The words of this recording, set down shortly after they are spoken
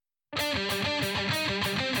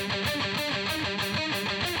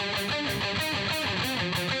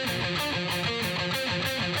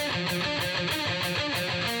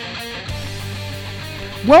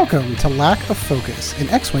Welcome to Lack of Focus, an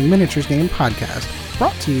X-Wing miniatures game podcast,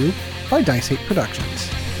 brought to you by Dice 8 Productions.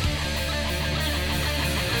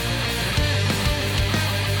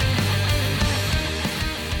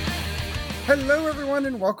 Hello everyone,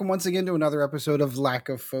 and welcome once again to another episode of Lack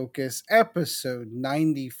of Focus, episode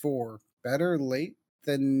 94. Better late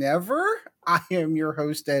than never. I am your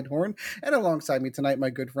host, Ed Horn, and alongside me tonight,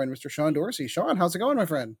 my good friend, Mr. Sean Dorsey. Sean, how's it going, my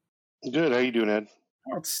friend? Good. How you doing, Ed?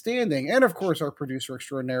 Outstanding. And of course, our producer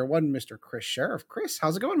extraordinaire, Mr. Chris Sheriff. Chris,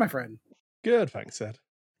 how's it going, my friend? Good, thanks, Ed.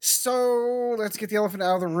 So let's get the elephant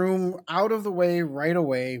out of the room, out of the way right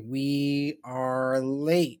away. We are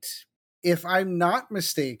late. If I'm not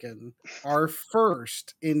mistaken, our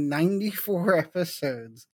first in 94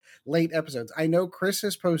 episodes, late episodes. I know Chris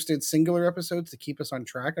has posted singular episodes to keep us on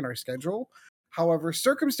track in our schedule. However,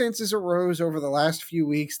 circumstances arose over the last few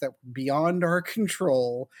weeks that were beyond our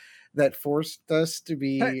control that forced us to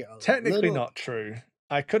be technically not true.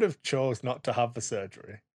 I could have chose not to have the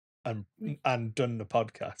surgery and done the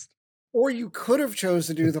podcast. Or you could have chose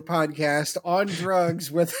to do the podcast on drugs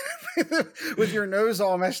with your nose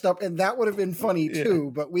all messed up, and that would have been funny too.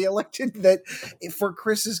 Yeah. But we elected that for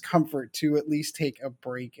Chris's comfort to at least take a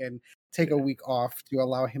break and take a week off to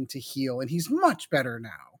allow him to heal. And he's much better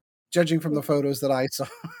now, judging from the photos that I saw.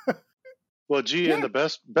 Well, gee, and the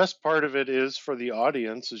best part of it is for the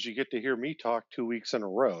audience is you get to hear me talk 2 weeks in a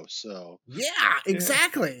row. So yeah,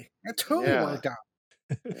 exactly. That totally worked out.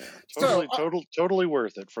 Yeah, totally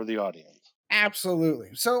worth it for the audience. Absolutely.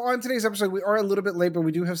 So on today's episode, we are a little bit late, but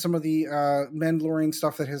we do have some of the Mandalorian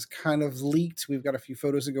stuff that has kind of leaked. We've got a few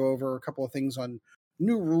photos to go over, a couple of things on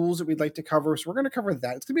new rules that we'd like to cover. So we're going to cover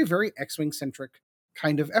that. It's going to be a very X-Wing centric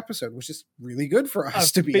kind of episode, which is really good for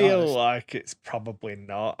us, to be honest. I feel like it's probably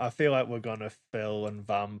not. I feel like we're going to fill and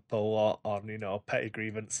vamp a lot on, petty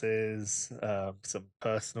grievances, some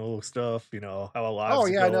personal stuff, how our lives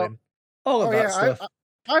are going. All of that stuff.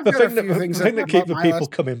 I've got a few things that keep the people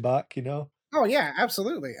coming back, Oh, yeah,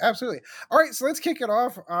 absolutely. Absolutely. All right, so let's kick it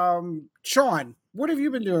off. Sean, what have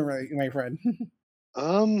you been doing, my friend?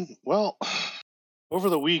 Well, over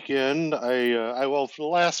the weekend, for the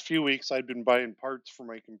last few weeks, I've been buying parts for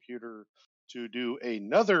my computer to do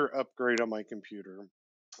another upgrade on my computer.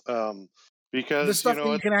 Because the stuff that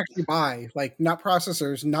you can actually buy, like not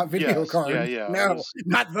processors, not video cards. No,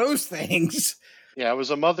 not those things. Yeah, it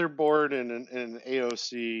was a motherboard and an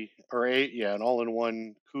AOC an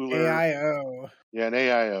all-in-one cooler. AIO. Yeah, an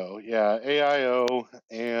AIO. Yeah, AIO,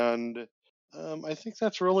 and I think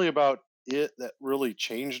that's really about it that really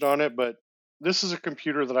changed on it. But this is a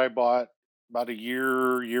computer that I bought about a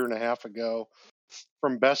year and a half ago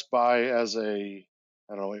from Best Buy as I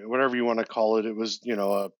don't know, whatever you want to call it. It was,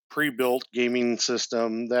 a pre-built gaming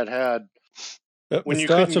system that had. At the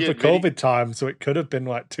start of the COVID time, so it could have been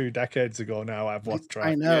like 2 decades ago now. I've lost track.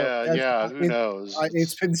 I know. Yeah, who knows?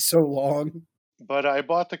 It's been so long. But I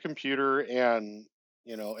bought the computer and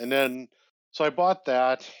then so I bought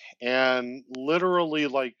that, and literally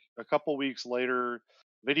like a couple weeks later,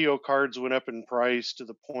 video cards went up in price to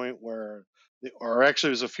the point where, or actually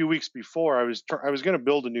it was a few weeks before, I was going to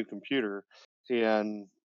build a new computer and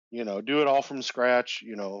do it all from scratch,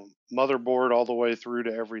 motherboard all the way through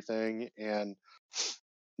to everything. And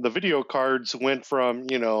the video cards went from,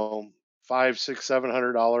 $500, $600,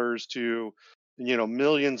 $700 to,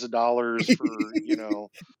 millions of dollars for,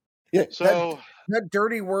 Yeah. So that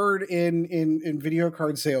dirty word in video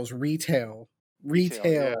card sales, retail.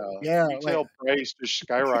 Yeah. Retail price just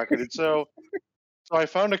skyrocketed. So I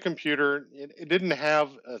found a computer. It didn't have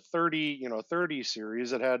a 30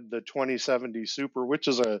 series. It had the 2070 Super, which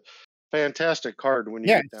is a fantastic card when you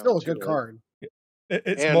get down it's still a to good it. card.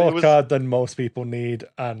 It's more card than most people need,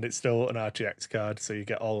 and it's still an RTX card, so you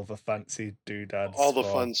get all of the fancy doodads. All the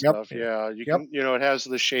fun stuff, yeah. You can, it has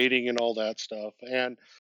the shading and all that stuff. And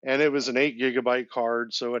it was an 8 gigabyte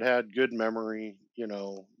card, so it had good memory.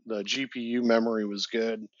 The GPU memory was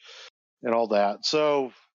good and all that.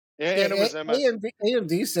 So, and it was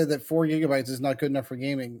AMD said that 4 gigabytes is not good enough for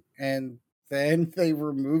gaming, and then they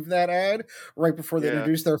removed that ad right before they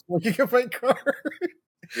introduced their 4 gigabyte card.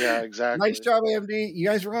 Yeah, exactly. Nice job, AMD. You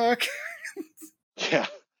guys rock. Yeah.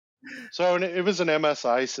 So it was an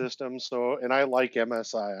MSI system. And I like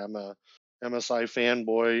MSI. I'm a MSI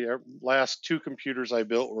fanboy. Last 2 computers I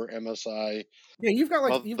built were MSI. Yeah, you've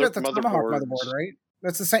got the Tomahawk motherboard, right?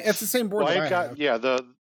 That's the same. It's the same board. Well,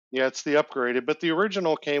 it's the upgraded, but the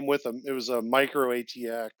original came with it was a micro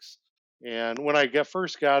ATX. And when I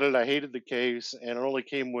first got it, I hated the case, and it only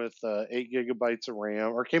came with 8 gigabytes of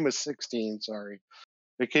RAM, or came with 16. Sorry.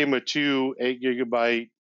 It came with 2 8 gigabyte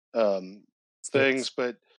things,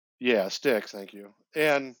 but sticks. Thank you.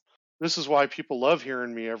 And this is why people love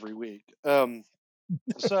hearing me every week.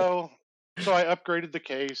 So I upgraded the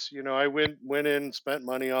case. I went in, spent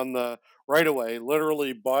money on the right away.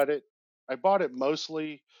 Literally bought it. I bought it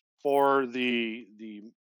mostly for the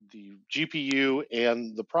GPU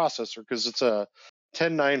and the processor because it's a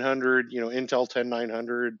 10900, Intel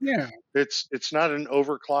 10900. Yeah. It's not an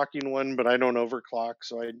overclocking one, but I don't overclock,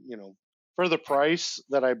 so for the price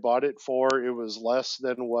that I bought it for, it was less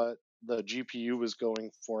than what the GPU was going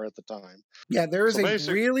for at the time. Yeah, there is So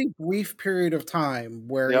a really brief period of time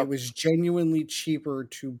where it was genuinely cheaper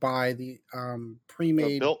to buy the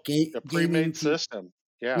pre-made gaming system.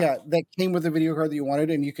 Yeah, that came with the video card that you wanted,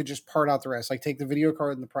 and you could just part out the rest. Like take the video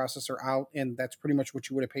card and the processor out, and that's pretty much what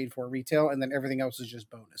you would have paid for retail, and then everything else is just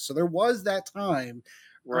bonus. So there was that time,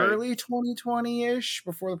 early 2020-ish,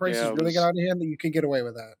 before the prices really got out of hand, that you could get away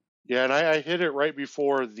with that. Yeah, and I hit it right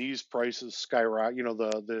before these prices skyrocket.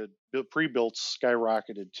 The pre-built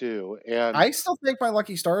skyrocketed too. And I still thank my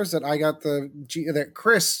lucky stars that I got that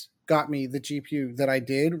Chris got me the GPU that I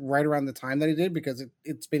did right around the time that I did, because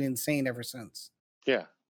it's been insane ever since. Yeah.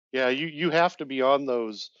 You have to be on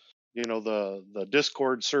those, the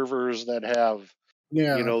Discord servers that have,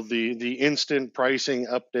 the instant pricing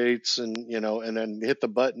updates, and then hit the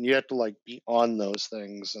button. You have to like be on those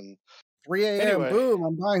things. And 3 a.m. Boom!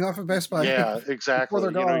 I'm buying off of Best Buy. Yeah, exactly.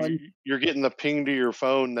 Before they're gone. You're getting the ping to your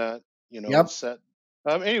phone that is set.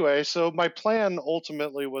 Anyway, so my plan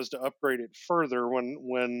ultimately was to upgrade it further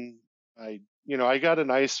when I got a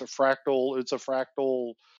nice fractal. It's a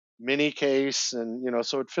fractal mini case, and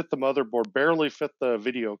so it fit the motherboard. Barely fit the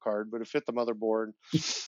video card, but it fit the motherboard.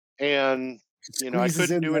 And I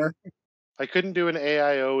couldn't do an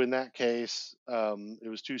AIO in that case. It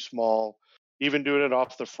was too small. Even doing it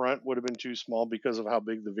off the front would have been too small because of how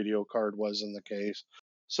big the video card was in the case.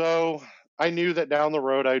 So I knew that down the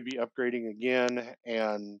road I'd be upgrading again.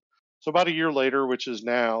 And so about a year later, which is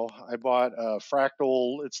now, I bought a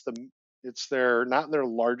Fractal. It's not their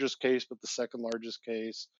largest case, but the second largest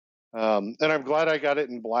case. And I'm glad I got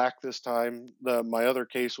it in black this time. My other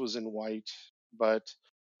case was in white, but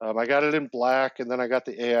I got it in black, and then I got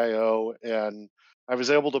the AIO, and I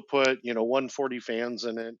was able to put 140 fans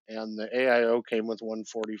in it, and the AIO came with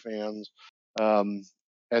 140 fans. And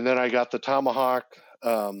then I got the Tomahawk,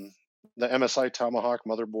 the MSI Tomahawk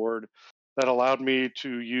motherboard that allowed me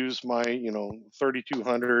to use my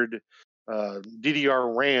 3200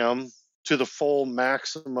 DDR RAM to the full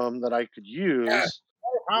maximum that I could use,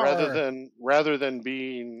 rather than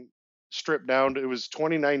being stripped down. It was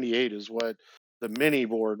 2098 is what the mini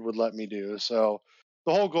board would let me do. So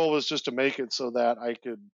the whole goal was just to make it so that I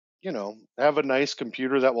could, have a nice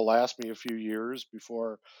computer that will last me a few years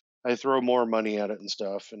before I throw more money at it and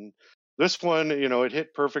stuff. And this one, it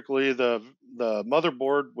hit perfectly. The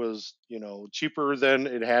motherboard was, cheaper than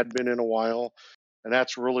it had been in a while. And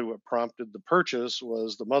that's really what prompted the purchase.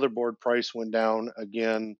 Was the motherboard price went down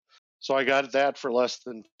again. So I got that for less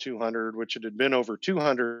than 200, which it had been over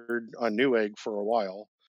 200 on Newegg for a while.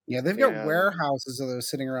 Yeah, they've got warehouses of those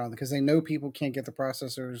sitting around because they know people can't get the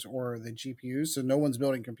processors or the GPUs, so no one's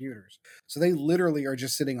building computers. So they literally are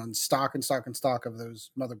just sitting on stock and stock and stock of those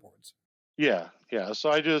motherboards. Yeah. So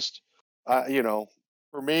I just,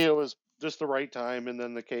 for me, it was just the right time. And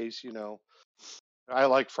then the case, I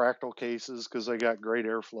like fractal cases because they got great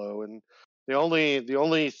airflow. And the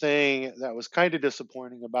only thing that was kind of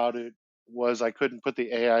disappointing about it was I couldn't put the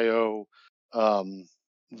AIO,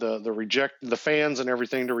 the fans and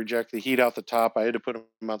everything to reject the heat out the top. I had to put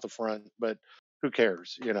them out the front, but who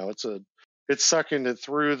cares? It's sucking it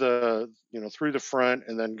through through the front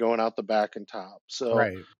and then going out the back and top. So,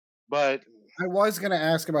 right. But I was going to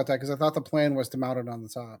ask about that because I thought the plan was to mount it on the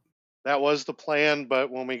top. That was the plan, but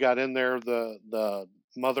when we got in there, the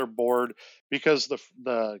motherboard, because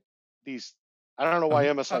these, I don't know why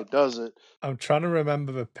MSI does it. I'm trying to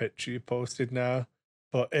remember the picture you posted now,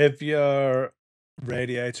 but if your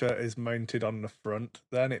radiator is mounted on the front,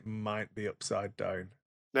 then it might be upside down.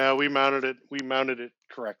 No, we mounted it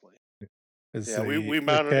correctly. Yeah, we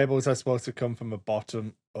mounted the cables are supposed to come from the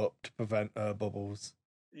bottom up to prevent air bubbles.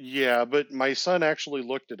 Yeah, but my son actually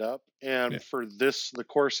looked it up, and for the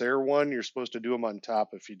Corsair one, you're supposed to do them on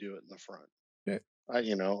top if you do it in the front. Yeah.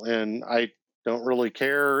 And I don't really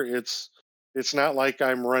care. It's not like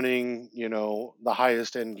I'm running, the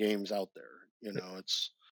highest end games out there.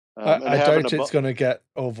 It's. I doubt it's going to get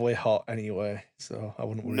overly hot anyway, so I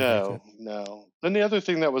wouldn't worry about it. No. Then the other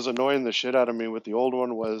thing that was annoying the shit out of me with the old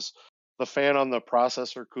one was the fan on the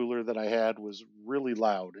processor cooler that I had was really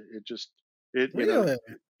loud. Really?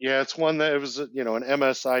 Yeah, it's one that it was, an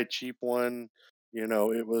MSI cheap one.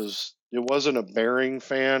 It was it wasn't a bearing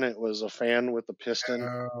fan; it was a fan with a piston.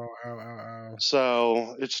 Oh.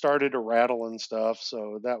 So it started to rattle and stuff.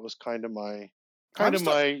 So that was kind of my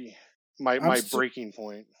breaking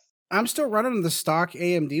point. I'm still running the stock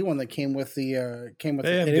AMD one that came with the AMD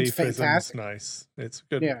and it's fantastic. Nice. It's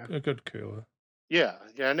good. Yeah. A good cooler. Yeah,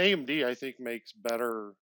 and AMD I think makes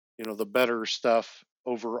better, the better stuff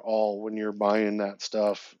overall when you're buying that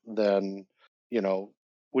stuff than,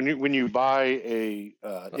 when you buy a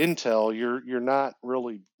Intel, you're not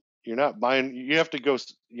buying. You have to go,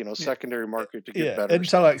 secondary market to get better. Intel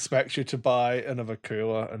stuff. expects you to buy another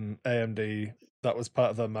cooler, and AMD, that was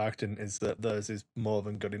part of their marketing, is that theirs is more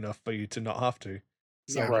than good enough for you to not have to.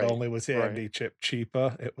 So not only was the AMD chip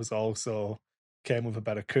cheaper, it was also came with a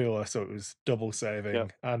better cooler, so it was double saving.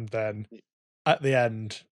 Yep. And then at the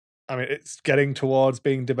end, I mean, it's getting towards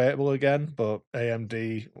being debatable again, but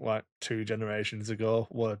AMD, like 2 generations ago,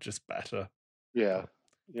 were just better. Yeah,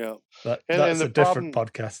 that's a different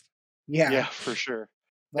podcast. Yeah, for sure.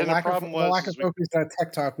 The lack of focus on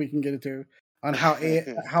tech talk we can get into on how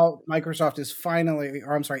Microsoft is finally,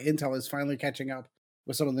 or I'm sorry, Intel is finally catching up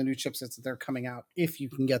with some of the new chipsets that they're coming out, if you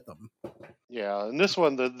can get them. Yeah, and this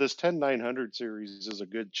one, this 10900 series is a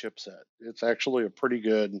good chipset. It's actually a pretty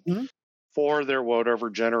good for their whatever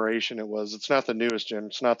generation it was. It's not the newest gen.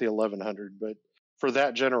 It's not the 1100, but for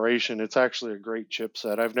that generation, it's actually a great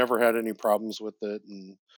chipset. I've never had any problems with it,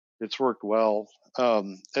 and it's worked well.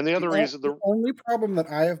 And the other reason, the only problem that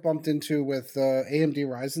I have bumped into with the AMD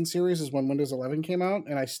Ryzen series is when Windows 11 came out,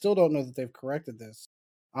 and I still don't know that they've corrected this.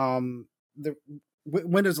 The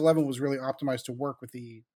Windows 11 was really optimized to work with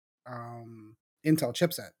the Intel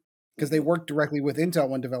chipset because they worked directly with Intel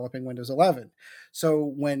when developing Windows 11.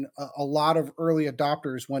 So when a lot of early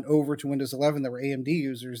adopters went over to Windows 11 that were AMD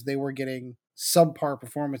users, they were getting subpar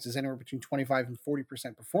performances, anywhere between 25 and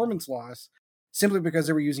 40% performance loss, simply because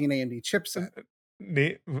they were using an AMD chipset.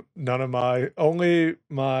 Only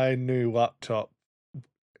my new laptop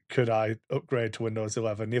could I upgrade to Windows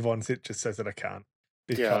 11. The other ones, it just says that I can't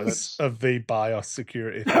because of the BIOS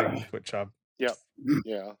security thing, which I'm. Yeah.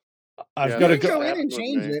 I've got to go in and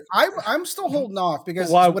change it. I'm still holding off because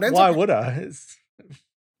why would I? What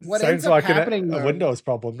sounds ends up like happening, a Windows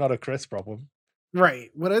problem, not a Chris problem. Right.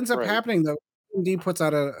 What ends up happening though, AMD puts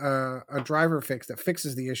out a driver fix that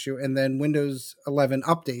fixes the issue, and then Windows 11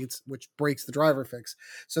 updates, which breaks the driver fix.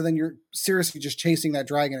 So then you're seriously just chasing that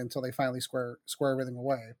dragon until they finally square everything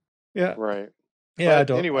away. Yeah. Right. Yeah,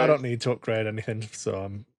 but I don't need to upgrade anything, so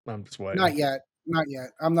I'm just waiting. Not yet.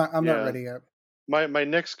 I'm not ready yet. My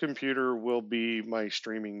next computer will be my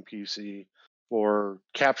streaming PC for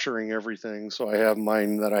capturing everything. So I have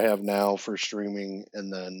mine that I have now for streaming,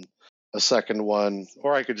 and then a second one,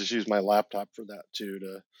 or I could just use my laptop for that too,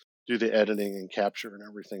 to do the editing and capture and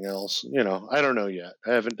everything else. I don't know yet.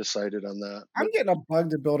 I haven't decided on that. I'm getting a bug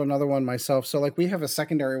to build another one myself. So like we have a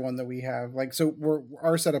secondary one that we have, like, so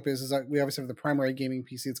our setup is that we obviously have the primary gaming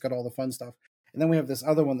PC. It's got all the fun stuff. And then we have this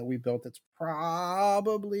other one that we built that's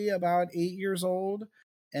probably about 8 years old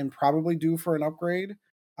and probably due for an upgrade.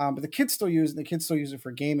 But the kids still use it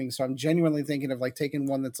for gaming. So I'm genuinely thinking of like taking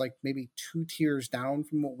one that's like maybe 2 tiers down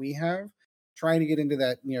from what we have, trying to get into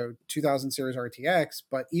that 2000 series RTX.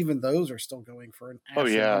 But even those are still going for an. Oh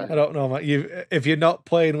yeah, I don't know, Matt. If you're not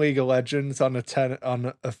playing League of Legends on a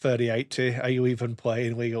 3080, are you even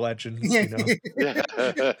playing League of Legends?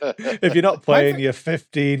 If you're not playing your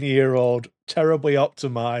 15-year-old terribly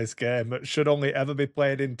optimized game that should only ever be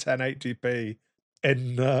played in 1080p.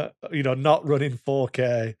 In not running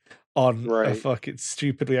 4K on a fucking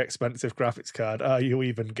stupidly expensive graphics card. Are you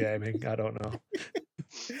even gaming? I don't know.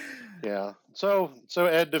 Yeah. So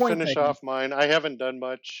Ed, to finish off mine, I haven't done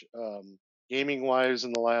much gaming wise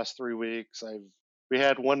in the last 3 weeks. We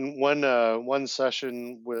had one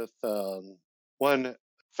session with one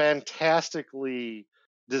fantastically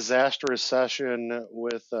disastrous session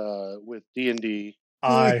with D&D.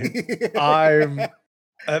 I'm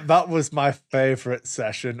that was my favorite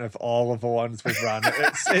session of all of the ones we've ran.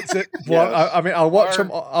 I mean, I'll watch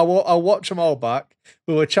them. I'll watch them all back.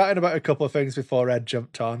 We were chatting about a couple of things before Ed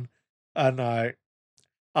jumped on, and I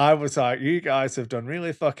was like, "You guys have done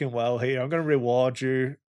really fucking well here. I'm going to reward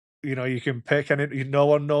you. You can pick any. No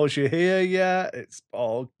one knows you're here yet. It's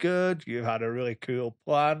all good. You had a really cool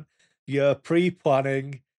plan. Your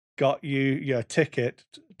pre-planning got you your ticket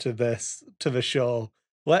to the show.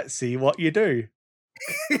 Let's see what you do."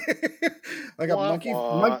 Like a monkey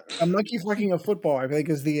fucking a football, I think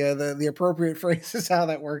is the appropriate phrase is how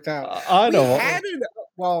that worked out. I know. I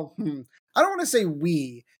don't want to say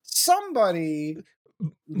somebody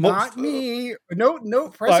Not me. No.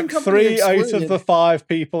 Like Present company 3 out of excluded. the 5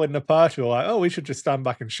 people in the party were like, "Oh, we should just stand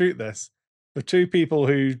back and shoot this." The 2 people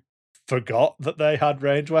who forgot that they had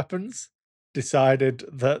range weapons decided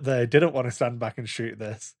that they didn't want to stand back and shoot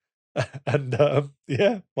this, and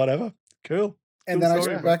yeah, whatever, cool. And then I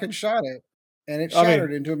stood back and shot it, and it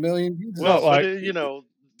shattered into a million pieces. Well, like, but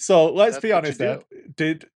so let's be honest. Then,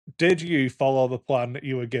 did you follow the plan that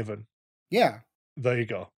you were given? Yeah. There you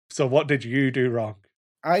go. So what did you do wrong?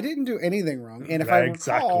 I didn't do anything wrong, and if I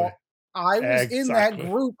recall, I was in that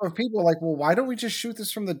group of people. Like, well, why don't we just shoot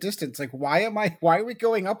this from the distance? Like, why are we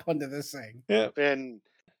going up onto this thing? Yeah. And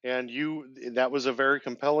that was a very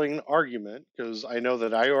compelling argument, because I know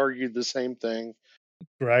that I argued the same thing.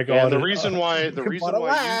 Greg, and the reason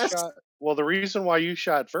why you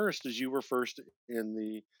shot first is you were first in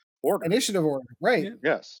the order, initiative order, right?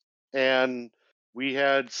 Yes, and we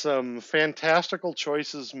had some fantastical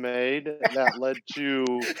choices made that led to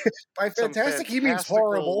by fantastic he means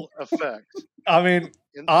horrible effects. I mean,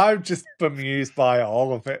 I'm just bemused by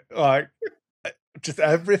all of it. Like, just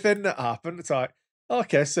everything that happened. It's like,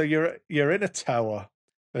 okay, so you're in a tower.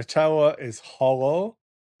 The tower is hollow.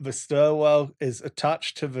 The stairwell is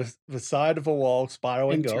attached to the side of a wall,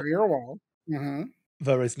 spiraling interior wall. Mm-hmm.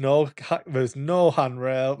 There's no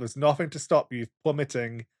handrail. There's nothing to stop you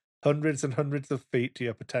plummeting hundreds and hundreds of feet to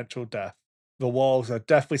your potential death. The walls are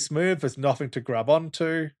deathly smooth. There's nothing to grab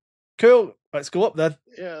onto. Cool. Let's go up then.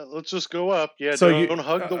 Yeah, let's just go up. Yeah, so don't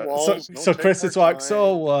hug the walls. So Chris is like,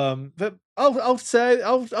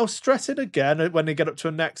 I'll stress it again when they get up to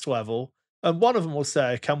a next level. And one of them will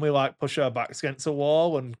say, can we like push our backs against a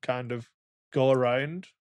wall and kind of go around?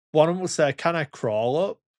 One of them will say, can I crawl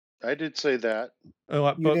up? I did say that.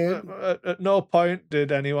 Like, but at no point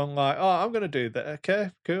did anyone like, oh, I'm going to do that. Okay,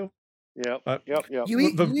 cool. Yep.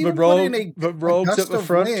 The rogues at the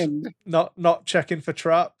front, not checking for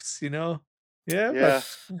traps, you know. Yeah.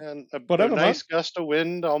 And a nice gust of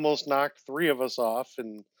wind almost knocked 3 of us off,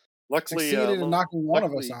 and luckily succeeded in knocking one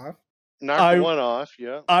of us off. Knocked one off,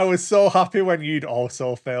 yeah. I was so happy when you'd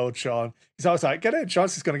also failed, Sean. Because I was like, get in,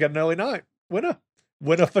 Sean's just going to get an early night. Winner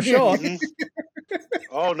for Sean.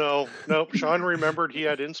 Oh, nope. Sean remembered he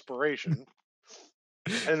had inspiration,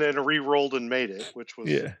 and then re-rolled and made it, which was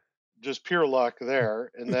just pure luck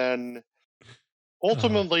there. And then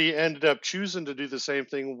ultimately ended up choosing to do the same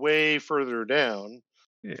thing way further down,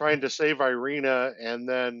 trying to save Irina, and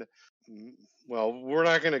then... Well, we're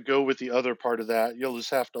not going to go with the other part of that. You'll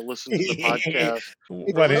just have to listen to the podcast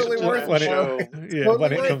when it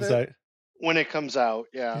comes out. When it comes out,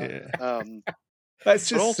 yeah. Let's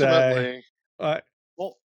just say,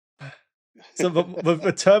 so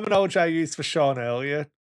the terminology I used for Sean earlier,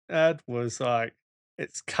 Ed, was like,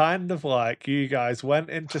 it's kind of like you guys went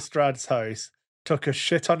into Strad's house, took a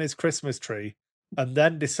shit on his Christmas tree, and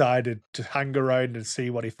then decided to hang around and see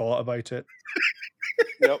what he thought about it.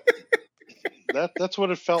 Yep. That's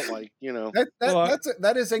what it felt like, you know.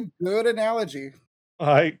 That is a good analogy.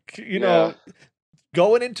 Like, you know,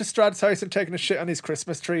 going into Strad's house and taking a shit on his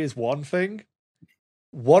Christmas tree is one thing.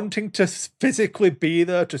 Wanting to physically be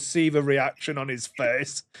there to see the reaction on his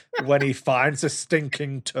face when he finds a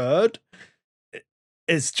stinking turd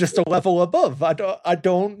is just a level above. I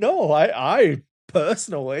don't know. I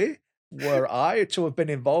personally, were I to have been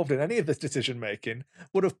involved in any of this decision making,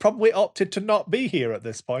 would have probably opted to not be here at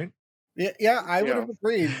this point. Yeah, I would have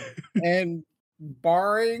agreed. And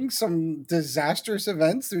barring some disastrous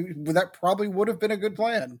events, that probably would have been a good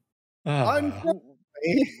plan.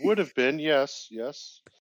 Would have been, yes.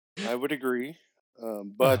 I would agree.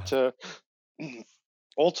 But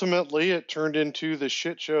ultimately, it turned into the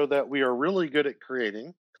shit show that we are really good at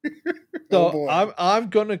creating. So I'm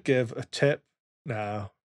going to give a tip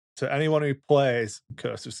now to anyone who plays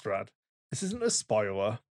Curse of Strahd. This isn't a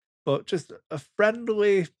spoiler, but just a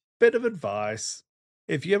friendly bit of advice.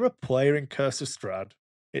 If you're a player in Curse of Strahd,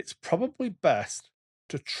 it's probably best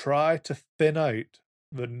to try to thin out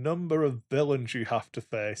the number of villains you have to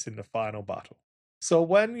face in the final battle. So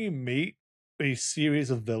when you meet a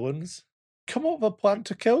series of villains, come up with a plan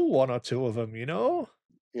to kill 1 or 2 of them, you know?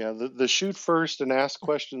 Yeah, the shoot first and ask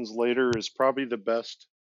questions later is probably the best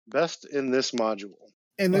in this module.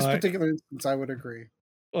 In this particular instance, I would agree.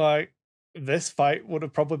 Like, this fight would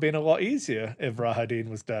have probably been a lot easier if Rahadin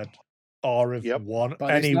was dead. Or if one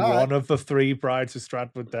of the 3 brides of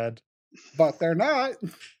Strahd were dead. But they're not.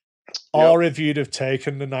 Or if you'd have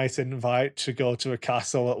taken the nice invite to go to a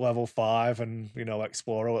castle at level 5 and, you know,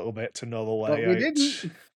 explore a little bit to know the layout.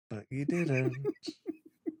 But you didn't.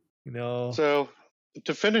 You know. So,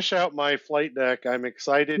 to finish out my flight deck, I'm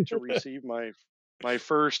excited to receive my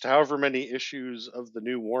first however many issues of the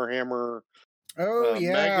new Warhammer Oh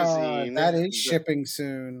yeah, magazine. that is shipping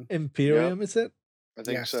soon. Imperium, Yep. is it? I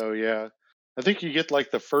think so. Yeah, I think you get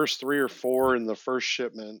like the first 3 or 4 in the first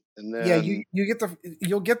shipment, and Yeah, then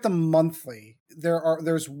you'll get them monthly.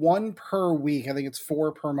 There's one per week. I think it's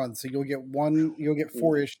 4 per month. So you'll get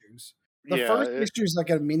 4 issues. The yeah, first issue is like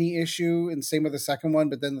a mini issue, and same with the second one.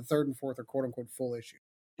 But then the third and fourth are quote unquote full issue.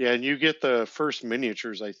 yeah, and you get the first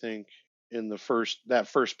miniatures, I think, in the first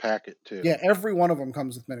packet too. Yeah, every one of them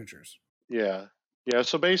comes with miniatures. Yeah, yeah.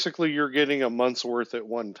 So basically, you're getting a month's worth at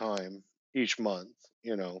one time each month.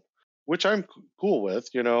 Which I'm cool with.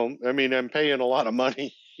 I mean, I'm paying a lot of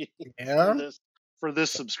money for Yeah,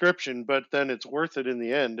 this subscription, but then it's worth it in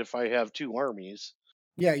the end if I have 2 armies.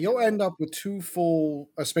 yeah, you'll end up with 2 full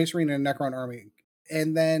Space Marine and Necron army.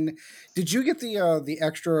 And then, did you get the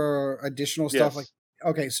extra additional stuff? Like, Yes.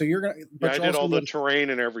 okay, so you're gonna, Yeah, but I you did also all the get, terrain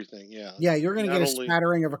and everything. Yeah. yeah, you're gonna Not get a only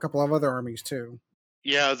smattering of a couple of other armies tau.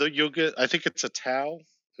 Yeah, you'll get. I think it's a Tau.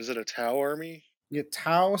 Is it a Tau army? You get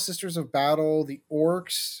Tau, Sisters of Battle, the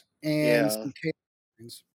Orcs, and Yeah. some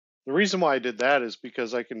Chaos. The reason why I did that is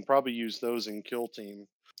because I can probably use those in Kill Team,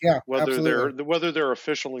 Yeah, whether absolutely. they're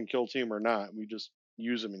official in Kill Team or not. We just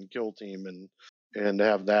use them in Kill Team and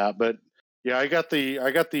have that. But yeah, I got the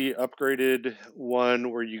upgraded one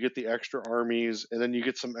where you get the extra armies and then you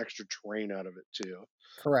get some extra terrain out of it too.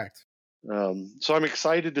 Correct. So I'm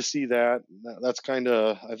excited to see that. That's kind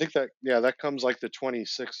of, I think that comes like the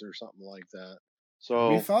 26th or something like that.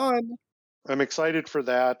 It'll be So fun. I'm excited for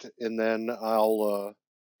that, and then I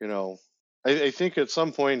think at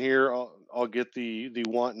some point here I'll get the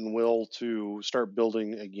want and will to start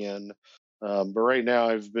building again. But right now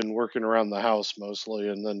I've been working around the house mostly,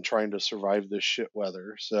 and then trying to survive this shit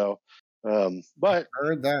weather. So, but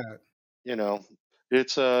Heard that.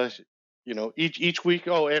 it's each week.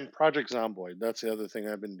 Oh, and Project Zomboid. That's the other thing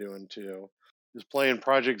I've been doing too. Is playing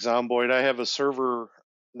Project Zomboid. I have a server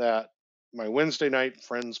that my Wednesday night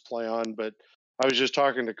friends play on, but I was just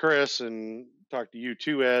talking to Chris and talked to you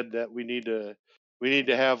too, Ed, that we need to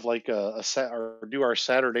have like a set or do our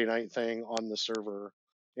Saturday night thing on the server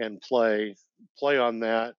and play on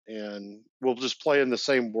that, and we'll just play in the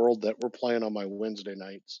same world that we're playing on my Wednesday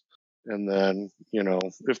nights. And then,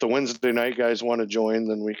 if the Wednesday night guys want to join,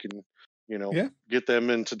 then we can, get them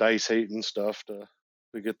into Dice Hate and stuff to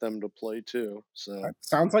get them to play too. So That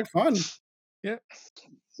sounds like fun. Yeah.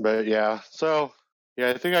 But yeah, so yeah,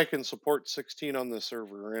 I think I can support 16 on the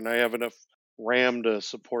server, and I have enough RAM to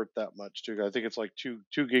support that much too. I think it's like two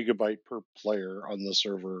gigabyte per player on the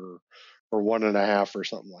server, or 1.5 or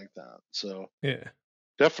something like that. So yeah,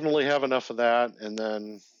 definitely have enough of that, and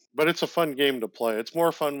then. But it's a fun game to play. It's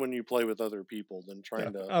more fun when you play with other people than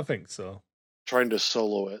I think so. Trying to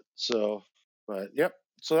solo it. So, but yep.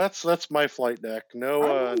 So that's my flight deck.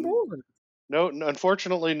 No,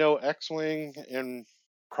 unfortunately, no X-wing, and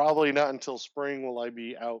probably not until spring will I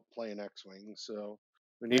be out playing X-wing. So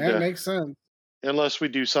we need That to, makes sense. unless we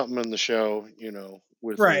do something in the show,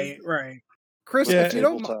 with right. Chris, if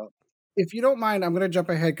you don't mind, I'm going to jump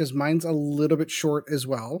ahead because mine's a little bit short as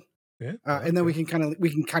well. Yeah, and then we can kind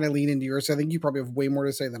of lean into yours. I think you probably have way more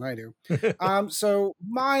to say than I do. So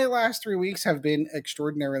my last 3 weeks have been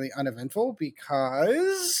extraordinarily uneventful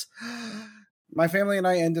because my family and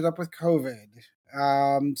I ended up with COVID.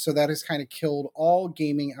 So that has kind of killed all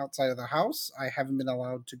gaming outside of the house. I haven't been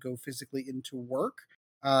allowed to go physically into work.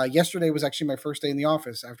 Yesterday was actually my first day in the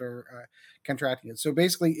office after contracting it. So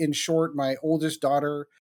basically, in short, my oldest daughter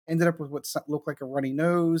ended up with what looked like a runny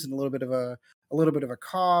nose and a little bit of a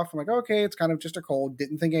cough. I'm like, okay, it's kind of just a cold.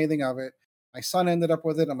 Didn't think anything of it. My son ended up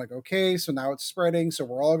with it. I'm like, okay, so now it's spreading. So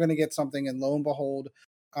we're all going to get something. And lo and behold,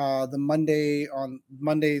 Monday,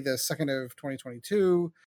 the 2nd of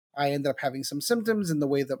 2022, I ended up having some symptoms. And the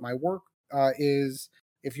way that my work is,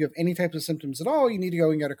 if you have any types of symptoms at all, you need to go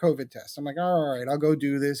and get a COVID test. I'm like, all right, I'll go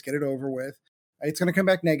do this, get it over with. It's going to come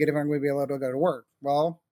back negative. I'm going to be able to go to work.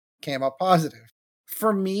 Well, came up positive.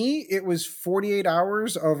 For me, it was 48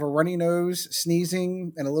 hours of a runny nose,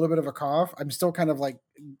 sneezing, and a little bit of a cough. I'm still kind of like,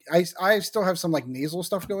 I still have some like nasal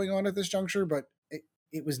stuff going on at this juncture, but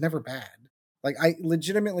it was never bad. Like I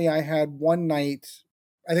had one night,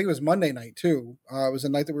 I think it was Monday night too. It was a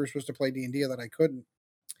night that we were supposed to play D&D that I couldn't,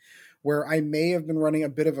 where I may have been running a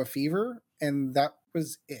bit of a fever, and that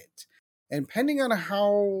was it. And depending on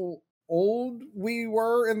how old we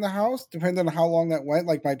were in the house, depending on how long that went,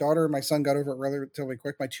 like my daughter and my son got over it relatively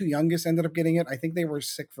quick. My 2 youngest ended up getting it. I think they were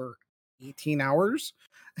sick for 18 hours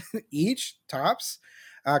each, tops,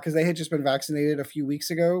 because they had just been vaccinated a few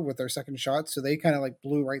weeks ago with their second shot. So they kind of like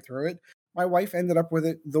blew right through it. My wife ended up with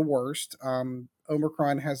it the worst.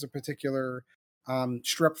 Omicron has a particular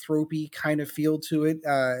strep throaty kind of feel to it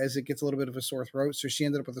as it gets a little bit of a sore throat. So she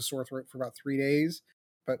ended up with a sore throat for about 3 days.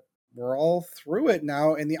 But we're all through it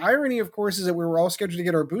now. And the irony, of course, is that we were all scheduled to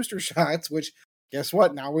get our booster shots, which guess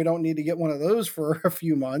what? Now we don't need to get one of those for a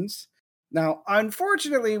few months. Now,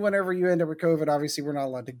 unfortunately, whenever you end up with COVID, obviously we're not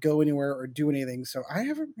allowed to go anywhere or do anything. So I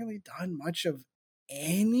haven't really done much of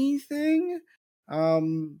anything.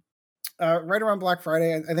 Right around Black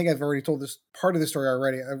Friday, I think I've already told this part of the story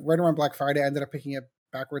already. Right around Black Friday, I ended up picking up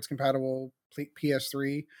backwards compatible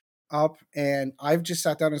PS3 up, and I've just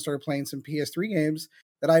sat down and started playing some PS3 games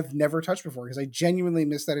that I've never touched before because I genuinely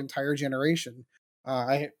missed that entire generation.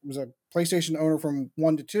 I was a PlayStation owner from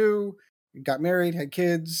 1 to 2, got married, had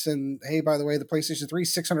kids, and hey, by the way, the PlayStation 3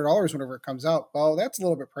 is $600 whenever it comes out. Well, that's a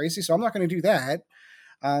little bit pricey, so I'm not going to do that.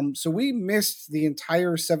 So we missed the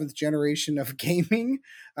entire 7th generation of gaming,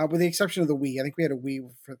 with the exception of the Wii. I think we had a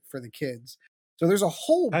Wii for the kids. So there's a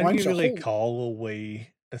whole bunch of... Can you really call a Wii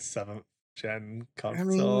a 7th gen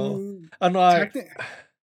console? I mean, and like,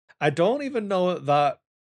 I don't even know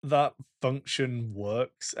that function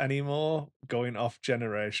works anymore going off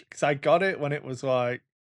generation. Because I got it when it was like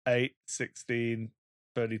 8, 16,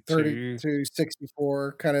 32.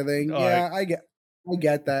 64 kind of thing. Like, yeah, I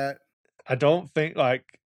get that. I don't think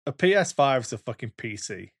like a PS5 is a fucking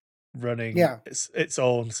PC running its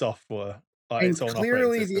own software. Like, and its own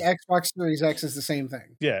clearly the Xbox Series X is the same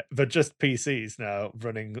thing. Yeah, they're just PCs now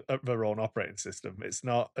running their own operating system. It's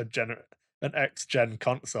not an X-gen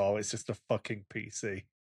console. It's just a fucking PC.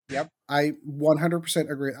 Yep, I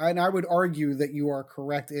 100% agree. And I would argue that you are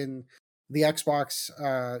correct in the Xbox,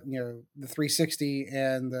 the 360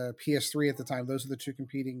 and the PS3 at the time. Those are the two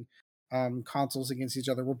competing consoles against each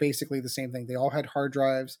other. Were basically the same thing. They all had hard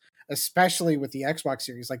drives, especially with the Xbox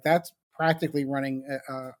Series. Like, that's practically running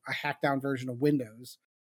a hacked down version of Windows.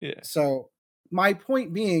 Yeah. So my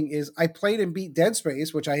point being is I played and beat Dead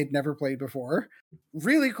Space, which I had never played before.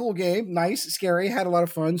 Really cool game. Nice, scary, had a lot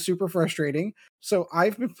of fun, super frustrating. So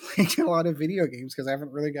I've been playing a lot of video games because I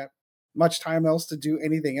haven't really got much time else to do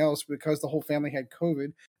anything else because the whole family had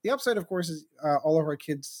COVID. The upside, of course, is all of our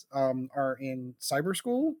kids are in cyber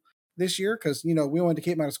school this year because, we wanted to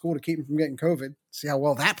keep them out of school to keep them from getting COVID. See how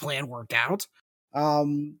well that plan worked out.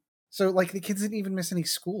 So like the kids didn't even miss any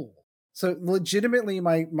school. So legitimately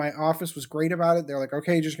my office was great about it. They're like,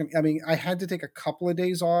 okay, I had to take a couple of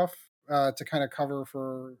days off to kind of cover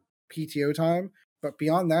for PTO time. But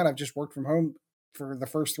beyond that, I've just worked from home for the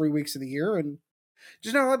first 3 weeks of the year and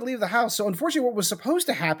just not allowed to leave the house. So unfortunately, what was supposed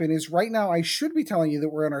to happen is right now I should be telling you that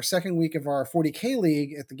we're in our second week of our 40K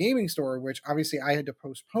league at the gaming store, which obviously I had to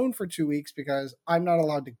postpone for 2 weeks because I'm not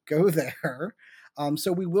allowed to go there.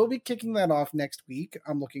 So we will be kicking that off next week.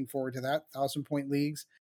 I'm looking forward to that. 1,000-point leagues,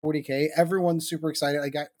 40K. Everyone's super excited. I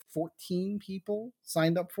got 14 people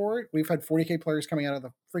signed up for it. We've had 40K players coming out of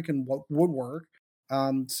the freaking woodwork.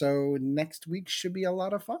 So next week should be a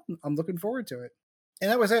lot of fun. I'm looking forward to it.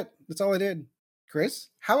 And that was it. That's all I did. Chris,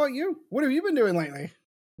 how about you? What have you been doing lately?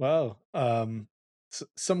 Well,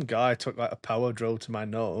 some guy took like a power drill to my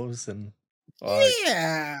nose, and like,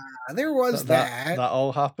 there was that. That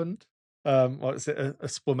all happened. What is it? A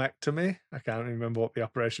splenectomy? I can't remember what the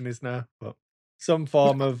operation is now, but some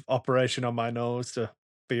form of operation on my nose to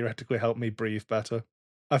theoretically help me breathe better.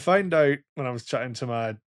 I found out when I was chatting to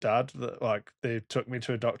my dad that like they took me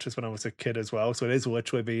to a doctor's when I was a kid as well, so it is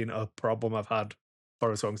literally been a problem I've had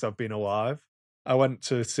for as long as I've been alive. I went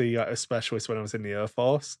to see a specialist when I was in the Air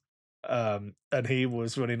Force, and he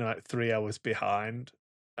was running like 3 hours behind.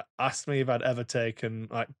 Asked me if I'd ever taken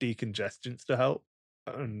like decongestants to help,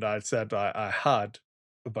 and I said I had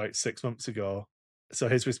about 6 months ago. So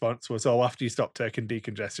his response was, "Oh, after you stop taking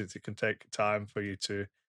decongestants, it can take time for you to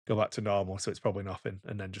go back to normal, so it's probably nothing,"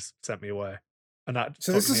 and then just sent me away. And that.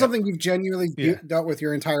 So this is something you've genuinely dealt with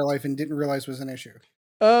your entire life and didn't realize was an issue.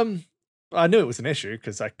 I knew it was an issue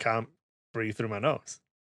because I can't breathe through my nose.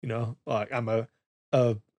 Like I'm a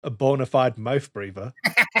bona fide mouth breather.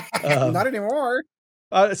 Not anymore.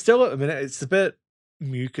 Still at the minute, it's a bit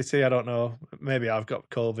mucusy. I don't know. Maybe I've got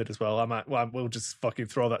COVID as well. We'll just fucking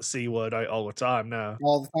throw that C word out all the time now.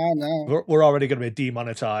 All the time now. We're already going to be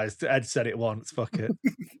demonetized. Ed said it once. Fuck it.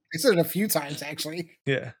 I said it a few times actually.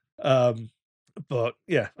 Yeah. But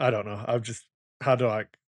yeah, I don't know. I've just had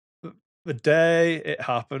like the day it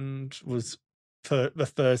happened was for the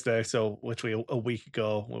Thursday, so literally a week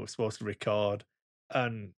ago we were supposed to record,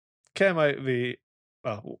 and came out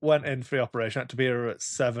went in for the operation. Had to be here at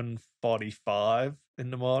 7:45 in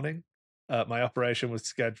the morning. My operation was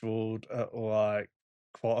scheduled at like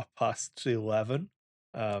 11:15.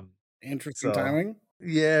 Interesting timing.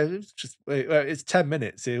 Yeah, it's 10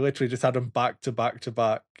 minutes. He literally just had them back to back to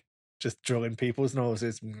back just drilling people's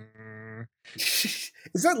noses.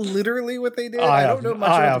 Is that literally what they did? I don't know much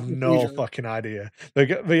about I have no fucking idea. The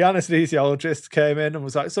anesthesiologist came in and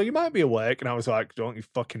was like, "So you might be awake," and I was like, "Don't you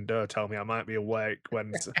fucking dare tell me I might be awake."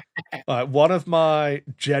 When like one of my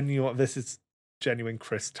genuine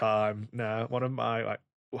Chris time now. One of my like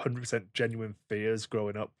 100% genuine fears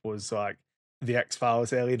growing up was like the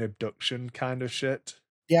X-Files alien abduction kind of shit.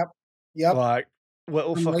 Yep. Like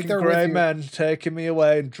little fucking grey men taking me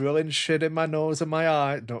away and drilling shit in my nose and my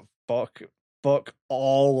eye. Don't fuck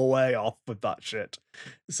all the way off with that shit.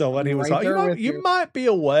 So when he was like, you might be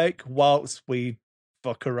awake whilst we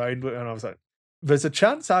fuck around with it, and I was like, there's a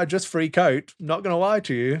chance I just freak out, not gonna lie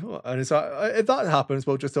to you. And it's like, if that happens,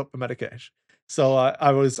 we'll just up the medication. So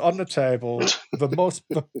I was on the table.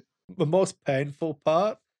 The most painful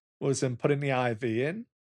part was him putting the IV in.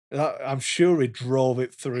 I'm sure he drove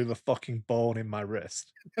it through the fucking bone in my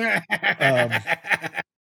wrist.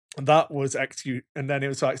 That was execute, and then it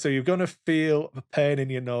was like, so you're gonna feel the pain in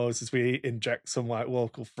your nose as we inject some like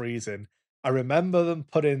local freezing. I remember them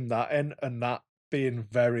putting that in and that being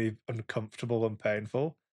very uncomfortable and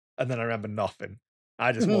painful, and then I remember nothing.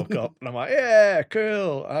 I just woke up and I'm like, yeah,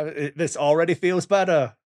 cool. This already feels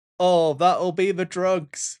better. Oh, that'll be the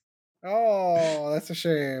drugs. Oh, that's a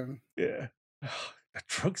shame. Yeah. The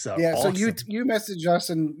drugs are awesome. So you messaged us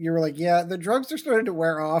and you were like, yeah, the drugs are starting to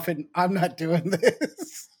wear off and I'm not doing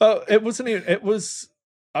this. Oh, it wasn't even,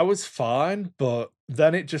 I was fine, but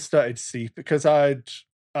then it just started seeping because I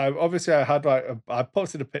had like, I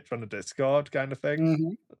posted a picture on the Discord kind of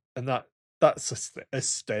thing, and that's a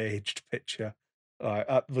staged picture.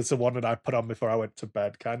 That was the one that I put on before I went to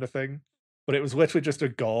bed kind of thing. But it was literally just a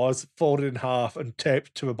gauze folded in half and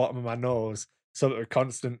taped to the bottom of my nose so that the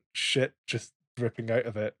constant shit just dripping out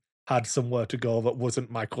of it had somewhere to go that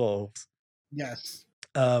wasn't my clothes. Yes.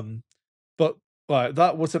 But like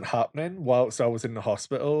that wasn't happening whilst I was in the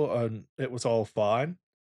hospital, and it was all fine.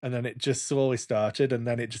 And then it just slowly started, and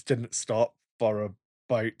then it just didn't stop for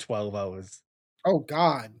about 12 hours. Oh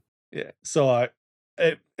God. Yeah. So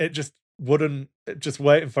it just wouldn't, just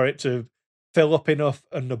waiting for it to fill up enough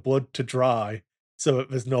and the blood to dry so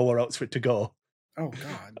that there's nowhere else for it to go. Oh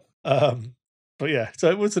God. But yeah,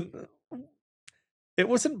 so it wasn't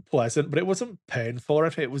pleasant, but it wasn't painful.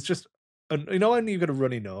 It was just, you know, when you've got a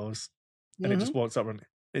runny nose and it just won't stop running.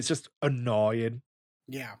 It's just annoying.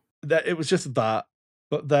 Yeah. That it was just that.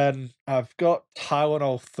 But then I've got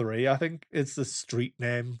Tylenol 3, I think it's the street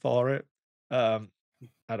name for it. I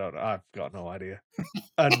don't know. I've got no idea.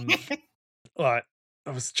 And like,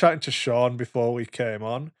 I was chatting to Sean before we came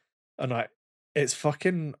on, and like, it's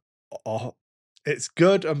fucking, it's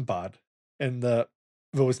good and bad in that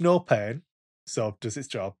there was no pain, so it does its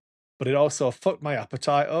job, but it also fucked my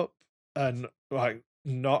appetite up and like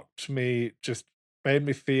just made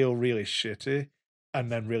me feel really shitty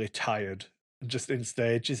and then really tired. And just in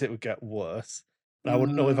stages, it would get worse. And I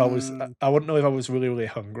wouldn't know if I was really, really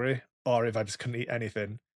hungry or if I just couldn't eat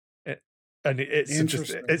anything.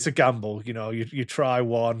 It's a gamble, you know. You try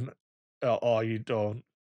one or you don't.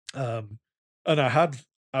 And I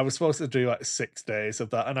was supposed to do like 6 days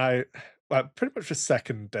of that, and I like pretty much the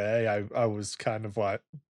second day I was kind of like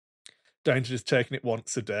down to just taking it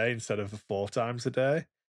once a day instead of 4 times a day.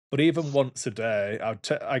 But even once a day,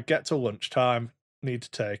 I'd get to lunchtime, need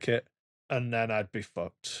to take it, and then I'd be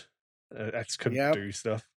fucked. I just couldn't do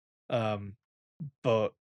stuff.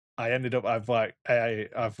 But I ended up I've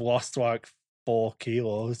lost like 4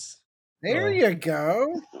 kilos. There you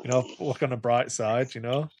go. You know, look on the bright side, you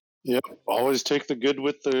know. Yep, always take the good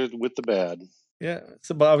with the bad. Yeah.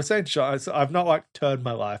 So, but I was saying, I've not like turned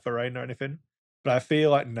my life around or anything, but I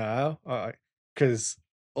feel like now, because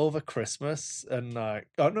over Christmas and like,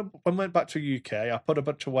 I don't know, when I went back to UK, I put a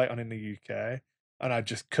bunch of weight on in the UK, and I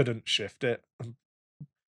just couldn't shift it.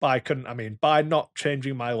 By not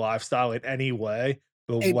changing my lifestyle in any way,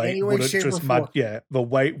 the weight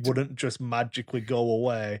wouldn't just magically go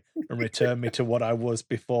away and return me to what I was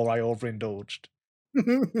before I overindulged. That's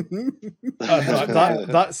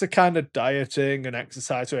the kind of dieting and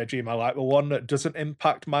exercise regime I like, the one that doesn't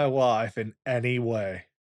impact my life in any way.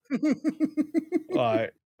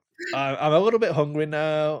 Like, I'm a little bit hungry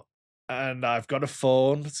now, and I've got a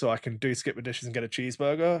phone, so I can skip the dishes and get a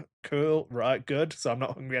cheeseburger. Cool, right, good. So I'm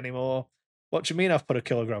not hungry anymore. What do you mean I've put a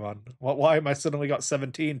kilogram on? Why am I suddenly got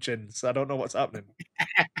 17 chins? I don't know what's happening.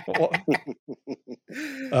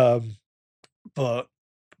 But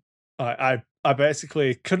I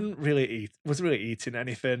basically couldn't really eat, wasn't really eating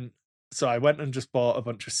anything. So I went and just bought a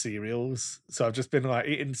bunch of cereals. So I've just been like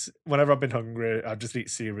eating, whenever I've been hungry, I just eat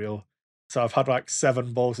cereal. So I've had like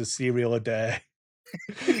 7 bowls of cereal a day,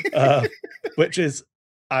 which is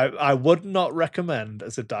I would not recommend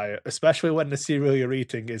as a diet, especially when the cereal you're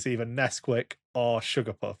eating is either Nesquik or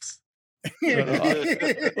Sugar Puffs.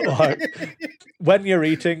 Like, when you're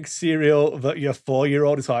eating cereal that your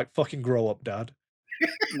 4-year-old is like, fucking grow up, Dad.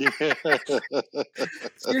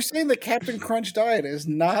 So you're saying the Captain Crunch diet is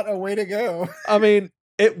not a way to go? I mean,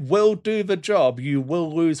 it will do the job. You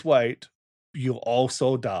will lose weight. You'll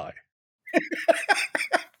also die.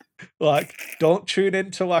 Like, don't tune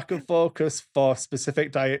into Lack of Focus for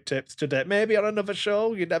specific diet tips today. Maybe on another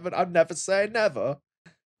show. I'd never say never.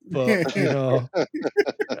 But, you know,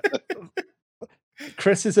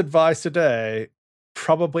 Chris's advice today,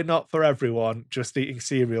 probably not for everyone, just eating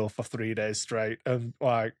cereal for 3 days straight. And,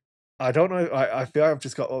 like, I don't know. I feel like I've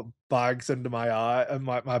just got bags under my eye, and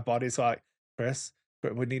my body's like, Chris,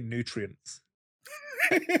 we need nutrients.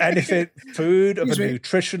 Anything, food of a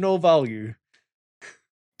nutritional value.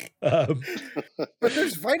 But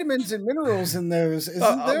there's vitamins and minerals in those,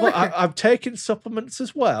 isn't there? Well, I'm taking supplements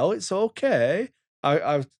as well. It's okay.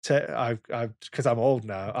 I've because I'm old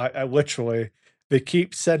now. I literally, they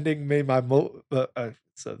keep sending me my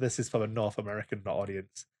so this is from a North American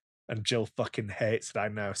audience, and Jill fucking hates that I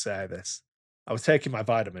now say this. I was taking my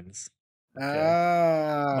vitamins.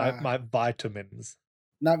 Okay? My vitamins.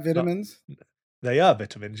 Not vitamins? They are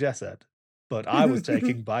vitamins, yes, Ed. But I was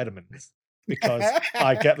taking vitamins because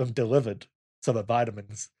I get them delivered. So the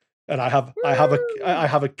vitamins. And I have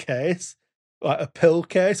a case, like a pill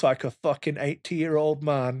case, like a fucking 80-year-old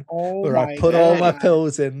man, where I put all my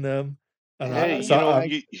pills in them. And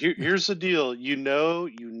here's the deal. You know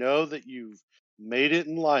that you've made it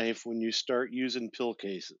in life when you start using pill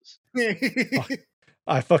cases.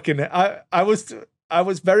 I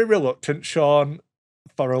was very reluctant, Sean,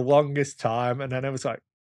 for the longest time, and then I was like,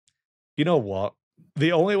 you know what?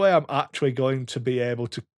 The only way I'm actually going to be able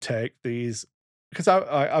to take these, because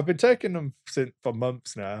I've been taking them for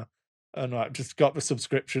months now, and I just got the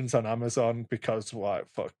subscriptions on Amazon because, like,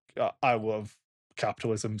 fuck, I love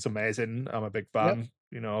capitalism's amazing. I'm a big fan. Yep.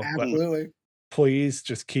 You know, absolutely. Please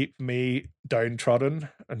just keep me downtrodden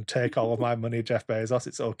and take all of my money, Jeff Bezos.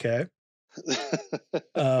 It's okay.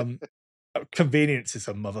 Convenience is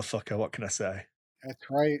a motherfucker. What can I say? That's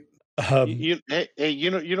right. You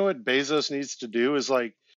know what Bezos needs to do is,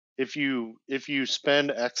 like, if you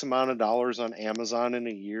spend X amount of dollars on Amazon in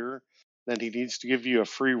a year, then he needs to give you a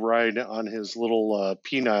free ride on his little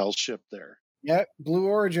penile ship there. Yeah, Blue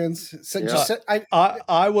Origins. So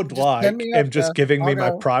I would like him just giving me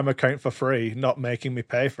my Prime account for free, not making me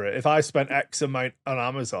pay for it. If I spent X amount on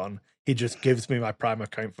Amazon, he just gives me my Prime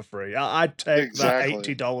account for free. I'd take that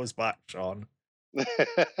 $80 back, Sean.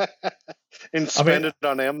 And spend it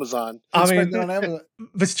on Amazon. The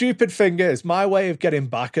stupid thing is, my way of getting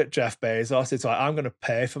back at Jeff Bezos is like, I'm going to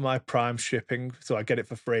pay for my Prime shipping, so I get it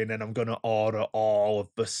for free, and then I'm going to order all of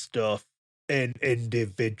the stuff in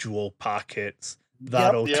individual packets.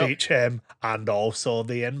 That'll teach him, and also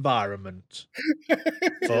the environment.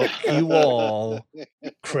 Fuck you all.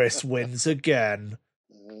 Chris wins again.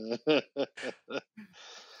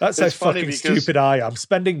 That's how fucking stupid I am.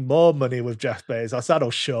 Spending more money with Jeff Bezos. That'll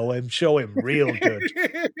show him real good.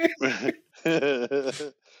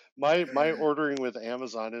 My ordering with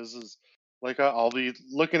Amazon is like, I'll be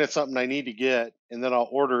looking at something I need to get, and then I'll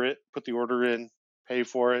order it, put the order in, pay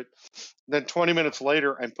for it. Then 20 minutes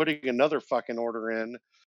later, I'm putting another fucking order in.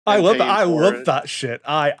 I love that shit.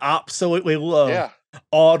 I absolutely love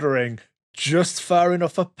ordering just far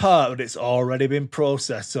enough apart that it's already been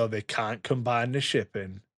processed so they can't combine the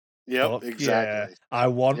shipping. Yep, exactly. Yeah. I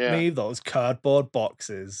want me those cardboard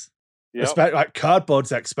boxes. Yep. Like,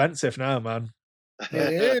 cardboard's expensive now, man.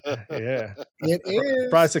 It is. Yeah. It is.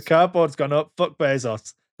 Price of cardboard's gone up. Fuck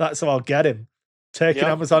Bezos. That's how I'll get him. Taking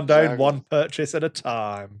Amazon down one purchase at a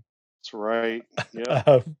time. That's right.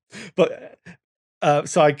 Yeah.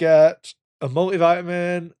 So I get a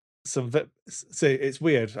multivitamin, see, it's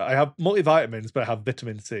weird. I have multivitamins, but I have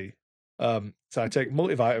vitamin C. So I take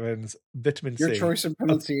multivitamins, vitamin C. Your choice of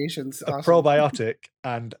pronunciations. A probiotic,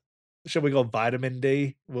 and shall we go vitamin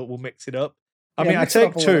D? We'll mix it up. I mean, I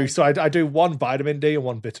take two, so I do one vitamin D and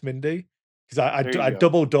one vitamin D, because I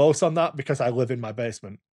double dose on that because I live in my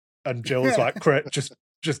basement. And Jill's like, just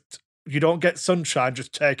you don't get sunshine,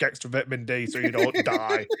 just take extra vitamin D so you don't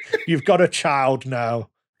die. You've got a child now.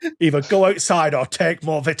 Either go outside or take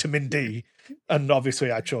more vitamin D. And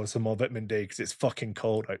obviously I chose some more vitamin D because it's fucking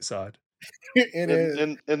cold outside. It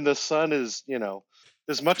is. And the sun is,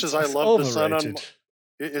 as much as I love the sun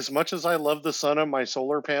as much as I love the sun on my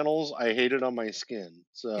solar panels, I hate it on my skin.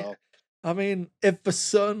 So I mean, if the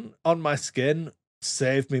sun on my skin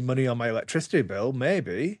saved me money on my electricity bill,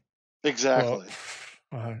 maybe. Exactly.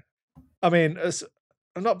 But, I mean,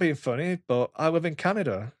 I'm not being funny, but I live in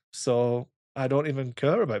Canada, so I don't even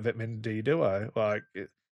care about vitamin D, do I? Like,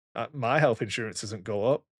 my health insurance doesn't go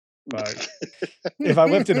up. Like, if I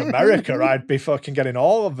lived in America, I'd be fucking getting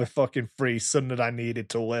all of the fucking free sun that I needed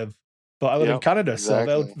to live. But I live in Canada,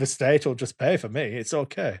 exactly. so the state will just pay for me. It's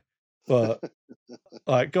okay. But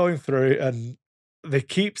like going through, and they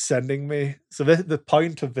keep sending me. So the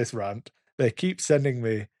point of this rant, they keep sending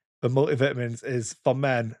me the multivitamins is for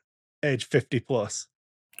men age 50 plus.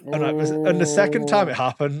 And the second time it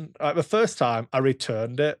happened, like the first time I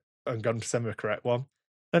returned it and got to send me the correct one.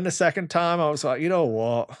 And the second time I was like, you know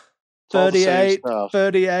what? 38,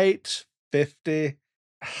 38, 50.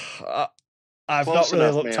 I've not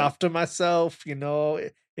really looked after myself, you know.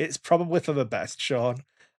 It's probably for the best, Sean.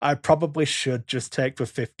 I probably should just take the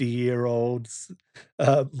 50-year-olds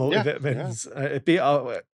multivitamins.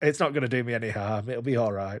 It's not going to do me any harm. It'll be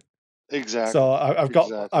all right. Exactly. So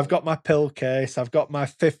I've got my pill case. I've got my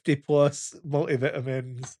 50 plus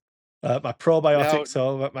multivitamins, my probiotics,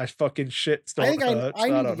 so that my fucking shits don't hurt. I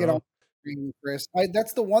need to get on, Chris.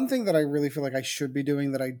 That's the one thing that I really feel like I should be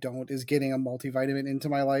doing that I don't, is getting a multivitamin into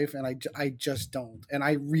my life, and I just don't, and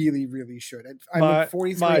I really, really should. I'm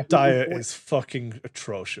 43. My diet is fucking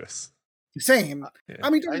atrocious. Same. I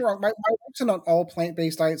mean, don't get me wrong. My wife's on an all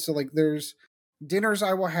plant-based diet, so like there's dinners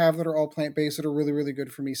I will have that are all plant-based that are really, really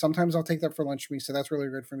good for me. Sometimes I'll take that for lunch for me, so that's really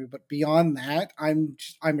good for me. But beyond that, I'm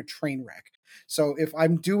a train wreck. So if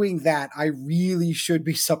I'm doing that, I really should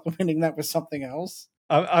be supplementing that with something else.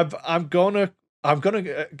 I'm gonna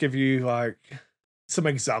give you like some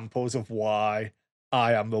examples of why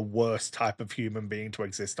I am the worst type of human being to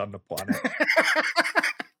exist on the planet.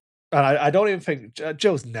 And I don't even think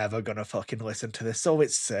Joe's never gonna fucking listen to this, so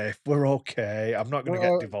it's safe. We're okay. I'm not gonna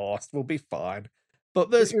get divorced. We'll be fine.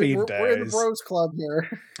 But there's been days. We're in the bros club here.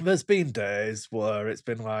 There's been days where it's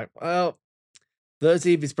been like, well, there's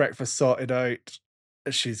Evie's breakfast sorted out.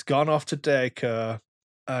 She's gone off to daycare,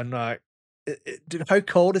 and like, how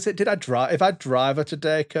cold is it? Did I drive? If I drive her to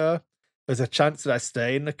daycare, there's a chance that I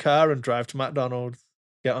stay in the car and drive to McDonald's,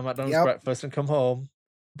 get my McDonald's breakfast, and come home.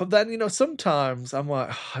 But then, you know, sometimes I'm like,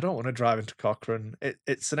 I don't want to drive into Cochrane.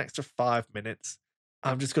 It's an extra 5 minutes.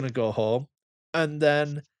 I'm just going to go home. And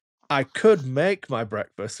then I could make my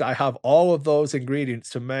breakfast. I have all of those ingredients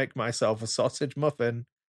to make myself a sausage muffin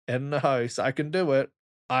in the house. I can do it.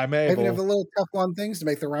 I'm able. Even have the little Teflon things to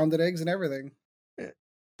make the rounded eggs and everything.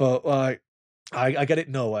 But like, I get it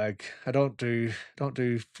no egg. I don't do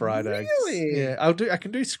fried eggs. Yeah, I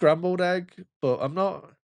can do scrambled egg, but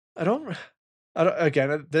I don't.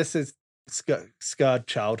 Again, this is scarred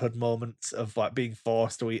childhood moments of like being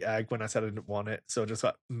forced to eat egg when I said I didn't want it. So just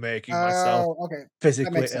like making myself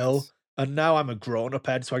physically ill. And now I'm a grown-up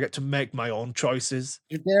head, so I get to make my own choices.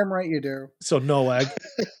 You're damn right you do. So no egg.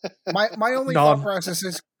 my only thought process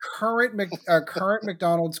is current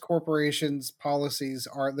McDonald's corporation's policies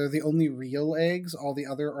are they're the only real eggs. All the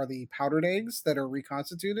other are the powdered eggs that are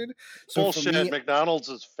reconstituted. So bullshit. McDonald's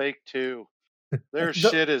is fake too. Their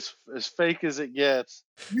shit is as fake as it gets.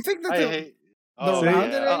 You think that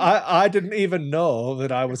I didn't even know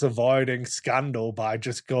that I was avoiding scandal by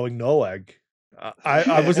just going no egg.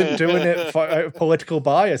 I wasn't doing it for political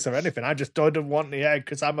bias or anything. I just didn't want the egg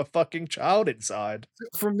because I'm a fucking child inside.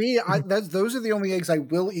 For me, those are the only eggs I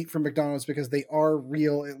will eat from McDonald's because they are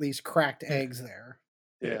real, at least cracked eggs there.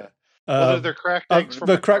 Yeah. Well, they're cracked eggs from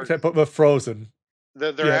they're cracked, but they're frozen.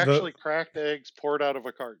 They're actually cracked eggs poured out of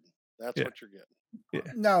a carton. That's what you're getting.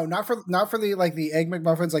 Yeah. No, not for the like the egg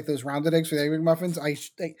McMuffins, like those rounded eggs for the egg McMuffins.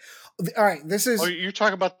 All right, this is. Oh, you're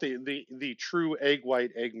talking about the true egg white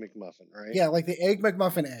egg McMuffin, right? Yeah, like the egg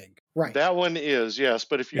McMuffin egg, right? That one is, yes,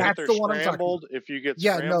 but if you get scrambled, if you get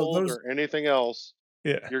scrambled or anything else,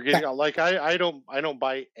 you're getting like I don't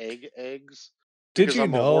buy eggs. Did you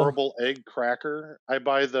I'm know? A horrible egg cracker. I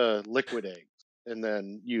buy the liquid eggs and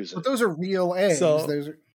then use it. But those are real eggs. So, those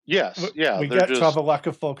are. Yes, yeah. We get to have a lack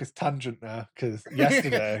of focus tangent now because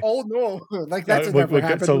yesterday. Oh no! Like that's never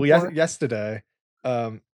happened. So yesterday,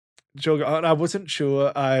 Joe, I wasn't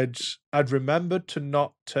sure. I'd remembered to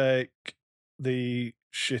not take the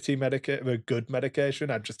the good medication.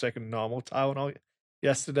 I'd just taken normal Tylenol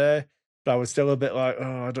yesterday, but I was still a bit like,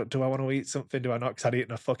 oh, do I want to eat something? Do I not? Because I'd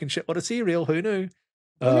eaten a fucking shitload of cereal. Who knew?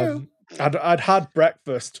 I'd had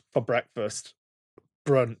breakfast for breakfast.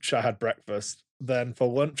 Brunch, I had breakfast. Then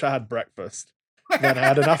for lunch, I had breakfast. Then I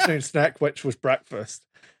had an afternoon snack, which was breakfast.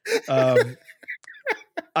 I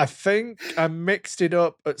think I mixed it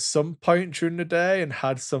up at some point during the day and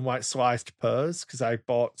had some like sliced pears because I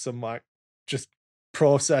bought some like just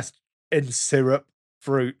processed in syrup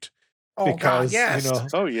fruit. Oh, because, God, yes.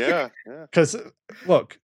 Oh, yeah. Because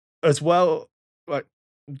look, as well, like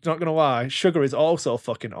not gonna lie, sugar is also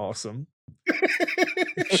fucking awesome.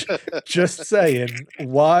 Just saying,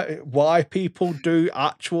 why people do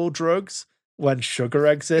actual drugs when sugar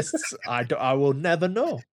exists, I will never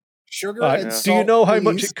know. Sugar and do salt, you know how please.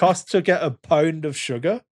 much it costs to get a pound of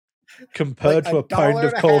sugar compared to a pound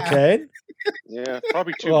of cocaine? Yeah,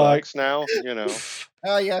 probably $2 now, you know.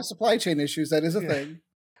 Yeah, supply chain issues, that is a thing.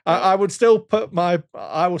 I would still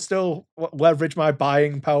I will still leverage my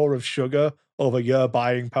buying power of sugar over your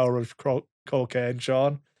buying power of cocaine,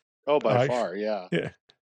 Sean. Oh, by far, yeah.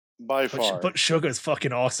 By far. But sugar's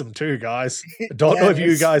fucking awesome too, guys. I don't know if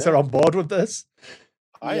you guys are on board with this.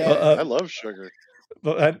 I love sugar.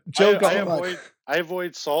 But Joe I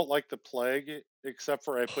avoid salt like the plague, except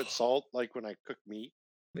for I put salt like when I cook meat.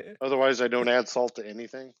 Yeah. Otherwise, I don't add salt to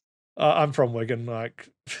anything. I'm from Wigan, like.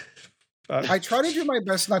 I try to do my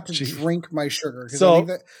best not to drink my sugar because I think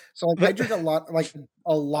that. I drink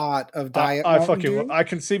a lot of Diet Mountain Dew. I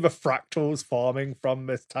can see the fractals forming from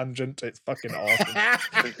this tangent. It's fucking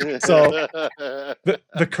awesome. So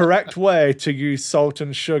the correct way to use salt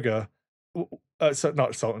and sugar,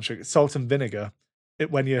 not salt and sugar, salt and vinegar,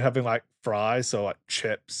 when you're having like fries or like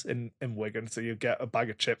chips in Wigan. So you get a bag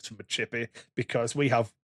of chips from a chippy because we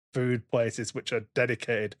have food places which are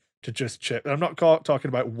dedicated to just chips. I'm not talking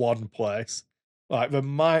about one place. Like there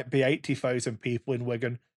might be 80,000 people in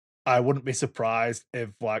Wigan. I wouldn't be surprised if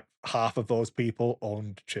like half of those people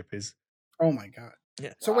owned chippies. Oh my god!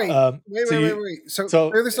 Yeah. So wait. So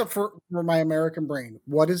clear this up for my American brain.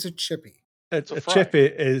 What is a chippy? A chippy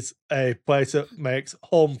is a place that makes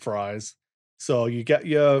home fries. So you get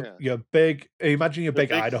your big. Imagine your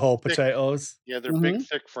big Idaho potatoes. Yeah, they're big,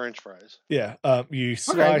 thick French fries. Yeah, you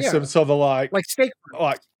slice them sort of like steak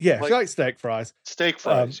fries. Like steak fries. Steak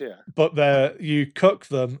fries, yeah. But you cook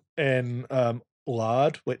them in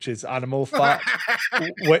lard, which is animal fat,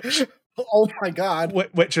 which oh my god,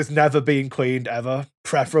 which has never been cleaned ever.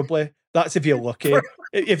 Preferably, that's if you're lucky.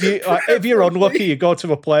 If you're unlucky, you go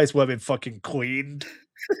to a place where they've fucking cleaned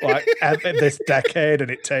like this decade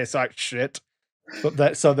and it tastes like shit.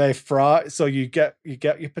 But so they fry. So you get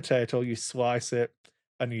your potato, you slice it,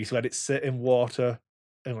 and you let it sit in water,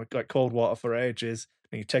 in like cold water for ages.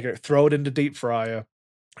 And you take it, throw it in the deep fryer,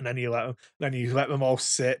 and then you let them all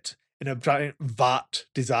sit in a giant vat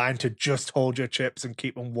designed to just hold your chips and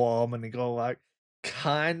keep them warm. And they go like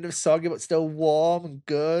kind of soggy but still warm and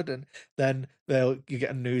good. And then you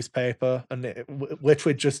get a newspaper, and it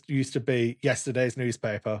literally just used to be yesterday's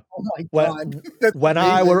newspaper. Oh my god! When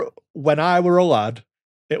I were a lad,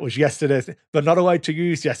 it was yesterday's. They're not allowed to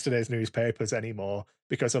use yesterday's newspapers anymore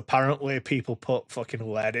because apparently people put fucking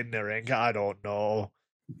lead in their ink. I don't know.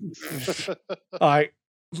 Like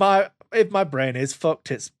if my brain is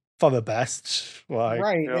fucked, it's for the best. Like,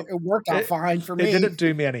 right, it worked out fine for me. It didn't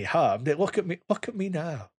do me any harm. Look at me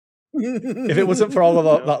now. If it wasn't for all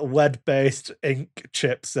of that lead-based ink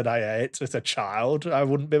chips that I ate as a child, I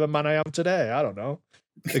wouldn't be the man I am today. I don't know.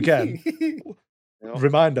 Again,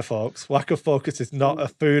 reminder, folks: Lack of Focus is not a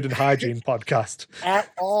food and hygiene podcast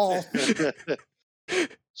at all.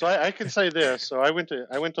 So I can say this. So I went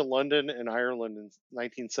to London and Ireland in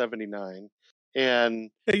 1979, and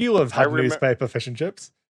you have had newspaper fish and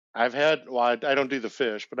chips. I've had. Well, I don't do the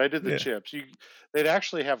fish, but I did the chips. They'd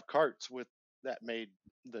actually have carts with that made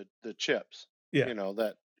the chips. Yeah, you know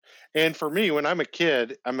that. And for me, when I'm a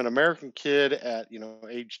kid, I'm an American kid at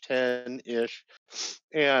age 10-ish,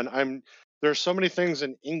 and there's so many things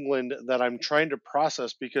in England that I'm trying to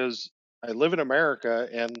process because I live in America,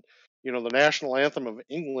 and the national anthem of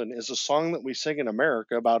England is a song that we sing in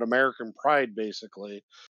America about American pride, basically.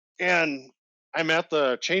 And I'm at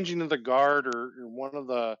the changing of the guard or one of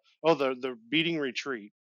the beating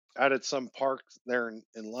retreat out at some park there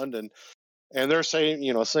in London. And they're saying,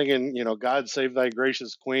 singing, God save thy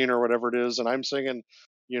gracious queen or whatever it is. And I'm singing,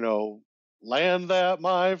 land that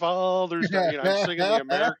my fathers got. I'm singing the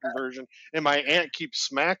American version. And my aunt keeps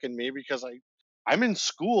smacking me because I'm in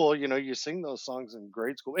school. You sing those songs in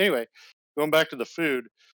grade school. Anyway, going back to the food,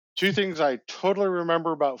 two things I totally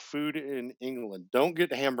remember about food in England. Don't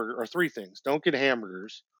get hamburger, or three things. Don't get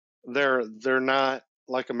hamburgers. They're not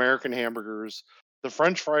like American hamburgers. The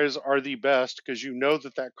French fries are the best because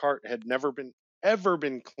that cart had never ever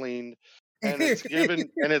been cleaned, and it's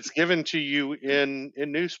given to you in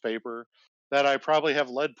newspaper that I probably have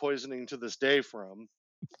lead poisoning to this day from.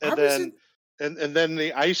 And then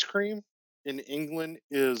the ice cream in England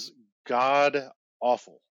is god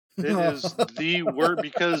awful. It is the word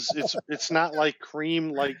because it's not like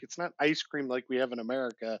cream, like it's not ice cream like we have in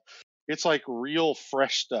America. It's like real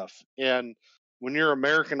fresh stuff. And when you're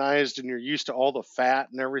Americanized and you're used to all the fat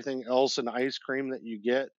and everything else in ice cream that you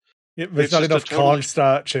get, There's not enough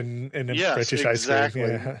cornstarch in yes, British exactly.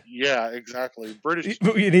 ice cream. Yeah, exactly. British.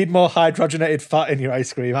 You need more hydrogenated fat in your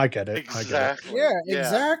ice cream. I get it. Exactly. Yeah,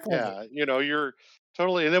 exactly. Yeah, you're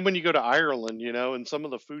totally. And then when you go to Ireland, and some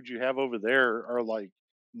of the foods you have over there are like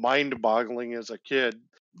mind-boggling as a kid.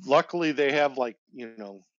 Luckily, they have like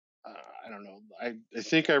I don't know. I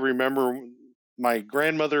think I remember my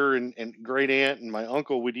grandmother and great aunt and my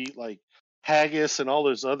uncle would eat like haggis and all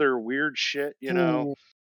this other weird shit, Ooh.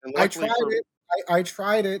 And I tried it. I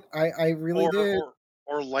tried it. I really did.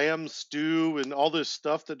 Or lamb stew and all this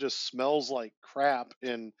stuff that just smells like crap.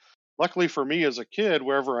 And luckily for me as a kid,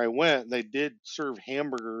 wherever I went, they did serve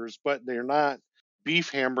hamburgers, but they're not beef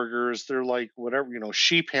hamburgers. They're like whatever,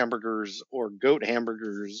 sheep hamburgers or goat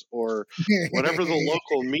hamburgers or whatever the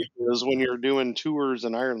local meat is when you're doing tours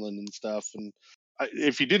in Ireland and stuff. And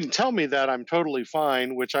if you didn't tell me that, I'm totally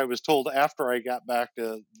fine, which I was told after I got back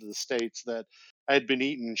to the States that I had been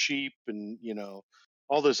eating sheep and,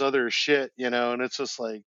 all this other shit, and it's just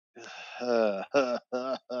like, so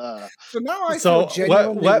now I feel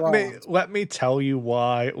genuinely let me tell you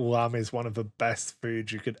why lamb is one of the best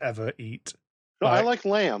foods you could ever eat. No, I like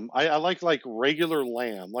lamb. I like regular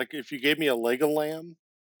lamb. Like if you gave me a leg of lamb,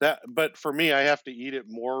 but for me, I have to eat it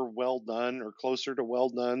more well done or closer to well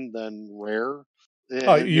done than rare.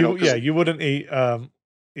 And, you wouldn't eat.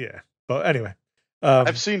 But anyway,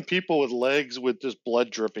 I've seen people with legs with just blood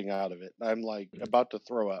dripping out of it. I'm like about to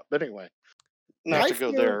throw up. But anyway, not to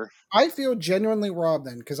go there. I feel genuinely robbed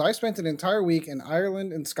then because I spent an entire week in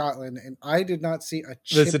Ireland and Scotland and I did not see a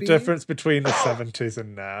chippy. There's a difference between the 70s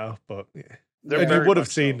and now, but and you would have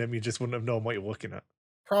seen them. You just wouldn't have known what you're looking at.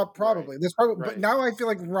 Probably. There's probably, but now I feel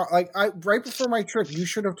like right before my trip, you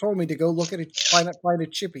should have told me to go look at find a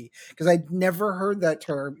chippy because I'd never heard that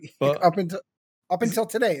term up until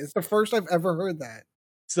today. It's the first I've ever heard that.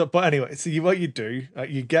 So, but anyway, what you do,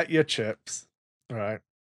 you get your chips, right,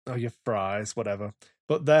 or your fries, whatever.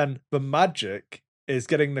 But then the magic is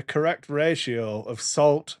getting the correct ratio of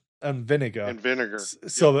salt and vinegar,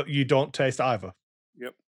 so that you don't taste either.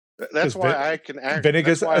 Yep. That's why I can act.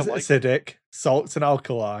 Vinegar's acidic, salt's an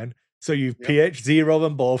alkaline, so you pH 0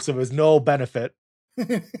 them both, so there's no benefit.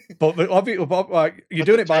 but like you're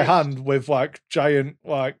doing it by hand with like giant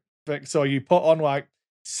so you put on like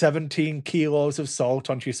 17 kilos of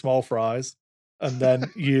salt onto your small fries, and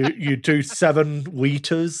then you do 7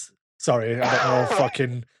 liters. Sorry, I don't know,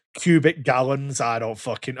 fucking cubic gallons. I don't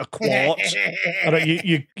fucking a quart.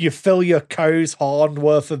 You fill your cow's horn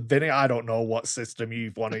worth of vinegar. I don't know what system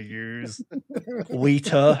you want to use.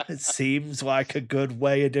 Liter, it seems like a good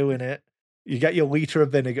way of doing it. You get your liter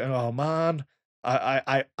of vinegar. Oh man,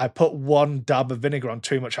 I put 1 dab of vinegar on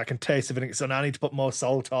too much. I can taste the vinegar, so now I need to put more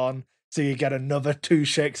salt on. So you get another 2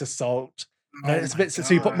 shakes of salt.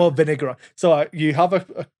 So you put more vinegar on. So you have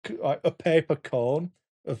a paper cone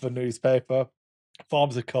of the newspaper.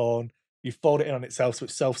 Forms a cone, you fold it in on itself so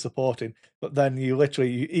it's self-supporting, but then you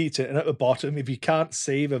eat it, and at the bottom, if you can't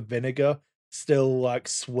see the vinegar still like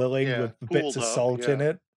swilling with bits of salt in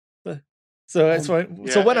it, so that's why.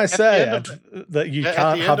 So when I say that you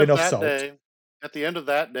can't have enough salt, at the end of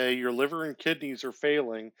that day, your liver and kidneys are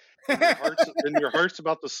failing, and your heart's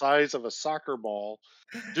about the size of a soccer ball,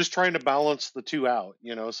 just trying to balance the two out,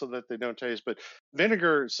 so that they don't taste. But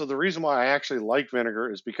vinegar. So the reason why I actually like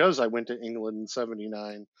vinegar is because I went to England in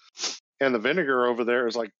 '79, and the vinegar over there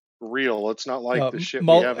is like real. It's not like the shit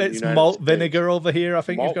we have in the United malt States. Vinegar over here. I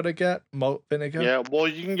think you've got to get malt vinegar. Yeah, well,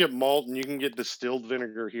 you can get malt and you can get distilled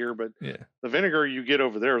vinegar here, but the vinegar you get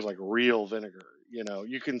over there is like real vinegar.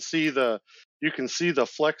 You can see the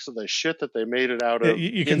flecks of the shit that they made it out of.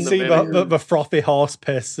 You can see the frothy horse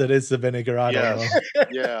piss that is the vinegar. I don't know.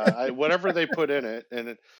 Yeah, whatever they put in it,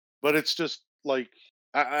 but it's just like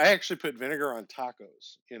I actually put vinegar on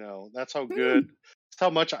tacos. That's how good. That's how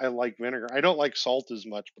much I like vinegar. I don't like salt as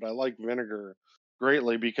much, but I like vinegar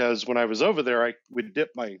greatly because when I was over there, I would dip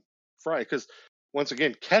my fry. Because once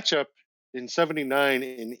again, ketchup in '79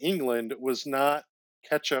 in England was not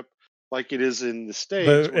ketchup like it is in the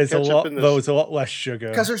States. There's a lot less sugar.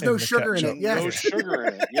 Because there's no sugar in it. Yes. No sugar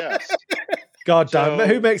in it, yes. God damn it.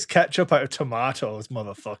 Who makes ketchup out of tomatoes,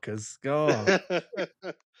 motherfuckers? God.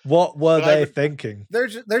 What were they thinking? They're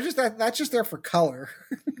just that's just there for color.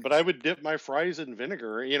 But I would dip my fries in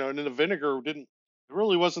vinegar, and then the vinegar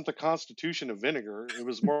really wasn't the constitution of vinegar. It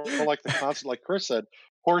was more like the constant, like Chris said,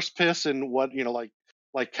 horse piss and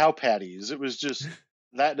like cow patties. It was just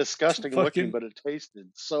that disgusting looking, but it tasted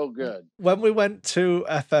so good. When we went to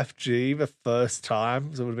FFG the first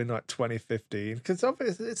time, so it would have been like 2015, because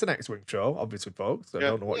obviously it's an X-Wing show, obviously, folks. I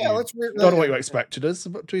don't know what you expected us to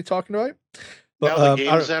be talking about. But, now the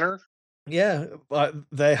game center. Yeah, like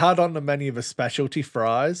they had on the menu the specialty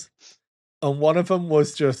fries, and one of them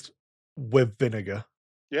was just with vinegar.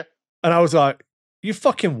 Yeah. And I was like, "You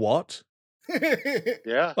fucking what?"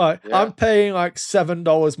 Yeah. Like, Yeah. I'm paying like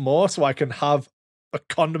 $7 more so I can have a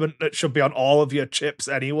condiment that should be on all of your chips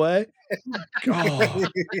anyway.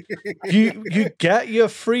 God. You get your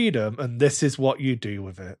freedom, and this is what you do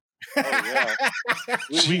with it. Oh yeah.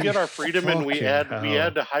 We get our freedom, and we add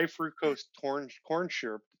high fructose corn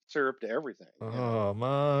syrup to everything. Oh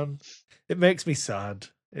man, it makes me sad.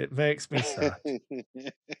 It makes me sad.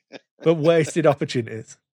 But wasted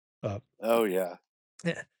opportunities. Oh yeah.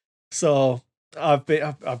 Yeah. So I've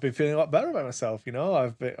been feeling a lot better about myself. You know,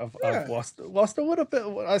 I've lost a little bit.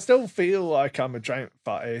 I still feel like I'm a giant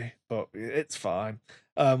fatty, but it's fine.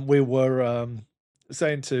 We were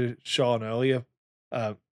saying to Sean earlier,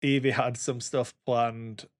 Evie had some stuff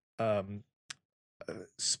planned.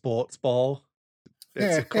 Sports ball.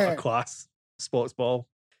 It's a class sports ball.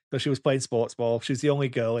 So she was playing sports ball. She's the only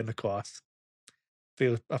girl in the class.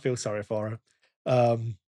 I feel sorry for her.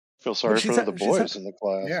 Feel sorry for the boys in the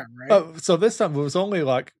class. Yeah, right. So this time there was only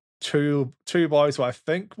like two boys who I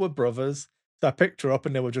think were brothers. So I picked her up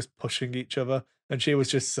and they were just pushing each other, and she was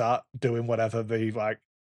just sat doing whatever the like.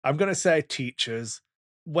 I'm gonna say teachers.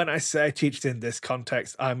 When I say teachers in this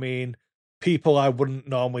context, I mean people I wouldn't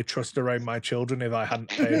normally trust around my children if I hadn't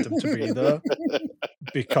paid them to be there,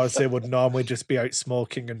 because they would normally just be out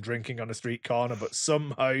smoking and drinking on a street corner, but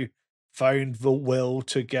somehow found the will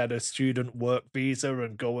to get a student work visa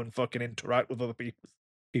and go and fucking interact with other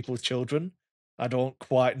people's children. I don't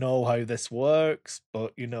quite know how this works,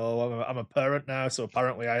 but you know, I'm a parent now, so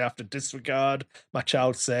apparently I have to disregard my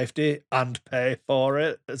child's safety and pay for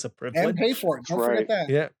it as a privilege. And pay for it. Don't forget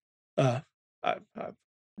that. Yeah.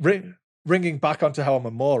 Ringing back onto how I'm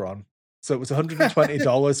a moron. So it was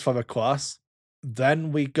 $120 for the class.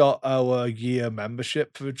 Then we got our year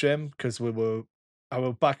membership for the gym because I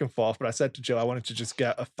were back and forth, but I said to Jill I wanted to just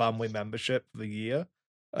get a family membership for the year.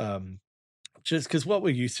 Just because what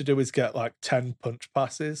we used to do is get like 10 punch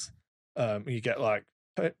passes. You get like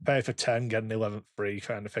pay for 10, get an 11th free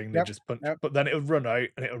kind of thing. They just punch, but then it would run out,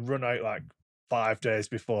 and it would run out like 5 days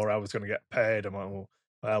before I was going to get paid. I'm like,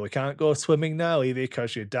 well, we can't go swimming now, Evie,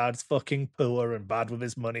 because your dad's fucking poor and bad with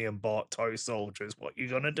his money and bought toy soldiers. What you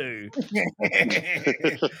gonna do?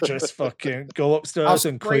 Just fucking go upstairs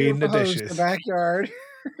and clean the dishes. In the backyard.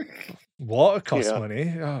 Water costs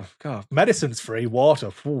money. Oh god, medicine's free.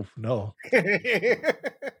 Water, no.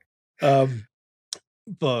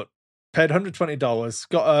 But paid $120,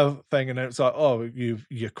 got a thing, and it's like, oh,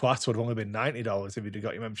 your class would have only been $90 if you'd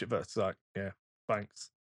got your membership first. It's like, yeah,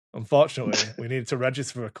 thanks. Unfortunately, we needed to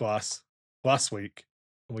register for a class last week,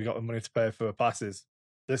 and we got the money to pay for passes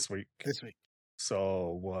this week.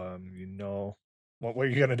 So, you know, what are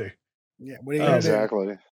you gonna do? Yeah, what are you gonna do?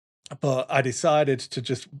 Exactly. But I decided to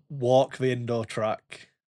just walk the indoor track.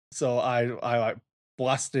 So I like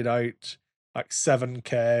blasted out like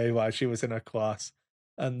 7K while she was in her class.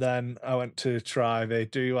 And then I went to try, they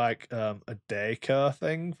do like a daycare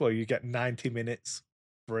thing where you get 90 minutes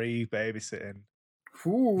free babysitting.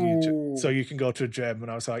 So you can go to a gym, and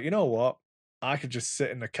I was like, you know what? I could just sit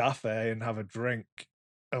in the cafe and have a drink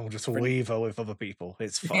and we'll just leave her with other people.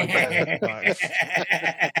 It's fine.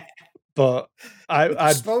 But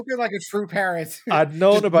I'd spoken like a true parent. I'd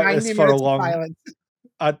known about this for a long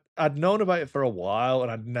I'd known about it for a while, and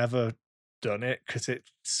I'd never done it because it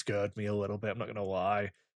scared me a little bit. I'm not gonna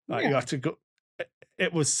lie. Like you have to go.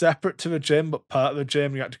 It was separate to the gym, but part of the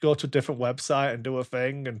gym, you had to go to a different website and do a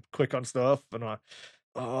thing and click on stuff. And I'm like,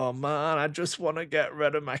 oh man, I just want to get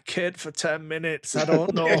rid of my kid for 10 minutes. I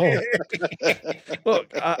don't know. Look,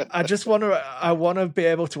 I just want to. I want to be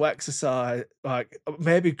able to exercise, like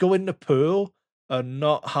maybe go in the pool and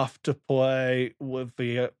not have to play with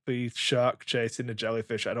the shark chasing the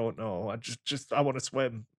jellyfish. I don't know. I want to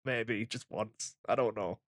swim, maybe just once. I don't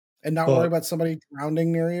know. And not worry about somebody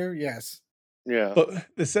drowning near you. Yes. Yeah. But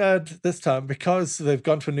they said this time, because they've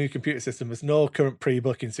gone to a new computer system, there's no current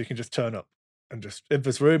pre-booking, so you can just turn up and just, if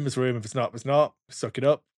there's room, there's room. If it's not, there's not. Suck it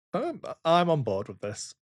up. I'm on board with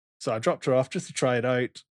this. So I dropped her off just to try it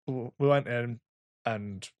out. We went in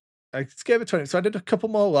and I just gave it 20. So I did a couple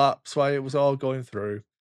more laps while it was all going through,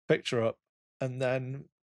 picked her up, and then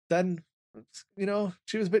you know,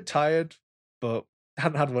 she was a bit tired, but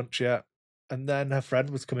hadn't had lunch yet. And then her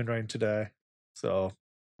friend was coming round today, so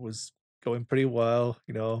it was going pretty well,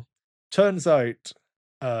 you know. Turns out,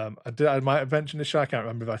 I might have mentioned this. I can't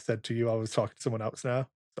remember if I said to you I was talking to someone else now.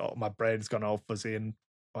 So my brain's gone all fuzzy, and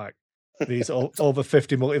like these over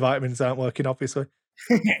 50 multivitamins aren't working, obviously.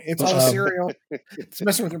 It's all cereal. It's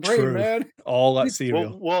messing with your brain, man. All that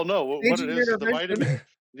cereal. Well, no. What it is the vitamin.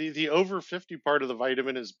 The over 50 part of the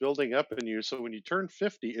vitamin is building up in you, so when you turn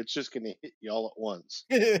 50, it's just going to hit you all at once.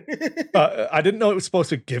 I didn't know it was supposed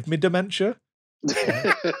to give me dementia.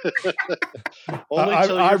 I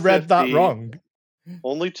read 50, that wrong.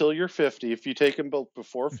 Only till you're 50. If you take them both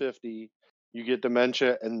before 50, you get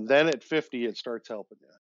dementia, and then at 50, it starts helping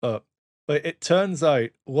you. But it turns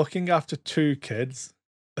out looking after 2 kids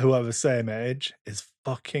who are the same age is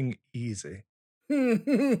fucking easy.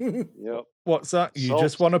 Yep. What's that? You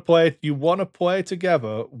just want to play. You want to play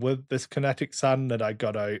together with this kinetic sand that I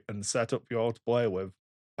got out and set up you all to play with,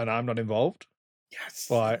 and I'm not involved. Yes.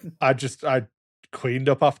 Like I cleaned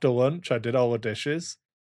up after lunch. I did all the dishes,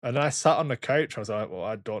 and I sat on the couch. I was like, well,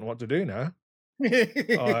 I don't know what to do now.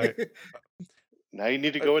 Now you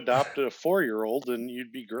need to go adopt a 4-year-old, and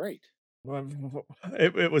you'd be great.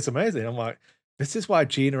 It was amazing. I'm like, this is why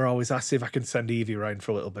Gina always asks if I can send Evie around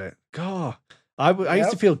for a little bit. God, I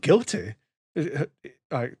used to feel guilty. No,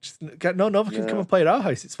 we can come and play at our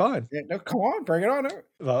house. It's fine. Yeah, no, come on, bring it on out.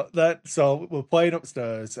 Well, so we're playing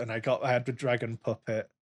upstairs, and I had the dragon puppet,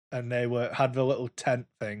 and they had the little tent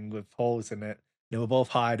thing with holes in it. They were both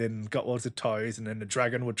hiding, got loads of toys, and then the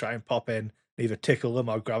dragon would try and pop in, either tickle them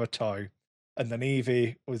or grab a toy. And then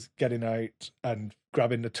Evie was getting out and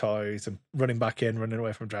grabbing the toys and running back in, running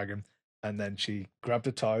away from dragon. And then she grabbed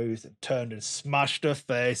the toys and turned and smashed her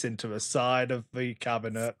face into the side of the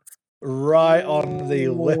cabinet, right on the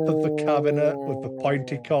lip of the cabinet with the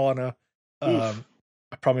pointy corner. I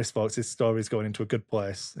promise, folks, this story is going into a good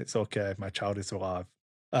place. It's okay. My child is alive.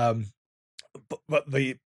 But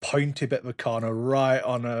the pointy bit of the corner right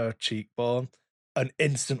on her cheekbone, and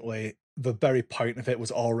instantly the very point of it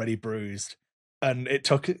was already bruised. And it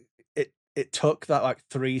took that like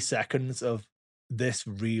 3 seconds of, this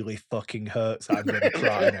really fucking hurts. I'm going to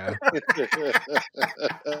cry now.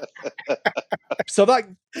 So that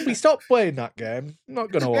we stopped playing that game.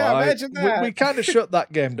 Not going to lie. Imagine that. We kind of shut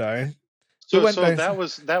that game down. So that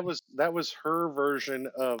was her version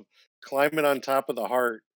of climbing on top of the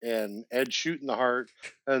heart and Ed shooting the heart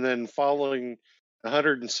and then falling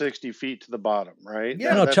 160 feet to the bottom, right?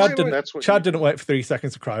 Yeah, no, Chad didn't wait for 3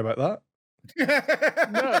 seconds to cry about that.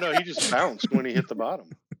 No, he just bounced when he hit the bottom.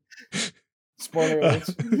 Spoiler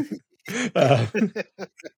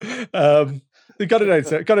They got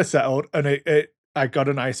it settled, and I got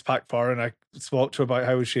an ice pack for her, and I spoke to her about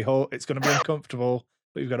how it's going to be uncomfortable,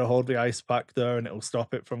 but you've got to hold the ice pack there, and it'll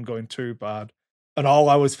stop it from going too bad. And all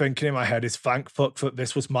I was thinking in my head is, thank fuck that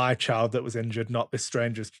this was my child that was injured, not this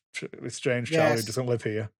strange child who doesn't live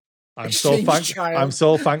here. I'm so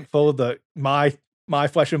thankful that my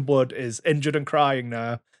flesh and blood is injured and crying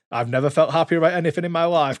now. I've never felt happy about anything in my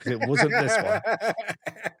life because it wasn't this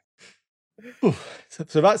one.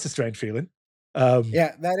 So that's a strange feeling.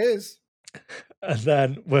 Yeah, that is. And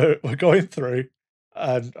then we're going through,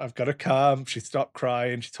 and I've got her calm. She stopped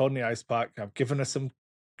crying. She's holding the ice pack. I've given her some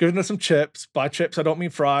chips. By chips, I don't mean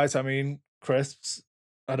fries. I mean crisps.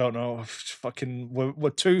 I don't know. Fucking, we're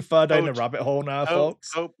too far down the rabbit hole now,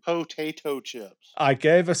 folks. Potato chips. I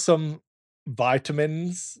gave her some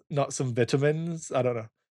vitamins, not some vitamins. I don't know.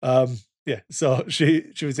 Yeah, so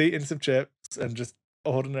she was eating some chips and just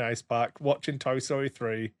holding an ice pack, watching Toy Story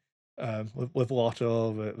 3 with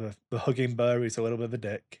Lotto, the hugging bear who's a little bit of a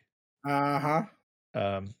dick. Uh-huh.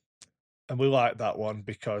 And we like that one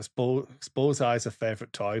because Bullseye's a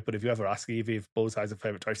favourite toy, but if you ever ask Evie if Bullseye's a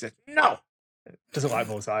favourite toy, she says, no! Doesn't like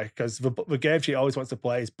Bullseye, because the game she always wants to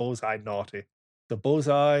play is Bullseye Naughty. So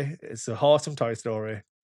Bullseye is a horse from Toy Story,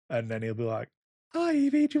 and then he'll be like, hi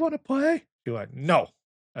Evie, do you want to play? You're like, no.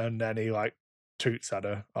 And then he like toots at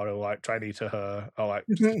her, or he'll like try and eat her, or like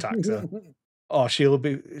just attacks her. Or she'll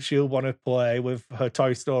want to play with her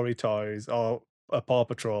Toy Story toys or a Paw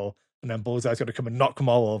Patrol, and then Bullseye's going to come and knock them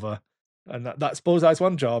all over. And that's Bullseye's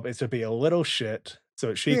one job, is to be a little shit so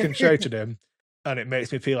that she can shout at him. And it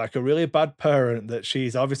makes me feel like a really bad parent that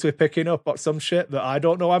she's obviously picking up on some shit that I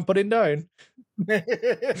don't know I'm putting down.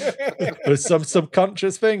 There's some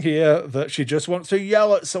subconscious thing here that she just wants to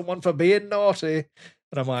yell at someone for being naughty.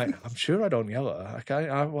 And I'm like, I'm sure I don't yell at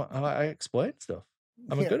her. I explain stuff.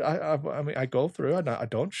 I go through. I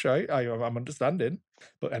don't shout. I'm understanding.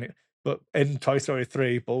 But anyway, in Toy Story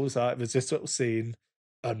 3, Bullseye, there's this little scene,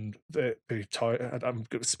 and I'm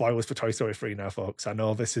spoilers for Toy Story 3 now, folks. I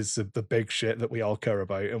know this is the big shit that we all care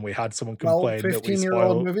about, and we had someone complain that we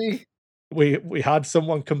spoiled. Movie. We had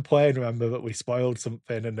someone complain, remember, that we spoiled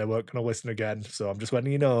something and they weren't going to listen again. So I'm just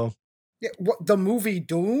letting you know. Yeah, what, the movie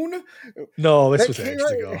Dune? No, this was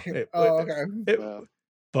ages ago. Okay.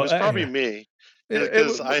 But it's probably me.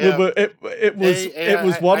 It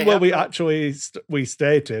was one where we actually we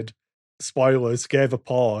stated spoilers, gave a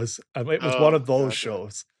pause, and it was one of those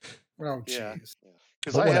shows. Oh, jeez.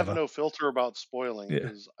 Because I have no filter about spoiling,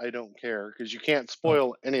 because I don't care, because you can't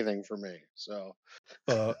spoil anything for me. So,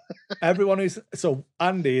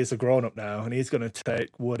 Andy is a grown up now, and he's going to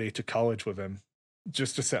take Woody to college with him,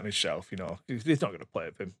 just to sit on his shelf. You know, he's not going to play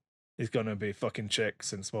with him. He's going to be fucking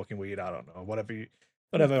chicks and smoking weed. I don't know,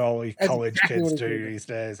 whatever all the college kids do these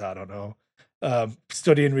days. I don't know.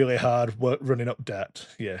 Studying really hard, running up debt.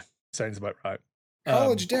 Yeah, sounds about right.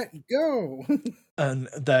 College debt, go. And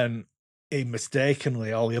then he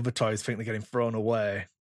mistakenly, all the other toys think they're getting thrown away,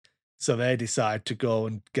 so they decide to go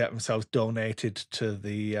and get themselves donated to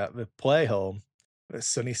the play home at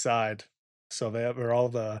Sunnyside. So we're all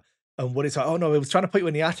there, and Woody's like, "Oh no, he was trying to put you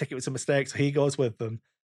in the attic. It was a mistake." So he goes with them,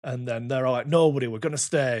 and then they're all like, "No, Woody, we're going to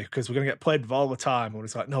stay because we're going to get played with all the time." And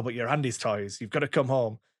Woody's like, "No, but you're Andy's toys. You've got to come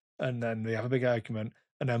home." And then they have a big argument,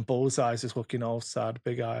 and then Bullseye's just looking all sad,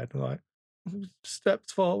 big-eyed, and like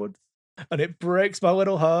steps forward. And it breaks my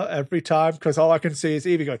little heart every time, because all I can see is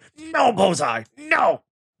Evie going, "No, Bullseye, no!"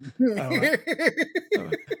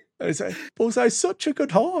 It's like, "Bullseye's such a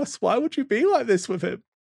good horse. Why would you be like this with him?"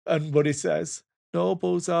 And Woody says, "No,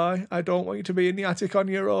 Bullseye, I don't want you to be in the attic on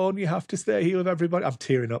your own. You have to stay here with everybody." I'm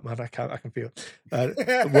tearing up, man. I can feel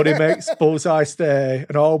it. Woody makes Bullseye stay,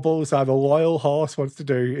 and all Bullseye, the loyal horse, wants to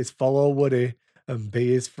do is follow Woody and be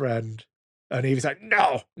his friend. And Evie's like,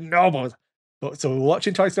 "No, Bullseye." But so we're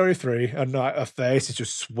watching Toy Story 3, and her face is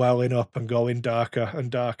just swelling up and going darker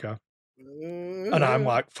and darker. And I'm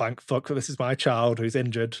like, "Thank fuck this is my child who's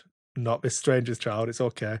injured, not this stranger's child. It's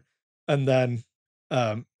okay." And then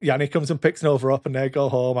Yanni comes and picks Nova up, and they go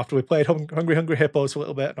home after we played Hungry Hippos for a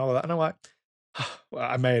little bit and all of that. And I'm like, "Well,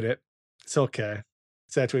 I made it. It's okay." I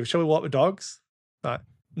said to him, "Shall we walk the dogs?" Like,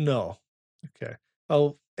 "No." "Okay.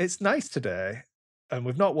 Well, it's nice today, and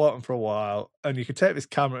we've not walked them for a while, and you can take this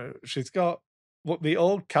camera." She's got the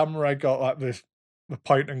old camera I got, like the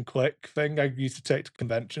point and click thing I used to take to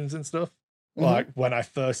conventions and stuff. Like when I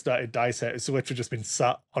first started Dice Hit, it's literally just been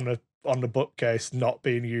sat on the bookcase, not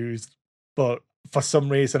being used. But for some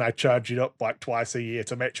reason, I charge it up like twice a year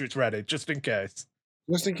to make sure it's ready, just in case.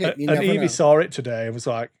 Just in case. And Evie saw it today and was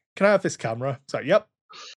like, "Can I have this camera?" It's like, "Yep,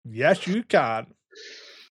 yes, you can."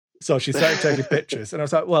 So she started taking pictures, and I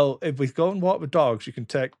was like, "Well, if we go and walk with dogs, you can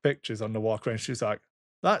take pictures on the walk around." She was like,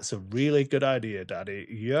 "That's a really good idea, Daddy.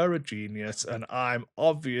 You're a genius." And I'm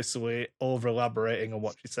obviously over elaborating on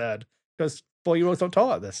what she said, because 4-year-olds don't talk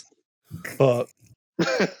like this. But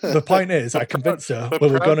the point is, I convinced her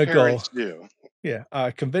we were going to go. Yeah,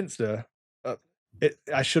 I convinced her.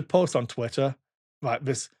 I should post on Twitter like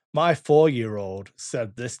this. My 4-year-old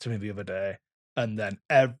said this to me the other day, and then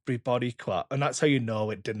everybody clapped, and that's how you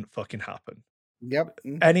know it didn't fucking happen. Yep.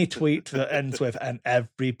 Any tweet that ends with "and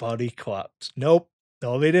everybody clapped." Nope.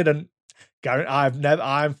 No, they didn't.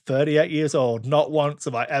 I'm 38 years old. Not once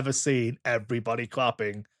have I ever seen everybody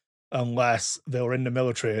clapping, unless they were in the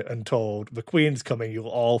military and told, "The Queen's coming, you'll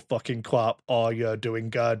all fucking clap, or you're doing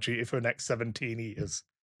guard duty for the next 17 years.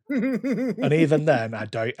 And even then, I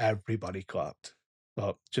doubt everybody clapped.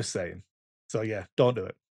 But just saying. So yeah, don't do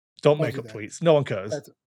it. Don't make up tweets. No one cares.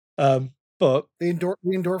 But the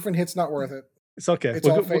endorphin hit's not worth it. It's okay. It's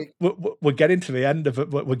all fake. We're getting to the end of it.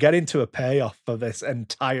 We're getting to a payoff for this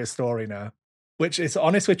entire story now, which is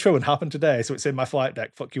honestly true and happened today. So it's in my flight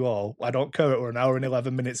deck. Fuck you all. I don't care. We're an hour and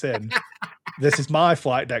 11 minutes in. This is my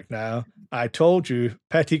flight deck now. I told you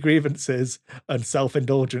petty grievances and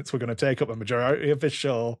self-indulgence were going to take up a majority of this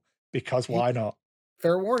show, because why not?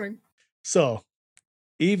 Fair warning. So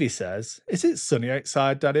Evie says, "Is it sunny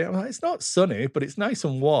outside, Daddy?" I'm like, "It's not sunny, but it's nice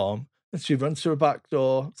and warm." And she runs through her back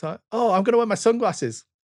door. It's like, "Oh, I'm going to wear my sunglasses."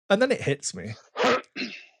 And then it hits me.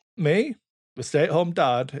 Me, the stay-at-home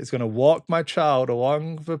dad, is going to walk my child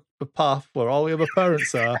along the path where all the other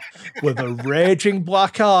parents are with a raging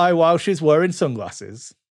black eye while she's wearing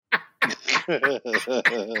sunglasses.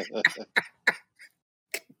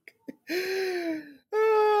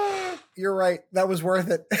 You're right. That was worth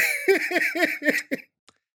it.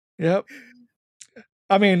 Yep.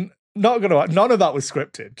 I mean, none of that was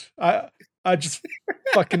scripted. I just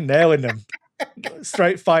fucking nailing them.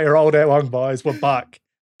 Straight fire all day long, boys. We're back.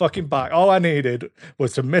 Fucking back. All I needed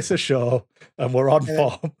was to miss a show, and we're on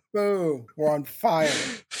form. Boom. We're on fire.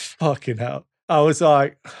 Fucking hell. I was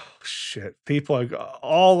like, oh, shit. People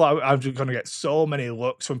are I'm just going to get so many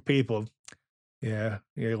looks from people. Yeah,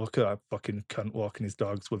 look at that fucking cunt walking his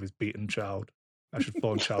dogs with his beaten child. I should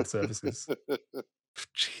phone child services.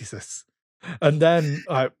 Jesus. And then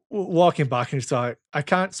walking back, and he's like, "I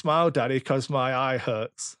can't smile, Daddy, because my eye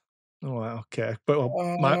hurts." Oh, okay. But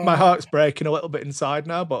my heart's breaking a little bit inside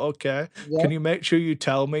now, but okay. Yep. Can you make sure you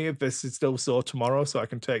tell me if this is still sore tomorrow so I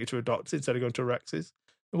can take you to a doctor instead of going to Rex's?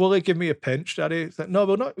 Will they give me a pinch, Daddy? It's like,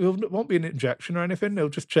 no, it won't be an injection or anything. They'll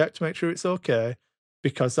just check to make sure it's okay.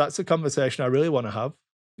 Because that's a conversation I really want to have.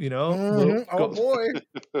 You know? Mm-hmm.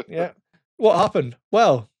 Boy. Yeah. What happened?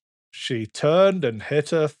 Well, she turned and hit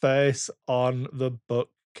her face on the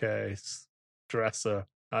bookcase dresser.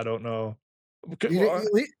 I don't know.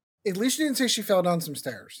 At least you didn't say she fell down some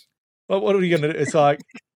stairs. Well, what are you gonna do? It's like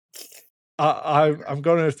I'm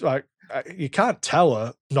gonna like you can't tell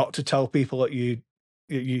her not to tell people that you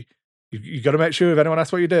got to make sure if anyone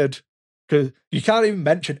asks what you did, because you can't even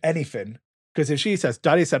mention anything. Because if she says,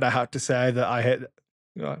 "Daddy said I had to say that I hit,"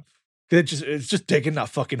 it's just digging that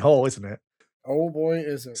fucking hole, isn't it? Oh boy,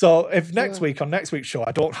 is it! So if next week on next week's show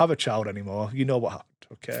I don't have a child anymore, you know what happened,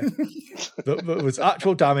 okay? There was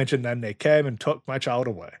actual damage, and then they came and took my child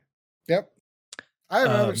away. Yep. I have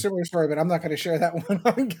another similar story, but I'm not going to share that one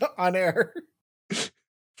on air.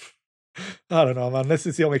 I don't know, man. This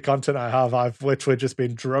is the only content I have. I've literally just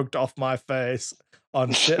been drugged off my face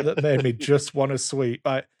on shit that made me just want to sweep.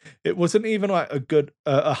 Like, it wasn't even like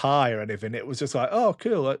a high or anything. It was just like, oh,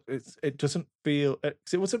 cool. It doesn't feel. It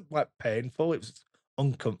wasn't like painful. It was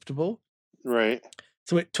uncomfortable. Right.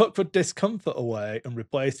 So it took the discomfort away and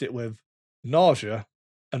replaced it with nausea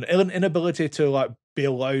and an inability to like be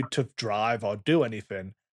allowed to drive or do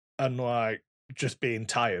anything, and like just being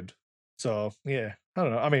tired. So yeah, I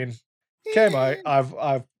don't know. I mean, came out.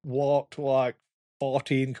 I've walked like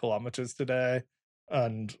 14 kilometers today,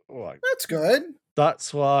 and like that's good.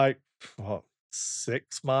 That's like what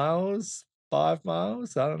 6 miles, 5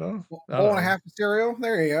 miles. I don't know. Bowl and a half of cereal.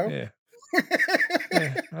 There you go. Yeah.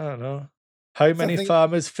 I don't know. How many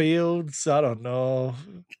farmers' fields? I don't know.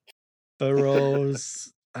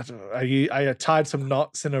 Furrows. I tied some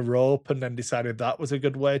knots in a rope and then decided that was a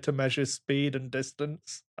good way to measure speed and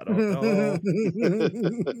distance. I don't know.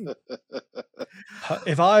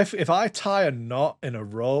 If I tie a knot in a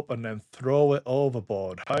rope and then throw it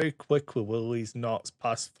overboard, how quickly will these knots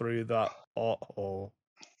pass through that pothole?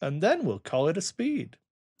 And then we'll call it a speed.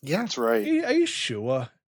 Yeah, that's right. Are you sure?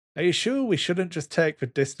 Are you sure we shouldn't just take the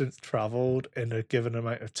distance traveled in a given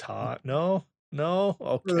amount of time? No?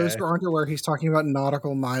 Okay. For those who aren't aware, he's talking about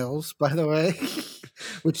nautical miles, by the way,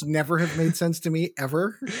 which never have made sense to me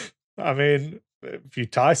ever. I mean, if you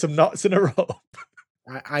tie some knots in a rope,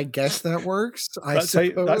 I guess that works. That's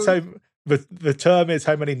how the term is.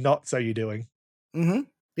 How many knots are you doing? Mm-hmm.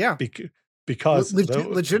 Yeah, because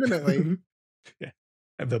legitimately. Yeah,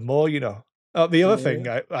 and the more you know. The other thing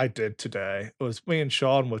I did today was me and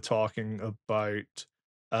Sean were talking about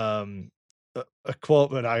a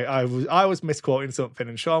quote that I was misquoting something,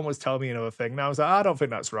 and Sean was telling me another thing, and I was like, I don't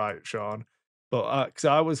think that's right, Sean. But because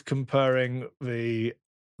I was comparing the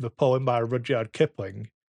poem by Rudyard Kipling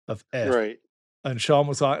of If, right, and Sean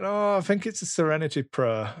was like, "Oh, I think it's a Serenity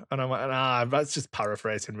Prayer," and I'm like, "Nah, that's just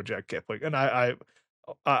paraphrasing Rudyard Kipling." And I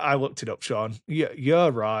looked it up, Sean. Yeah,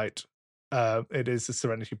 you're right. It is a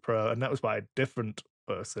Serenity Prayer, and that was by a different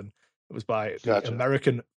person. It was by the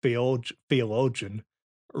American theologian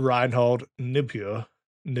Reinhold Niebuhr.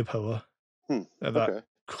 That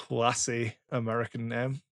classy American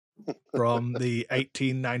name from the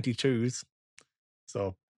 1892s.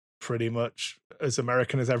 So pretty much as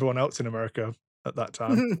American as everyone else in America at that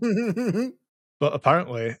time. But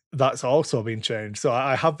apparently that's also been changed. So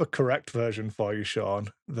I have the correct version for you,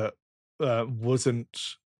 Sean, that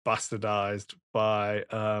wasn't bastardized by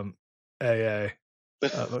AA.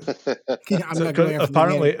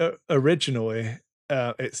 Apparently, originally,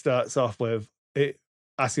 it starts off with it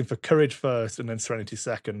asking for courage first and then serenity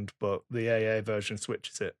second, but the AA version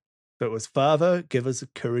switches it. So it was, Father, give us the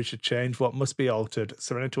courage to change what must be altered,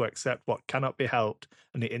 serenity to accept what cannot be helped,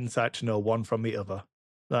 and the insight to know one from the other.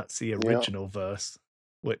 That's the original verse,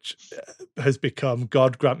 which has become,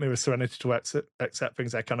 God grant me the serenity to accept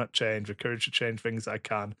things I cannot change, the courage to change things I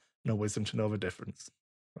can, no wisdom to know the difference.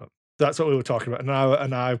 That's what we were talking about.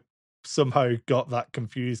 And I somehow got that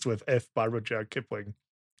confused with If by Rudyard Kipling,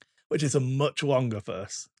 which is a much longer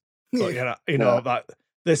verse. But you know that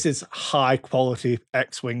this is high quality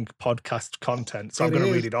X-Wing podcast content, so I'm going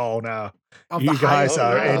to read it all now. You guys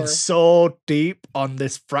are in so deep on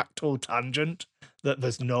this fractal tangent that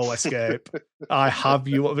there's no escape. I have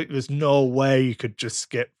you. There's no way you could just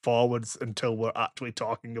skip forwards until we're actually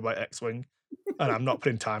talking about X-Wing, and I'm not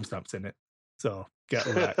putting timestamps in it. So get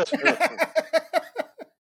wrecked.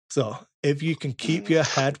 So if you can keep your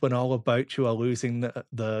head when all about you are losing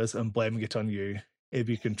theirs and blaming it on you, if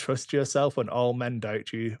you can trust yourself when all men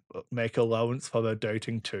doubt you, but make allowance for their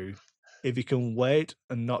doubting too, If you can wait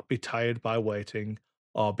and not be tired by waiting,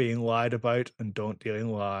 or being lied about and don't deal in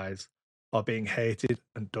lies, or being hated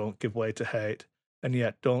and don't give way to hate, and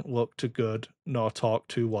yet don't look too good nor talk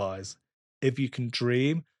too wise. If you can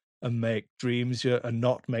dream and make dreams your and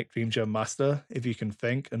not make dreams your master, if you can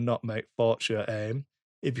think and not make thoughts your aim,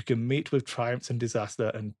 if you can meet with triumphs and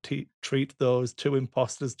disaster and treat those two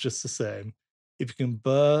impostors just the same, if you can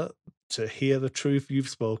bear to hear the truth you've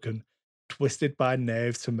spoken, twisted by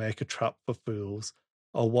knaves to make a trap for fools,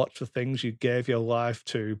 or watch the things you gave your life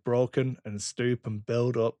to broken and stoop and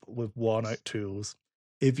build up with worn out tools.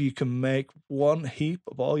 If you can make one heap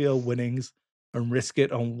of all your winnings and risk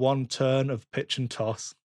it on one turn of pitch and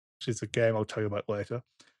toss, which is a game I'll tell you about later,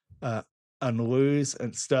 and lose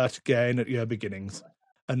and start again at your beginnings,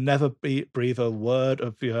 and never breathe a word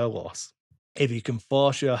of your loss. If you can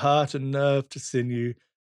force your heart and nerve to sinew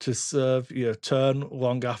to serve your turn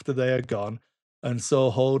long after they are gone, and so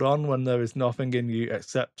hold on when there is nothing in you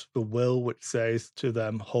except the will which says to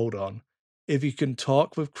them, hold on. If you can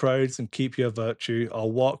talk with crowds and keep your virtue,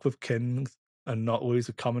 or walk with kings and not lose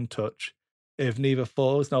a common touch, if neither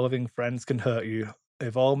foes nor living friends can hurt you,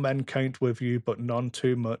 if all men count with you but none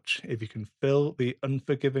too much, if you can fill the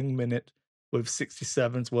unforgiving minute with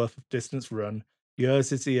 67's worth of distance run,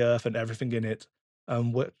 yours is the earth and everything in it,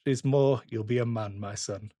 and what is more, you'll be a man, my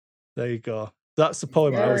son. There you go. That's the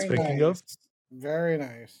poem I was thinking of. Very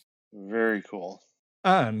nice. Very cool.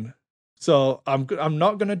 And so I'm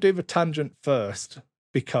not going to do the tangent first,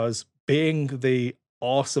 because being the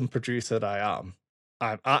awesome producer that I am,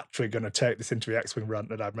 I'm actually going to take this into the X-Wing rant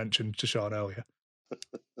that I mentioned to Sean earlier.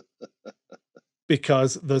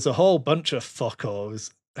 Because there's a whole bunch of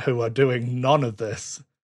fuckos who are doing none of this.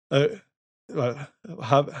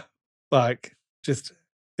 Just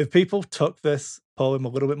if people took this poem a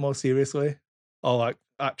little bit more seriously, or like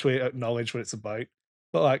actually acknowledge what it's about.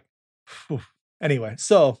 But like, anyway,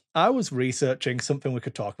 so I was researching something we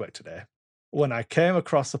could talk about today when I came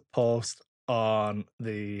across a post on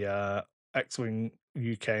the X-Wing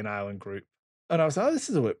UK and Ireland group, and I was like, oh, this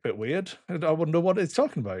is a bit weird. I wonder what it's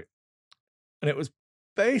talking about. And it was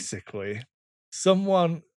basically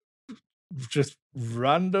someone just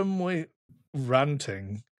randomly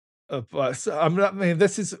ranting about. I mean,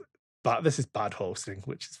 this is bad hosting,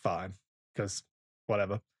 which is fine because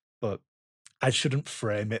whatever. But I shouldn't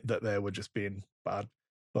frame it that they were just being bad.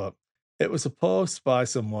 But it was a post by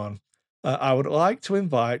someone. I would like to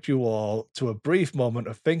invite you all to a brief moment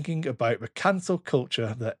of thinking about the cancel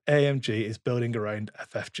culture that AMG is building around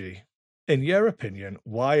FFG. In your opinion,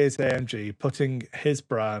 why is AMG putting his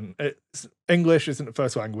brand... English isn't the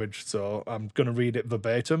first language, so I'm going to read it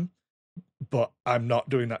verbatim, but I'm not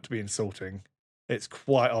doing that to be insulting. It's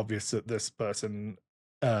quite obvious that this person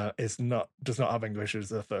does not have English as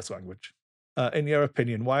their first language. In your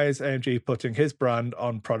opinion, why is AMG putting his brand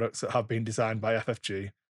on products that have been designed by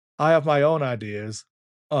FFG? I have my own ideas,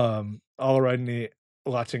 all around the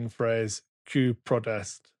Latin phrase "Q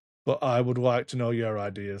prodest," but I would like to know your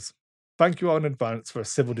ideas. Thank you all in advance for a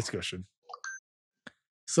civil discussion.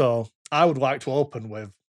 So I would like to open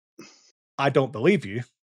with, I don't believe you.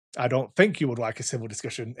 I don't think you would like a civil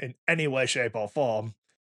discussion in any way, shape, or form,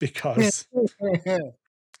 because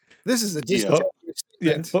this is a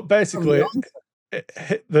but basically,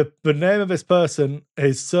 the name of this person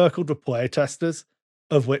is circled with playtesters,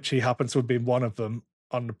 of which he happens to have been one of them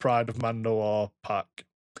on the Pride of Mandalore pack,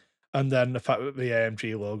 and then the fact that the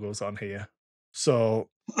AMG logo's on here. So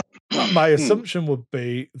my assumption would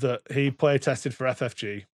be that he playtested for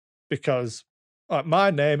FFG, because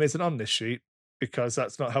my name isn't on this sheet, because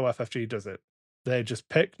that's not how FFG does it. They just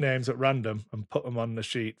pick names at random and put them on the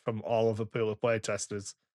sheet from all of the pool of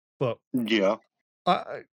playtesters. But yeah,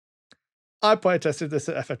 I playtested this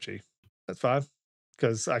at FFG. That's fine,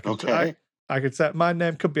 because I could say my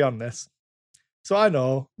name could be on this, so I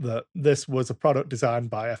know that this was a product designed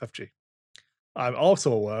by FFG. I'm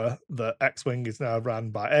also aware that X-Wing is now ran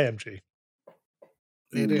by AMG.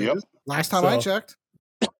 It is. Yep. Last time I checked.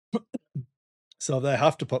 So they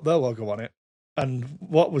have to put their logo on it. And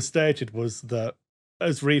what was stated was that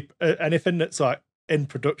as anything that's like in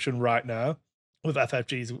production right now with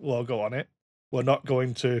FFG's logo on it, we're not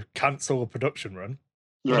going to cancel a production run.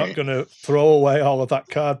 We're not going to throw away all of that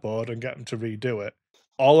cardboard and get them to redo it.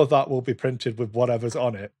 All of that will be printed with whatever's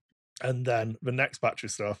on it. And then the next batch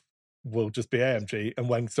of stuff will just be AMG. And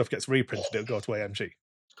when stuff gets reprinted, it'll go to AMG.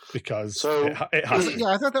 Because it has to. Yeah,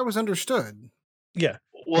 I thought that was understood. Yeah.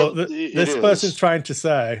 Well, this person's trying to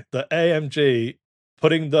say that AMG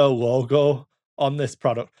putting their logo on this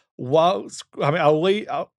product, whilst I mean,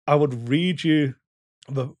 I would read you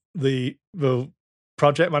the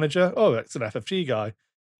project manager. Oh, it's an FFG guy.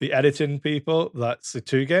 the editing people, that's the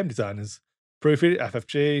 2 game designers. Proofread,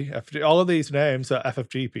 FFG, all of these names are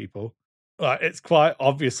FFG people. Like, it's quite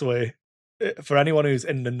obviously, for anyone who's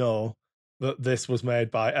in the know, that this was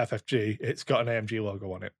made by FFG. It's got an AMG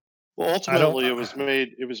logo on it. Well, ultimately, it was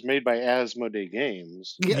made by Asmodee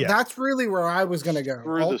Games. Yeah, that's really where I was going to go.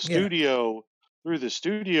 Through the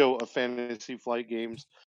studio of Fantasy Flight Games,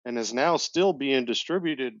 and is now still being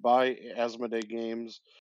distributed by Asmodee Games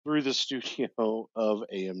through the studio of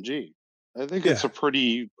AMG. I think it's a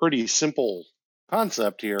pretty simple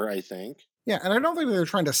concept here, I think. Yeah, and I don't think they're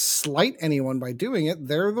trying to slight anyone by doing it.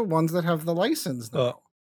 They're the ones that have the license now.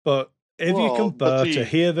 But if you compare to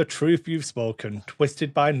hear the truth you've spoken,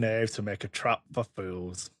 twisted by knaves to make a trap for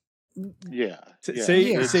fools. Yeah.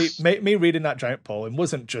 See, me reading that giant poem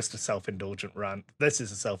wasn't just a self-indulgent rant. This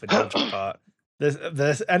is a self-indulgent part.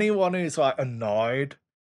 There's anyone who's like annoyed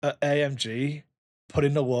at AMG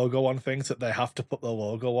putting the logo on things that they have to put the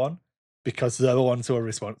logo on because they're the ones who are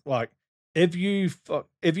responsible. Like, if you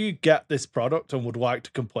get this product and would like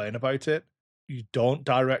to complain about it, you don't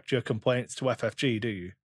direct your complaints to FFG, do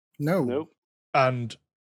you? No. Nope. And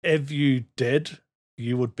if you did,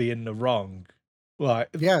 you would be in the wrong. Like,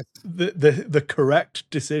 yes. The correct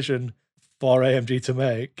decision for AMG to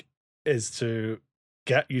make is to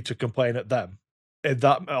get you to complain at them. And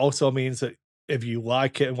that also means that if you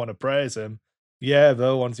like it and want to praise them, yeah, they're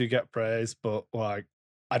the ones who get praise, but like,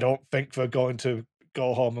 I don't think they're going to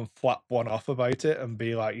go home and flap one off about it and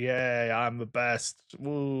be like, yeah, I'm the best.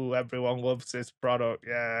 Woo, everyone loves this product.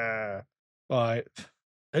 Yeah. Like,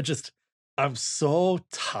 I'm so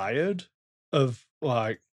tired of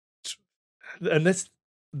like, and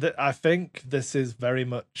I think this is very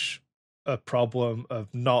much a problem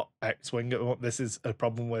of not X-Wing. This is a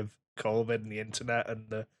problem with COVID and the internet and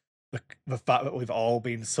the fact that we've all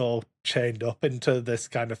been so chained up into this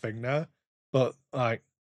kind of thing now. But like,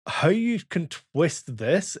 how you can twist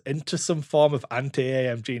this into some form of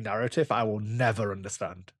anti-AMG narrative, I will never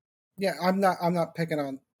understand. Yeah, I'm not picking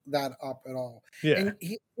on that up at all. Yeah.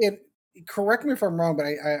 And correct me if I'm wrong, but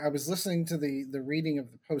I was listening to the reading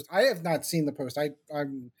of the post. I have not seen the post.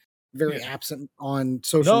 I'm very absent on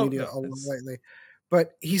social media lately.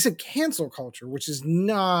 But he said cancel culture, which is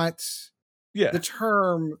not the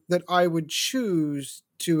term that I would choose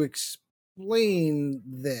to explain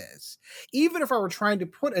this. Even if I were trying to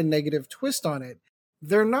put a negative twist on it,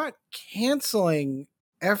 they're not canceling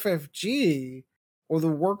FFG or the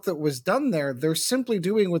work that was done there. They're simply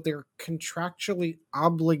doing what they're contractually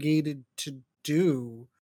obligated to do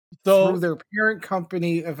through their parent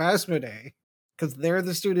company of Asmodee, because they're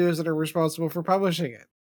the studios that are responsible for publishing it.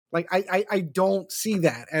 Like, I don't see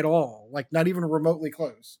that at all. Like, not even remotely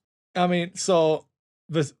close. I mean, so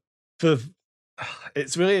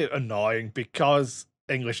it's really annoying because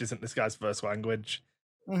English isn't this guy's first language.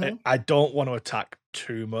 Mm-hmm. I don't want to attack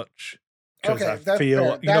too much because I feel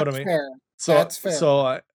fair. You know what I mean. Fair. So that's fair.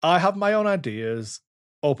 So I have my own ideas.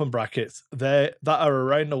 Open brackets. That are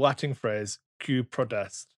around the Latin phrase "qui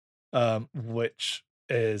prodest," which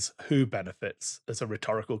is who benefits, as a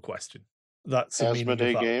rhetorical question. That's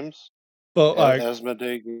Asmodee Games. But like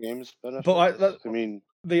Asmodee Games benefits. But like, I mean,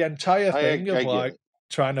 the entire thing of like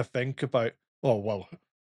trying to think about,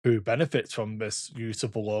 who benefits from this use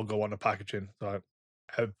of a logo on a packaging? Like,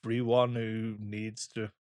 everyone who needs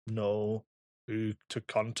to know who to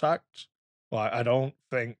contact. Like, I don't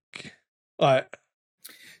think like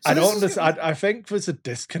I don't understand. I think there's a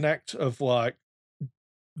disconnect of like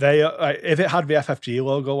they if it had the FFG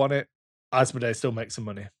logo on it, Asmodee still makes some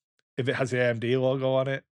money. If it has the AMD logo on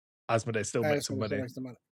it, Asmodee still makes some money.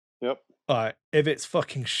 Yep. Like, if it's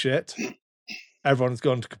fucking shit, everyone's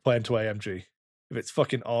going to complain to AMG. If it's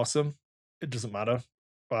fucking awesome, it doesn't matter.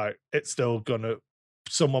 Like, it's still gonna.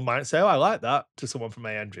 Someone might say, "Oh, I like that," to someone from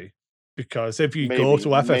AMG, because if you go to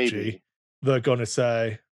FFG, they're gonna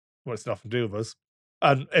say, "Well, it's nothing to do with us."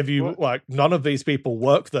 And if you like, none of these people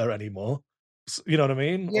work there anymore. You know what I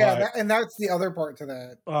mean? Yeah, like, and that's the other part to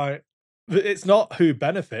that. Like, it's not who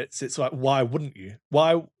benefits. It's like, why wouldn't you?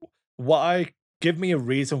 Why? Give me a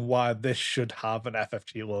reason why this should have an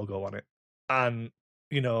FFG logo on it, and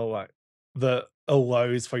like, that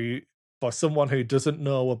allows for someone who doesn't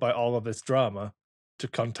know about all of this drama to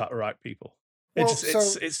contact the right people.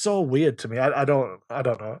 It's so weird to me. I don't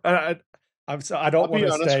know. I don't want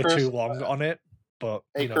to stay Chris, too long on it. But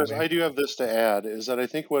hey, Chris, I do have this to add: is that I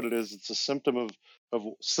think what it is, it's a symptom of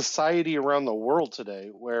society around the world today,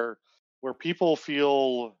 where people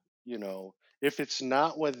feel, if it's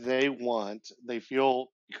not what they want, they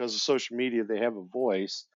feel, because of social media, they have a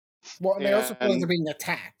voice. Well, and they also feel they're being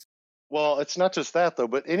attacked. Well, it's not just that though,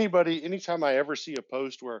 but anytime I ever see a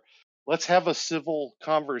post where let's have a civil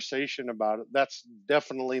conversation about it. That's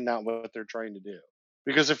definitely not what they're trying to do.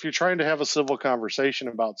 Because if you're trying to have a civil conversation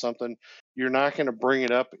about something, you're not going to bring it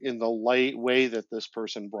up in the light way that this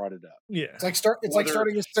person brought it up. Yeah, it's like starting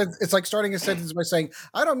a sentence by saying,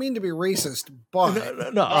 "I don't mean to be racist, but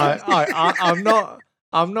no, I'm not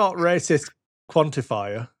racist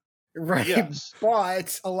quantifier." Right, yes.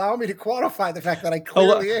 But allow me to quantify the fact that I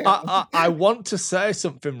clearly am. I want to say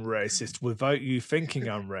something racist without you thinking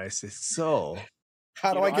I'm racist. So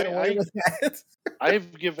how do I get away with that?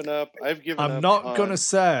 I've given up. I'm not gonna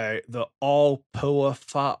say that all poor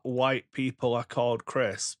fat white people are called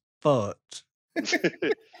Chris, but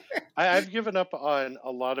I've given up on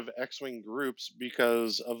a lot of X-Wing groups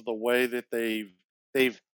because of the way that they've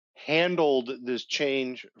handled this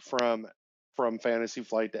change from Fantasy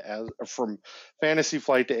Flight to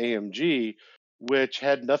AMG, which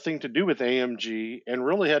had nothing to do with AMG and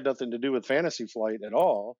really had nothing to do with Fantasy Flight at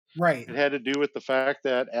all. Right. It had to do with the fact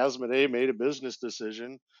that Asmodee made a business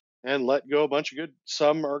decision and let go a bunch of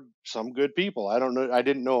some good people. I don't know. I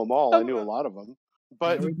didn't know them all. I knew a lot of them,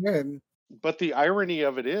 but but the irony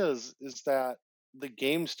of it is that the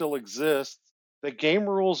game still exists. The game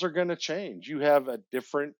rules are going to change. You have a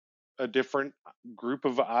different group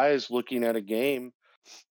of eyes looking at a game,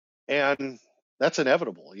 and that's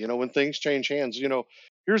inevitable. When things change hands,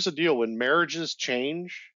 here's the deal: when marriages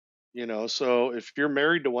change, so if you're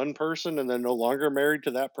married to one person and then no longer married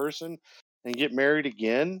to that person and get married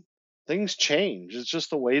again, things change. It's just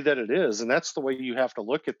the way that it is, and that's the way you have to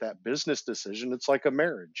look at that business decision. It's like a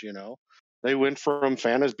marriage. They went from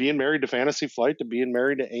being married to Fantasy Flight to being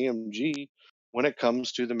married to AMG when it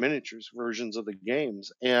comes to the miniatures versions of the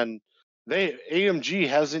games. And AMG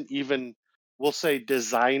hasn't even, we'll say,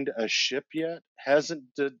 designed a ship yet, hasn't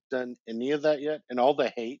done any of that yet. And all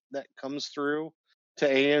the hate that comes through to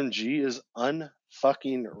AMG is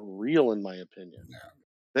unfucking real, in my opinion. Yeah.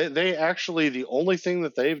 They actually, the only thing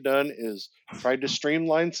that they've done is tried to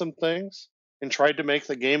streamline some things and tried to make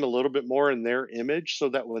the game a little bit more in their image so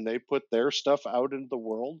that when they put their stuff out into the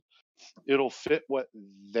world, it'll fit what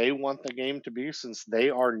they want the game to be, since they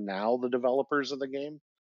are now the developers of the game.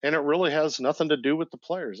 And it really has nothing to do with the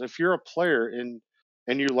players. If you're a player and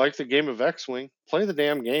you like the game of X-Wing, play the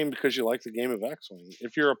damn game because you like the game of X-Wing.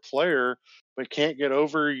 If you're a player but can't get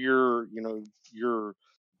over your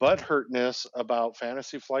butthurtness about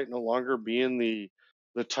Fantasy Flight no longer being the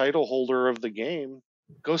title holder of the game,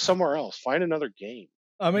 go somewhere else. Find another game.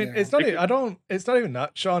 I mean, it's not. It's not even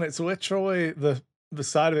that, Sean. It's literally the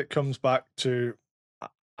side of it comes back to.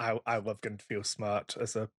 I love getting to feel smart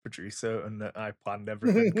as a producer, and that I planned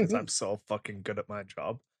everything because I'm so fucking good at my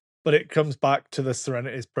job. But it comes back to the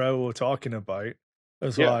Serenity's Pro we were talking about.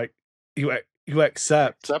 It's like you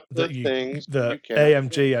accept that the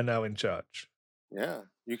AMG are now in charge. Yeah,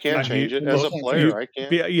 you can't change it as a player. I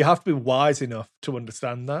can't. You have to be wise enough to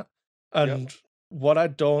understand that. And what I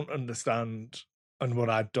don't understand and what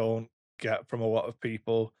I don't get from a lot of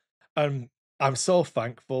people, and I'm so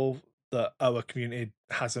thankful that our community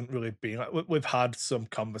hasn't really been like, we've had some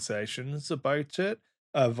conversations about it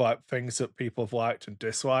of like things that people have liked and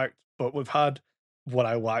disliked, but we've had what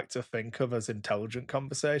I like to think of as intelligent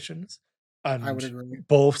conversations, and I would agree.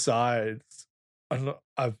 Both sides, and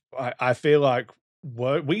I feel like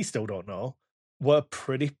we still don't know. We're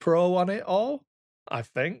pretty pro on it all, I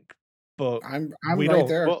think, but I'm right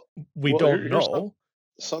there. We don't know.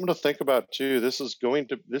 Something to think about too. This is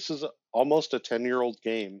almost a 10-year-old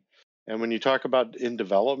game, and when you talk about in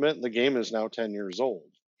development, the game is now 10 years old.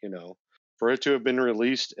 For it to have been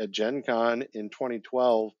released at Gen Con in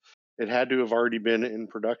 2012, it had to have already been in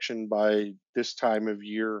production by this time of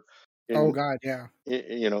year. In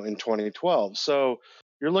 2012. So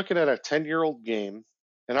you're looking at a 10-year-old game.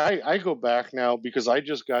 And I go back now because I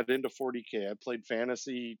just got into 40K. I played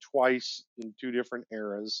Fantasy twice in 2 different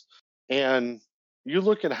eras. And you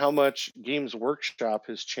look at how much Games Workshop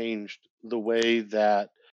has changed the way that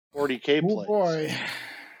 40K plays. Boy.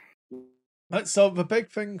 So the big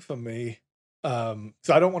thing for me, so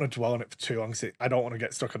I don't want to dwell on it for too long. So I don't want to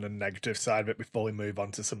get stuck on the negative side of it before we move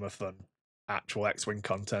on to some of the actual X-Wing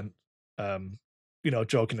content.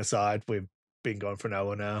 Joking aside, we've been going for an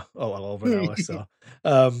hour now. Oh, well, over an hour. So,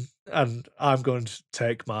 and I'm going to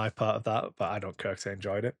take my part of that, but I don't care because I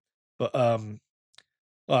enjoyed it. But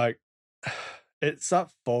like, it's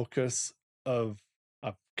that focus of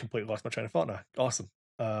I've completely lost my train of thought now. Awesome.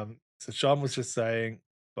 So Sean was just saying,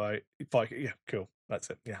 like, yeah, cool. That's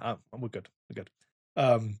it. Yeah, we're good. We're good.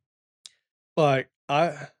 Like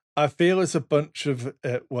I feel it's a bunch of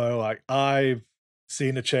it where like I've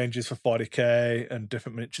seeing the changes for 40K and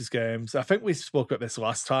different miniatures games. I think we spoke about this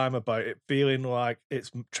last time about it feeling like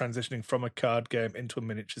it's transitioning from a card game into a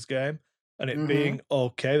miniatures game, and it being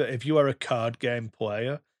okay that if you are a card game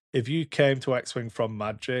player, if you came to X-Wing from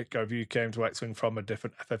Magic or if you came to X-Wing from a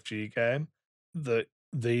different FFG game, that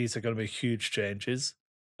these are going to be huge changes,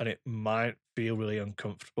 and it might feel really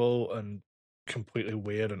uncomfortable and completely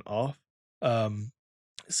weird and off.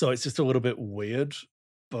 So it's just a little bit weird,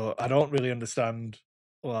 but I don't really understand,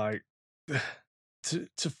 like,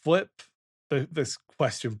 to flip this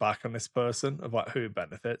question back on this person about who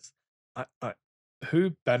benefits. I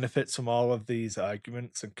who benefits from all of these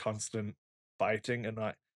arguments and constant fighting and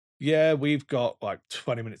like, yeah, we've got like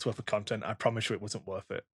 20 minutes worth of content. I promise you it wasn't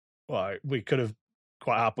worth it. Like we could have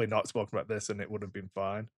quite happily not spoken about this and it would have been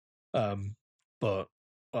fine. But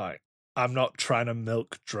like I'm not trying to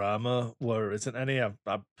milk drama where there isn't any. I'm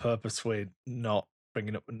purposefully not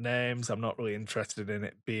bringing up the names. I'm not really interested in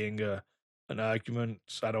it being an argument.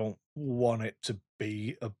 I don't want it to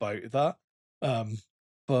be about that.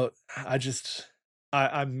 But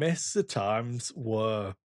I miss the times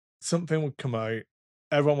where something would come out,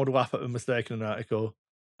 everyone would laugh at a mistake in an article,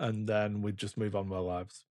 and then we'd just move on with our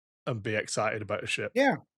lives and be excited about a ship.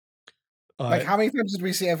 Yeah. Like how many times did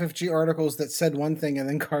we see FFG articles that said one thing and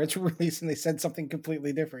then cards were released and they said something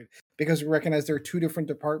completely different? Because we recognize there are two different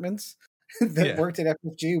departments that worked at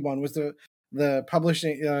FFG. One was the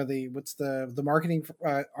publishing, the marketing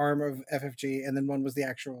arm of FFG, and then one was the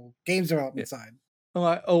actual games development side.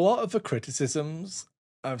 Like a lot of the criticisms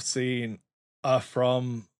I've seen are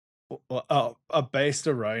from are based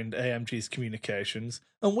around AMG's communications,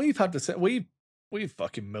 and we've had to say we've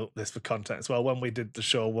fucking milked this for content as well. When we did the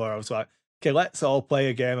show where I was like, okay, let's all play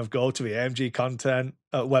a game of go to the AMG content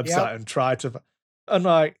website and try to, and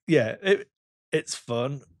like, yeah, it's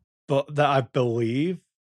fun, but that I believe,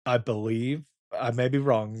 I may be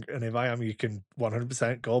wrong, and if I am, you can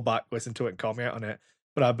 100% go back, listen to it, and call me out on it.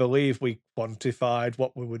 But I believe we quantified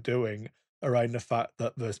what we were doing around the fact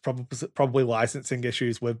that there's probably licensing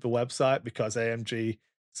issues with the website because AMG's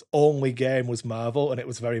only game was Marvel, and it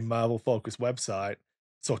was a very Marvel-focused website.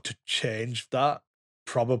 So to change that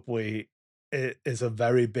probably is a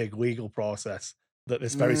very big legal process that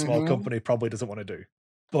this very small company probably doesn't want to do.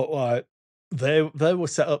 But like they were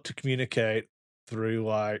set up to communicate through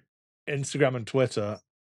like Instagram and Twitter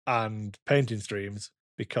and painting streams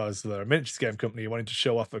because they're a miniatures game company wanting to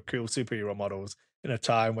show off their cool superhero models in a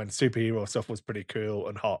time when superhero stuff was pretty cool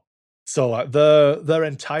and hot. So like their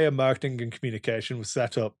entire marketing and communication was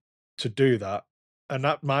set up to do that. And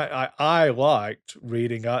that I liked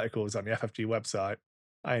reading articles on the FFG website.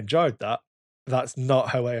 I enjoyed that. That's not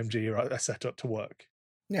how AMG are set up to work.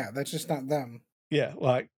 Yeah, that's just not them. Yeah,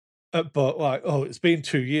 like, but like, oh, it's been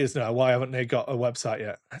 2 years now. Why haven't they got a website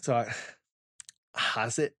yet? It's like,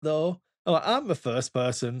 has it though? Like, I'm the first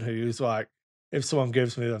person who's like, if someone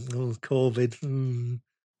gives me COVID,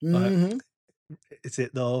 like, is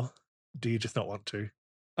it though? Do you just not want to?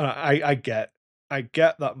 And I get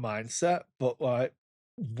that mindset, but like,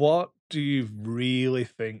 what do you really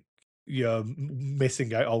think you're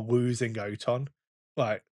missing out or losing out on?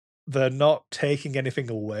 Like, they're not taking anything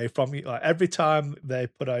away from you. Like every time they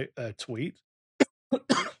put out a tweet.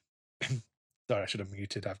 Sorry, I should have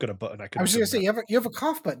muted. I've got a button. I was going to say you have a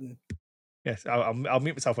cough button. Yes, I'll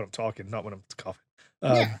mute myself when I'm talking, not when I'm coughing.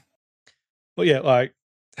 But yeah, like,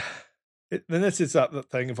 then this is that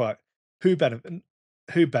thing of like who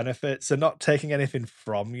benefits. They're not taking anything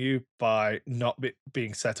from you by not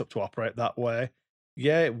being set up to operate that way.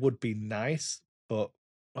 Yeah, it would be nice, but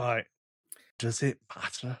like, does it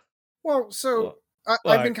matter? Well, so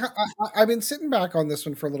I've been sitting back on this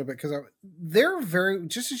one for a little bit because they're very,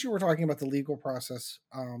 just as you were talking about the legal process.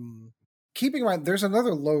 Keeping in mind, there's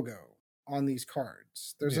another logo on these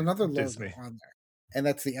cards. There's another logo Disney on there, and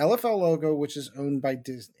that's the LFL logo, which is owned by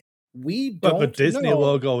Disney. But the Disney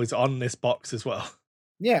logo is on this box as well.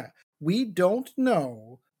 Yeah, we don't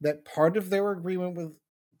know that part of their agreement with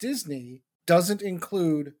Disney doesn't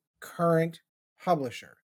include current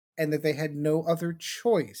publisher, and that they had no other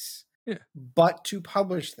choice but to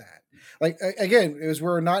publish that. Like, again,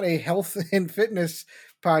 we're not a health and fitness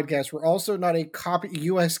podcast. We're also not a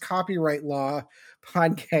U.S. copyright law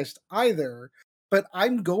podcast either. But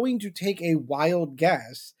I'm going to take a wild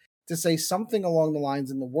guess to say something along the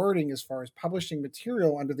lines in the wording as far as publishing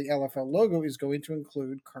material under the LFL logo is going to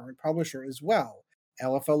include current publisher as well.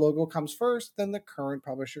 LFL logo comes first, then the current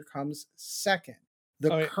publisher comes second.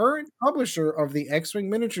 The current publisher of the X-Wing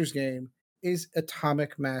miniatures game is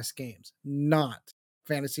Atomic Mass Games, not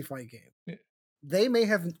Fantasy Flight Games. Yeah. They may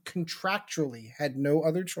have contractually had no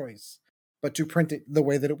other choice but to print it the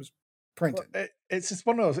way that it was printed. It's just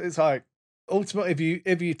one of those. It's like ultimately,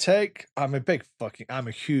 if you take, I'm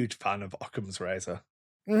a huge fan of Occam's Razor.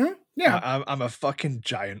 Mm-hmm. Yeah, I'm a fucking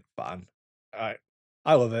giant fan. I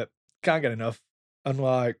love it. Can't get enough. And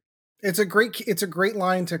like, it's a great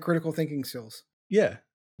line to critical thinking skills. Yeah,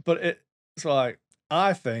 but it's like,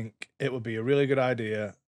 I think it would be a really good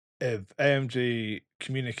idea if AMG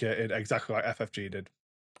communicated exactly like FFG did,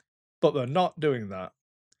 but they're not doing that.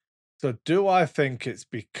 So do I think it's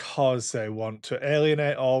because they want to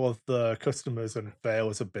alienate all of the customers and fail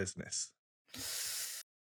as a business?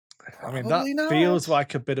 Probably I mean, that not. feels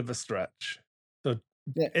like a bit of a stretch. So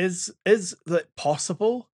is it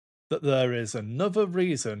possible that there is another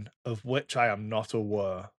reason of which I am not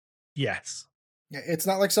aware? Yes. Yeah, it's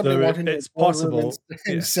not like somebody walked into it's a boardroom possible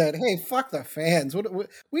and said, "Hey, fuck the fans.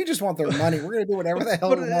 We just want their money. We're gonna do whatever the hell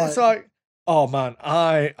but we want." It's like, oh man,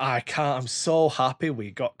 I can't. I'm so happy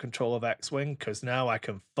we got control of X-Wing because now I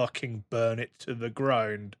can fucking burn it to the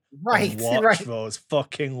ground Right, and watch right. those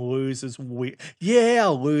fucking losers. Yeah,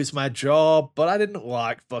 I'll lose my job, but I didn't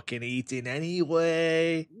like fucking eating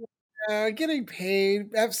anyway. Getting paid,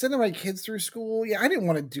 sending my kids through school. Yeah, I didn't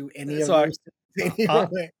want to do any It's of like, those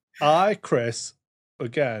anyway. Chris,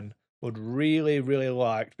 again, would really, really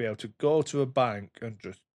like to be able to go to a bank and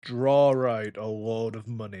just draw out a load of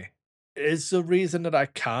money. Is the reason that I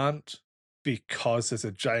can't because there's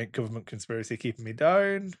a giant government conspiracy keeping me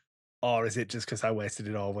down? Or is it just because I wasted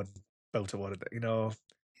it all when built a lot of it? You know,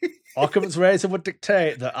 Occam's Razor would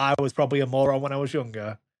dictate that I was probably a moron when I was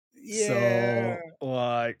younger. Yeah. So,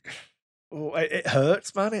 like, it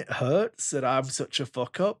hurts, man. It hurts that I'm such a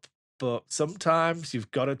fuck up. But sometimes you've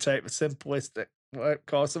got to take the simplistic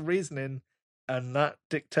course of reasoning, and that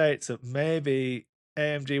dictates that maybe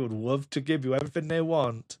AMG would love to give you everything they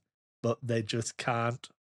want, but they just can't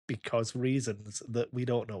because reasons that we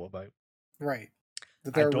don't know about. Right.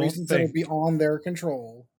 That there are reasons that are beyond their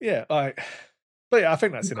control. Yeah, but yeah, I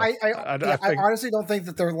think that's enough. I honestly don't think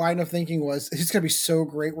that their line of thinking was, it's going to be so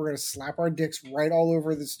great. We're going to slap our dicks right all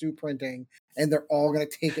over the Stu printing, and they're all going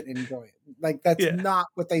to take it and enjoy it. Like, that's not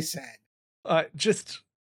what they said.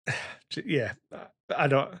 Yeah, I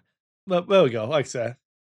don't. But there we go. Like I said,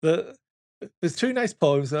 there's two nice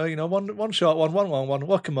poems there. You know, one short one long one.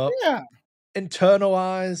 Look them up. Yeah.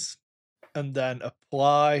 Internalize and then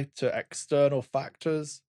apply to external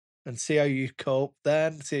factors and see how you cope.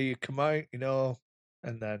 Then see how you come out. You know,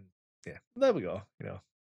 and then there we go. You know,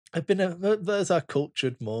 there's a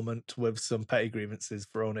cultured moment with some petty grievances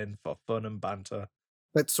thrown in for fun and banter.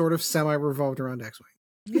 That sort of semi-revolved around X-Wing.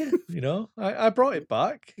 Yeah, you know, I brought it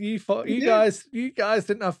back. You guys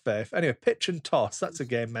didn't have faith. Anyway, pitch and toss. That's a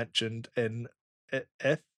game mentioned in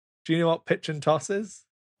If. Do you know what pitch and toss is?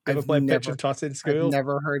 You ever played pitch and toss in school? I've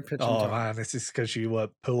never heard pitch and toss. Oh man, this is because you were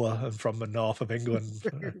poor and from the north of England.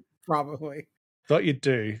 Probably. So what you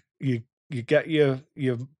do, you get your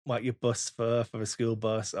bus fare for a school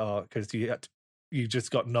bus, or because you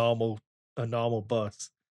just got a normal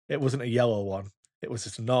bus. It wasn't a yellow one. It was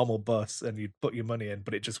just a normal bus, and you'd put your money in,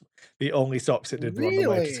 but the only stops it did were on the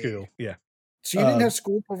way to school. Yeah. So you didn't have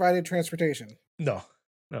school provided transportation? No.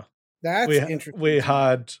 That's interesting. We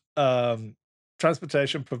had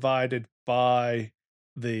transportation provided by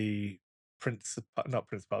the not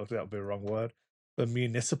principality, that would be a wrong word. The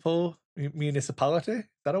municipality? Is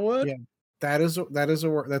that a word? Yeah. That is a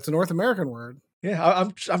word. That's a North American word.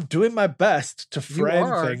 Yeah, I'm doing my best to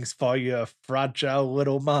frame things for your fragile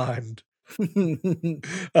little mind.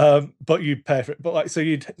 But you pay for it. But so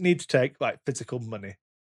you'd need to take physical money.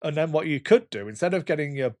 And then what you could do, instead of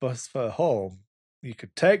getting your bus fare home, you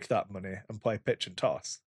could take that money and play pitch and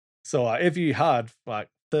toss. So if you had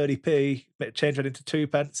 30p, change it into 2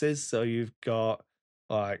 pences, so you've got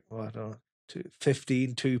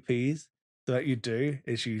 15 2p's. So what you do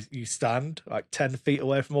is you stand 10 feet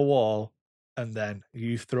away from a wall, and then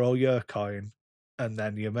you throw your coin, and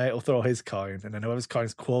then your mate will throw his coin, and then whoever's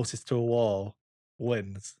coin's closest to a wall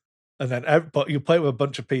wins. And then, but you play with a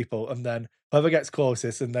bunch of people, and then whoever gets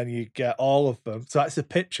closest, and then you get all of them. So that's the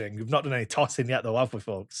pitching. We've not done any tossing yet, though, have we,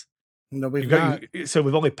 folks? No, we've not. So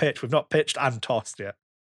we've only pitched. We've not pitched and tossed yet.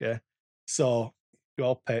 Yeah. So you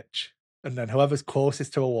all pitch, and then whoever's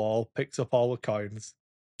closest to a wall picks up all the coins,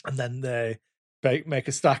 and then they make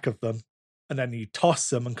a stack of them, and then you toss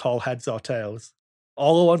them and call heads or tails.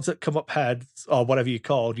 All the ones that come up heads, or whatever you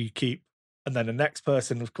called, you keep, and then the next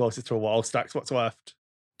person who's closest to a wall stacks what's left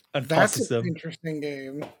and tosses them. That's an interesting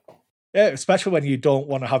game. Yeah, especially when you don't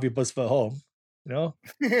want to have your bus fare home, you know?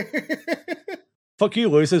 Fuck you,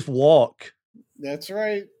 losers, walk. That's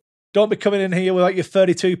right. Don't be coming in here with your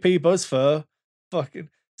 32p bus fare. Fucking.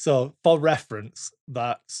 So, for reference,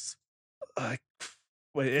 that's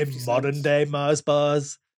in modern day Mars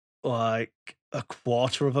bars, like a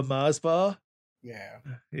quarter of a Mars bar. Yeah.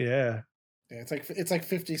 Yeah. Yeah, it's like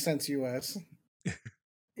 50 cents US.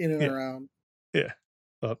 In and around. Yeah.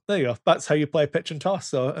 Well, there you go. That's how you play pitch and toss.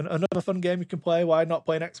 So another fun game you can play. Why not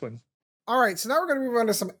play an X-Wing? All right, so now we're going to move on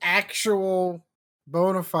to some actual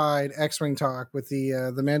bona fide X-Wing talk with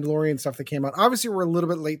the Mandalorian stuff that came out. Obviously, we're a little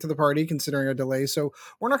bit late to the party considering our delay, so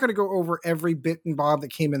we're not going to go over every bit and bob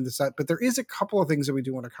that came in the set, but there is a couple of things that we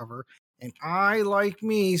do want to cover. And I like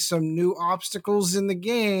me some new obstacles in the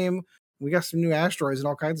game. We got some new asteroids and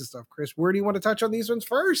all kinds of stuff. Chris, where do you want to touch on these ones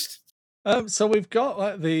first? So we've got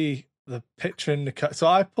like the picture in the cut. So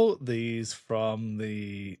I pulled these from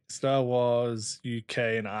the Star Wars UK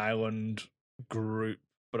and Ireland group,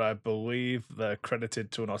 but I believe they're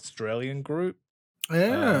credited to an Australian group.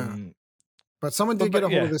 Yeah. But someone did get a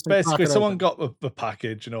hold of this. Basically, someone got the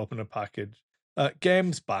package and opened a package.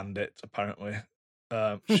 Games Bandit, apparently.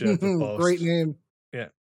 Shared the post. Great name. Yeah.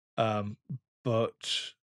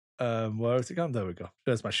 But where is it gone? There we go.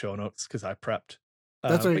 There's my show notes because I prepped.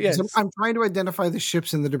 That's right. Yeah, I'm trying to identify the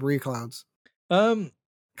ships in the debris clouds.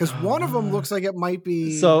 Because one of them looks like it might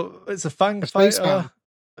be. So it's a Fang Fighter,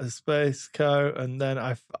 a space cow, and then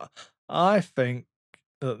I think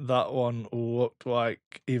that one looked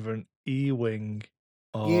like either an E-wing.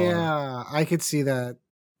 Yeah, I could see that.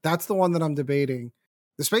 That's the one that I'm debating.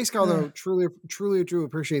 The space cow, though, truly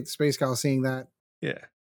appreciate the space cow seeing that. Yeah,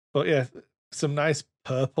 but yeah, some nice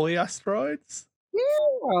purpley asteroids.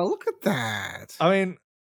 Yeah, look at that. I mean,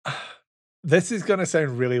 this is going to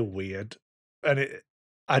sound really weird, and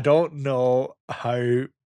I don't know how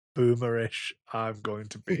boomerish I'm going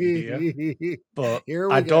to be here, but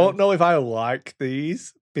I don't know if I like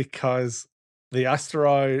these because the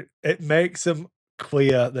asteroid, it makes them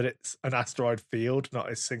clear that it's an asteroid field,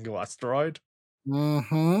 not a single asteroid.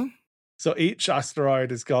 Mm-hmm. So each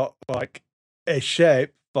asteroid has got like a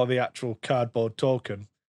shape for the actual cardboard token,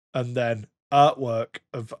 and then artwork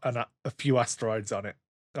of a few asteroids on it,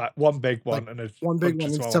 like one big one and one big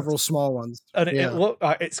one and several small ones. And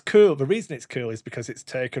it's cool. The reason it's cool is because it's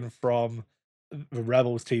taken from the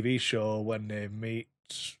Rebels TV show when they meet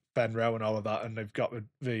Fenrir and all of that, and they've got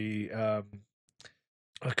the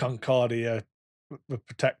Concordia, the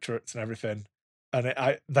protectorates and everything.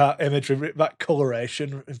 And that imagery, that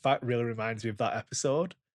coloration, in fact, really reminds me of that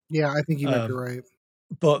episode. Yeah, I think you might be right.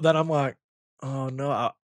 But then I'm like, oh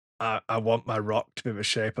no, I want my rock to be the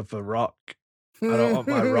shape of a rock. I don't want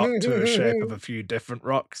my rock to be the shape of a few different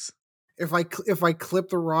rocks. If I clip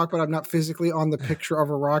the rock, but I'm not physically on the picture of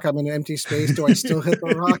a rock, I'm in an empty space. Do I still hit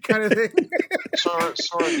the rock, kind of thing? So are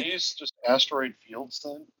these just asteroid fields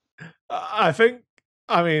then? I think.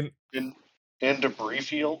 I mean, and debris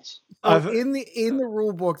fields. In the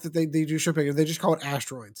rule book that they do show pictures, they just call it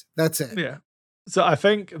asteroids. That's it. Yeah. So I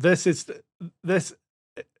think this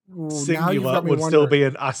singular would still be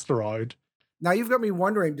an asteroid. Now you've got me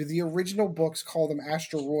wondering, do the original books call them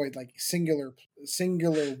asteroid, like singular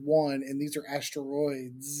one, and these are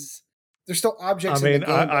asteroids? They're still objects. I mean,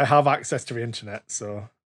 I have access to the internet, so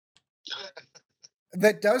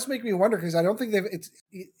that does make me wonder because I don't think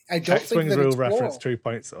I don't think that rule it's reference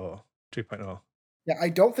 2.0. Yeah, I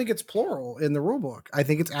don't think it's plural in the rule book. I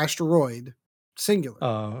think it's asteroid singular.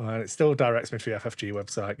 Oh, and it still directs me to the FFG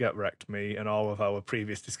website. Get wrecked, me and all of our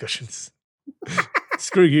previous discussions.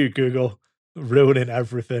 Screw you, Google. Ruining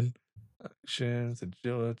everything. Actions,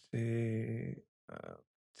 agility,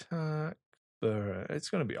 attack. It's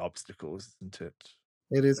going to be obstacles, isn't it?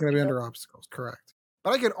 It is going to be under obstacles, correct.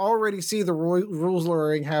 But I could already see the rules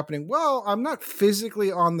lowering happening. Well, I'm not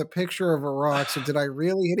physically on the picture of a rock, so did I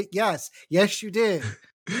really hit it? Yes, you did.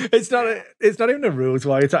 It's not even the rules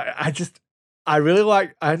why it's. I really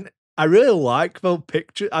like the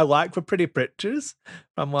picture. I like the pretty pictures.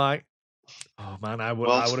 I'm like, oh man, I would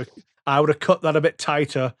have cut that a bit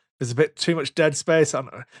tighter. There's a bit too much dead space. I'm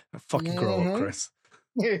fucking grow up, Chris.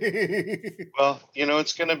 Well,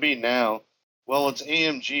 it's going to be now. Well, it's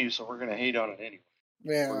AMG, so we're going to hate on it anyway.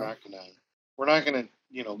 Yeah. We're not gonna,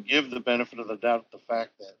 give the benefit of the doubt the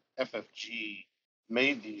fact that FFG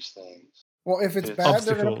made these things. Well, if it's bad,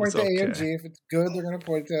 they're going to point to AMG. If it's good, they're going to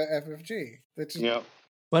point to FFG. Yeah.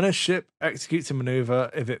 When a ship executes a maneuver,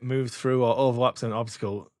 if it moves through or overlaps an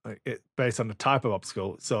obstacle, it's based on the type of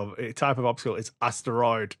obstacle. So, a type of obstacle is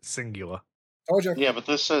asteroid singular. Told you. Yeah, but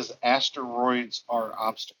this says asteroids are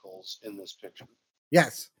obstacles in this picture.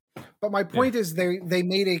 Yes. But my point is they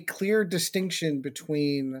made a clear distinction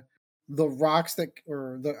between the rocks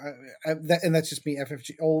and that's just me,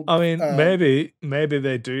 FFG. I mean, maybe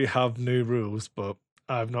they do have new rules, but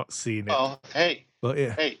I've not seen it. Oh, hey. But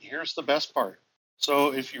yeah. Hey, here's the best part.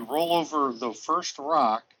 So if you roll over the first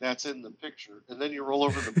rock that's in the picture, and then you roll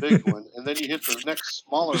over the big one, and then you hit the next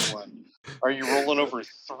smaller one, are you rolling over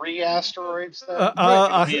 3 asteroids then?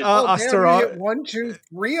 Damn, you hit 1, 2,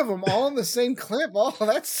 3 of them all in the same clip. Oh,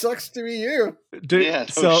 that sucks to be you.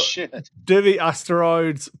 Shit. Do the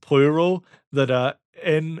asteroids plural that are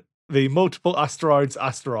in the multiple asteroids?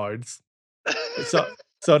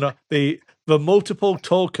 So no, the multiple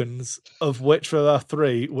tokens of which there are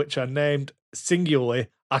 3, which are named singularly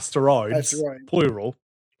asteroids, plural.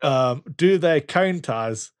 Do they count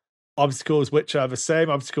as obstacles which are the same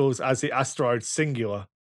obstacles as the asteroids singular?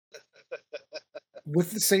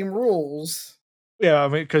 With the same rules. Yeah, I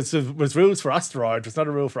mean, because there's rules for asteroids. There's not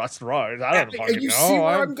a rule for asteroids. I don't fucking know. You see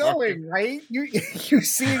where I'm going, right? You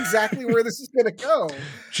see exactly where this is going to go.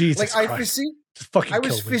 Jesus Christ. I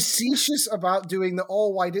was facetious about doing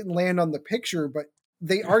I didn't land on the picture, but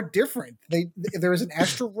they are different. There is an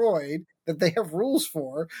asteroid that they have rules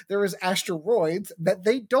for. There is asteroids that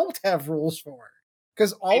they don't have rules for.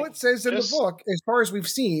 Because all it says in the book, as far as we've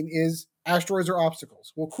seen, is asteroids are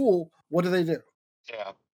obstacles. Well, cool. What do they do?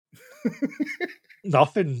 Yeah.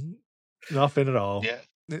 Nothing at all. Yeah.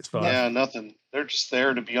 It's fine. Yeah, nothing. They're just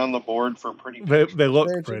there to be on the board for pretty. They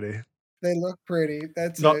look pretty. They look pretty.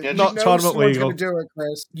 That's not, it. Not tournament legal. Someone's going to do it,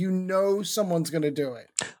 Chris. You know someone's going to do it.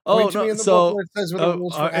 If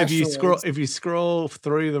you scroll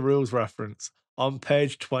through the rules reference on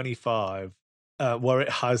page 25, where it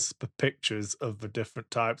has the pictures of the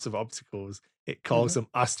different types of obstacles, it calls them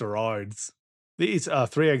asteroids. These are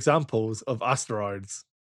 3 examples of asteroids.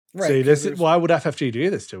 Right, see, why would FFG do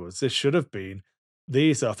this to us? This should have been,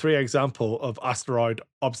 these are 3 examples of asteroid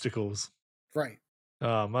obstacles. Right.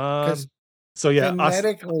 Oh, man. So, yeah.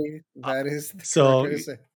 Phonetically, that is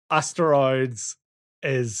the asteroids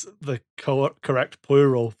is the correct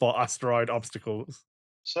plural for asteroid obstacles.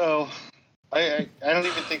 So, I don't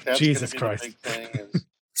even think that's Jesus Christ. The big thing.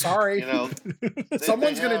 Sorry.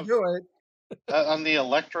 Someone's going to do it. On the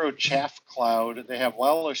Electro Chaff Cloud, they have,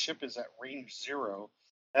 while a ship is at range 0,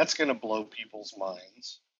 that's going to blow people's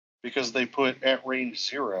minds because they put at range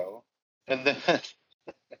 0, and then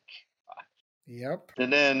Yep.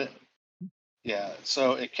 And then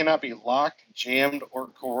so it cannot be locked, jammed, or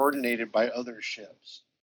coordinated by other ships.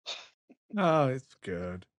 Oh, it's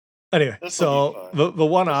good. Anyway, so the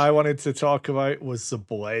one I wanted to talk about was the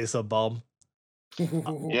Blazer Bomb.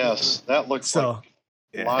 Yes, that looks like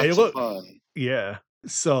lots of fun. Yeah.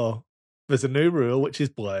 So there's a new rule, which is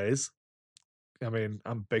Blaze. I mean,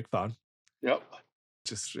 I'm a big fan. Yep.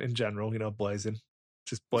 Just in general, blazing.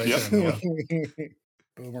 Just blazing. Yep.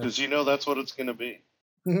 Because that's what it's going to be.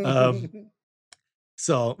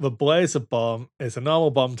 So the Blazer Bomb is a normal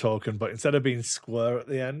bomb token, but instead of being square at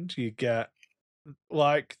the end, you get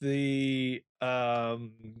like the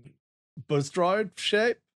Buzz Droid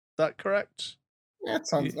shape. Is that correct? Yeah,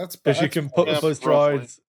 that's because you can put the Buzz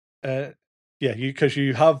Droids. Because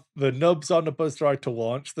you have the nubs on the Buzz Droid to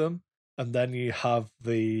launch them, and then you have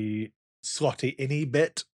the slotty innie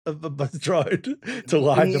bit of the Buzz Droid to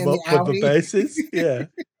line them up with the bases. Yeah.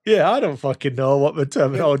 Yeah, I don't fucking know what the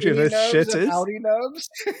terminology of this shit is. Outie nubs.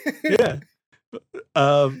 Yeah.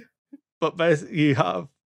 But basically you have,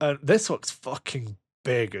 and this looks fucking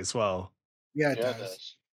big as well. Yeah, it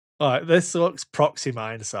does. All right, this looks proxy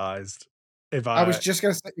mine sized. I was just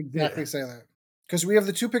going to say that. Because we have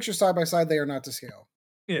the 2 pictures side by side, they are not to scale.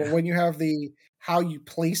 Yeah. But when you have how you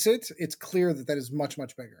place it, it's clear that is much,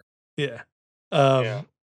 much bigger. Yeah.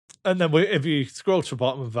 And then if you scroll to the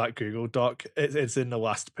bottom of that Google Doc, it's in the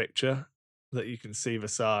last picture that you can see the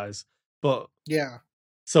size. But yeah.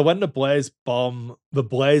 So when the Blazer Bomb,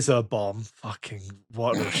 fucking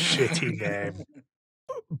what a shitty name.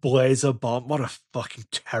 Blazer Bomb, what a fucking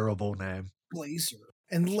terrible name. Blazer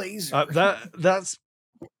and laser. That's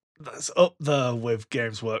up there with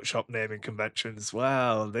Games Workshop naming conventions.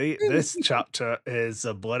 Well, this chapter is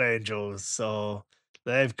Blood Angels, so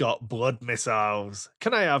they've got blood missiles.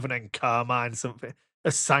 Can I have an Encarmine, something?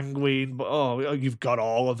 A Sanguine? Oh, you've got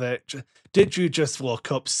all of it. Did you just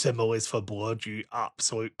look up similes for blood, you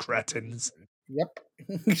absolute cretins? Yep,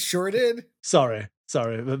 sure did. Sorry.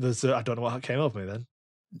 I don't know what came over me then.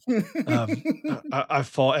 I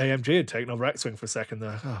thought AMG had taken over X-Wing for a second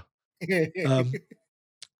there. Oh.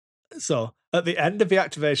 So, at the end of the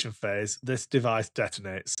activation phase, this device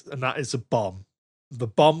detonates, and that is a bomb. The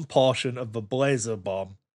bomb portion of the Blazer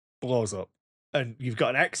Bomb blows up. And you've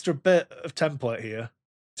got an extra bit of template here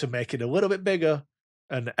to make it a little bit bigger.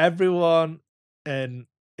 And everyone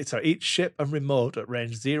each ship and remote at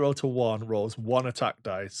range 0 to 1 rolls 1 attack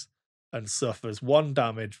dice and suffers 1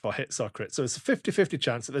 damage for hits or crits. So it's a 50-50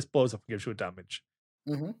 chance that this blows up and gives you a damage.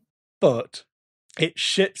 Mm-hmm. But it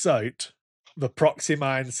shits out the proxy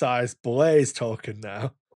mine size blaze token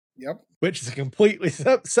now. Yep. Which is a completely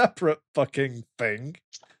separate fucking thing.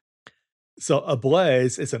 So a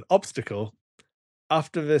blaze is an obstacle.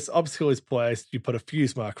 After this obstacle is placed, you put a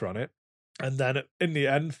fuse marker on it, and then in the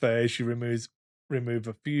end phase, you remove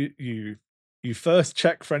a few. You first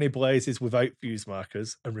check for any blazes without fuse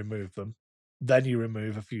markers and remove them. Then you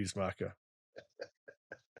remove a fuse marker.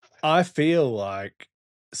 I feel like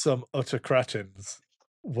some utter cretins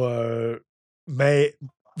were made.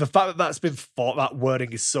 The fact that that's been thought, that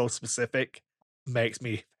wording is so specific, makes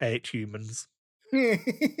me hate humans.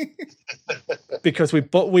 Because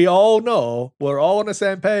we all know we're all on the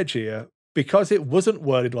same page here. Because it wasn't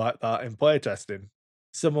worded like that in playtesting,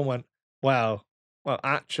 someone went, well,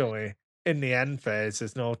 actually, in the end phase,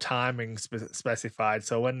 there's no timing specified.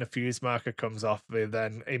 So when the fuse marker comes off, it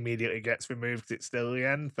then immediately gets removed because it's still the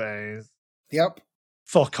end phase. Yep.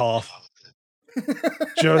 Fuck off.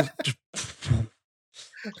 just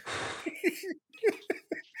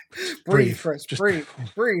breathe, Chris.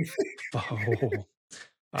 Breathe. Oh.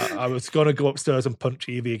 I was going to go upstairs and punch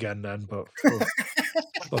Evie again then, but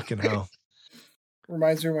fucking hell.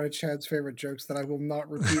 Reminds me of one of Chad's favorite jokes that I will not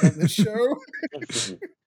repeat on this show.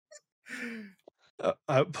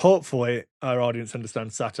 Hopefully our audience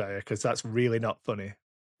understands satire, because that's really not funny.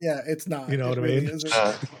 Yeah, it's not. You know what I really mean?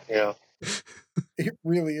 Yeah. It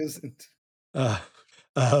really isn't.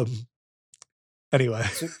 Anyway.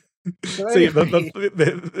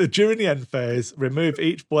 During the end phase, remove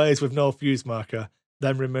each blaze with no fuse marker,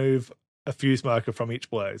 then remove a fuse marker from each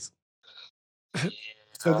blaze.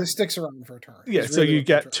 So this sticks around for a turn. Yeah, so you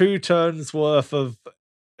get 2 turns worth of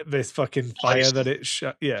this fucking fire blazing. That it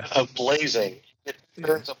of blazing. It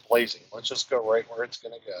turns up blazing. Let's just go right where it's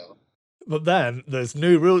going to go. But then there's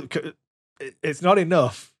new rules. It's not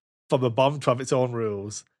enough for the bomb to have its own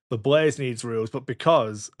rules. The blaze needs rules, but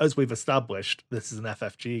because, as we've established, this is an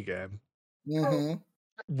FFG game,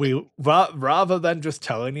 we rather than just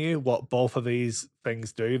telling you what both of these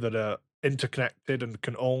things do that are interconnected and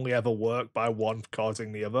can only ever work by one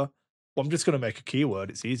causing the other, well, I'm just going to make a keyword.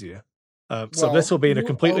 It's easier. So this will be in a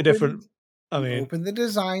completely different. Open the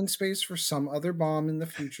design space for some other bomb in the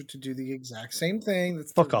future to do the exact same thing.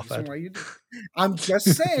 That's the reason why you do. I'm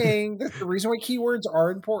just saying that's the reason why keywords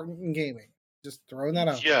are important in gaming. Just throwing that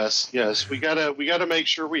out. Yes. We gotta make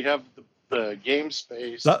sure we have the game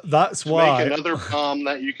space. That's why make another bomb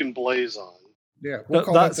that you can blaze on. Yeah, we'll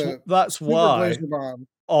call that's why bomb.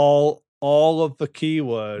 all of the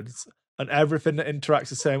keywords and everything that interacts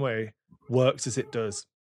the same way works as it does.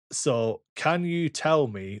 So, can you tell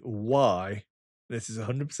me why? This is a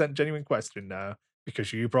 100% genuine question now,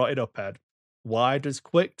 because you brought it up, Ed. Why does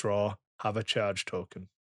Quick Draw have a charge token?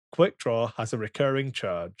 Quick Draw has a recurring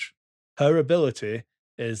charge. Her ability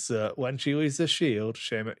is when she uses a shield,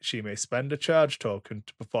 she may spend a charge token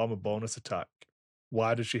to perform a bonus attack.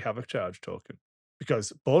 Why does she have a charge token?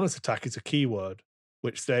 Because bonus attack is a keyword,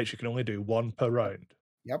 which states you can only do 1 per round.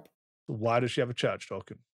 Yep. Why does she have a charge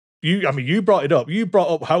token? You brought it up. You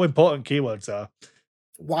brought up how important keywords are.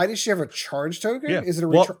 Why does she have a charge token? Yeah. Is it a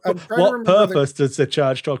what purpose does the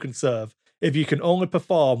charge token serve? If you can only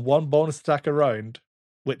perform 1 bonus attack a round,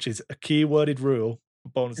 which is a keyworded rule for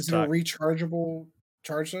bonus attack. Is it a rechargeable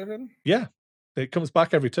charge token? Yeah. It comes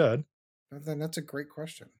back every turn. Then that's a great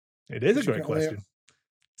question. It is a great question.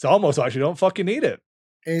 It's almost like you don't fucking need it.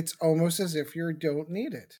 It's almost as if you don't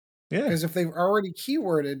need it. Yeah. Because if they've already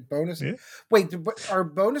keyworded bonus... Yeah. Wait, are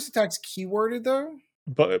bonus attacks keyworded, though?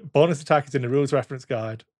 But bonus attack is in the rules reference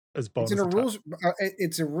guide as bonus attack.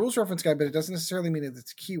 It's a rules reference guide, but it doesn't necessarily mean that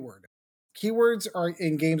it's keyword. Keywords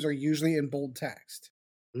in games are usually in bold text.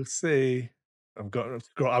 We'll see.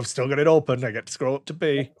 I've still got it open. I get to scroll up to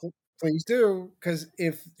B. Please do, because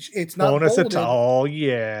if it's not bonus bolded, attack, oh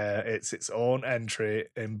yeah, it's its own entry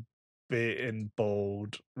in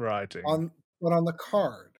bold writing. But on the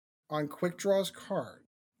card, on Quick Draw's card,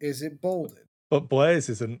 is it bolded? But Blaze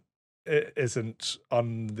isn't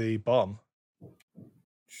on the bomb.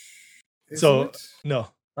 No.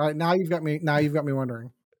 All right, now you've got me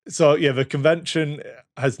wondering. So yeah, the convention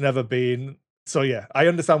has never been. So yeah, I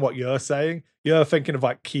understand what you're saying. You're thinking of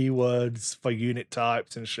like keywords for unit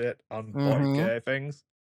types and shit on 40k things.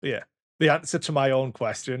 But yeah, the answer to my own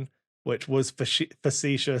question, which was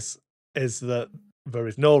facetious, is that there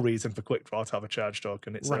is no reason for Quick Draw to have a charge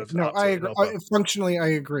token. It serves I agree. Functionally, I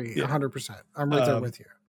agree 100%. I'm right there with you.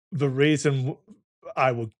 The reason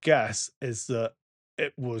I would guess is that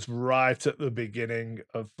it was right at the beginning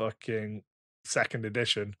of fucking 2nd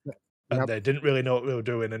edition. And they didn't really know what they were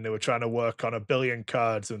doing, and they were trying to work on 1 billion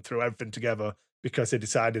cards and throw everything together because they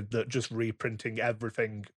decided that just reprinting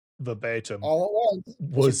everything verbatim all at once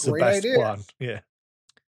was the best plan. Yeah.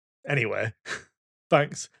 Anyway,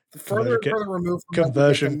 thanks. The further removed from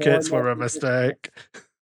conversion kits were a mistake.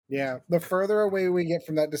 Yeah, the further away we get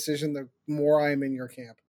from that decision, the more I'm in your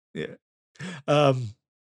camp. Yeah.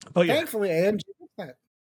 But yeah. Thankfully, AMG did that.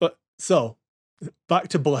 But so back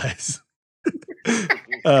to Blaze.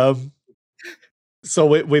 So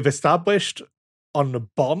we've established on the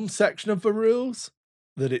bomb section of the rules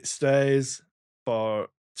that it stays for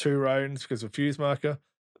 2 rounds because of fuse marker.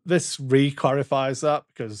 This re-clarifies that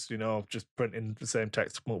because, just printing the same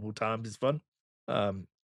text multiple times is fun.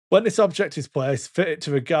 When this object is placed, fit it to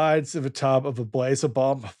the guides of a tab of a blazer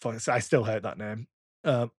bomb. I still hate that name.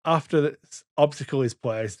 After this obstacle is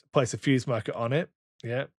placed, place a fuse marker on it.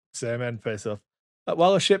 Yeah, same end face off.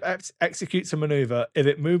 While a ship executes a maneuver, if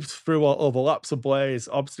it moves through or overlaps a blaze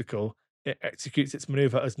obstacle, it executes its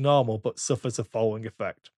maneuver as normal but suffers the following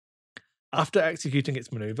effect. After executing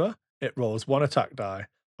its maneuver, it rolls 1 attack die.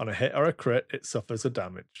 On a hit or a crit, it suffers a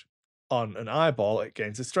damage. On an eyeball, it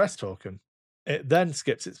gains a stress token. It then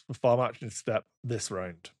skips its perform action step this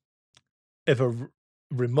round. If a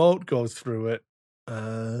remote goes through it,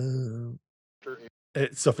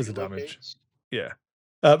 it suffers a damage. Yeah.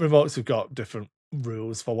 Remotes have got different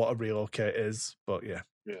rules for what a relocate is, but yeah.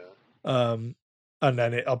 Yeah. And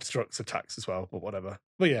then it obstructs attacks as well, but whatever.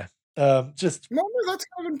 But yeah. Just no, that's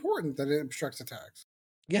kind of important that it obstructs attacks.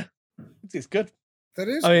 Yeah. It's good. That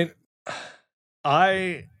is. I mean,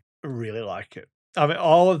 I really like it. I mean,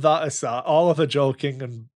 all of that aside, all of the joking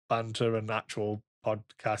and banter and actual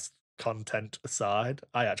podcast content aside,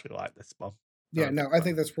 I actually like this bomb. Yeah, no, I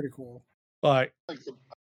think that's pretty cool. Like, I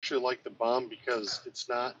actually like the bomb because it's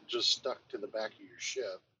not just stuck to the back of your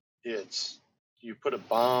ship. It's you put a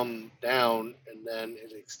bomb down and then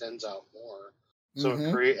it extends out more, so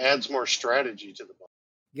it adds more strategy to the bomb.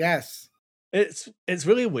 Yes. It's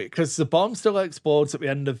really weird because the bomb still explodes at the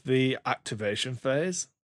end of the activation phase,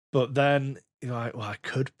 but then you're like, well, I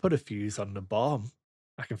could put a fuse on the bomb.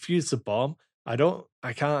 I can fuse the bomb. I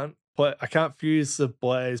can't fuse the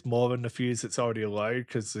blaze more than the fuse that's already allowed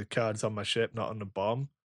because the card's on my ship, not on the bomb.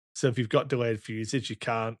 So if you've got delayed fuses, you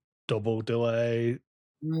can't double delay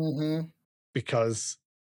because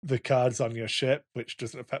the card's on your ship, which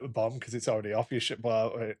doesn't affect the bomb because it's already off your ship.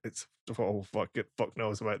 Well, it's fuck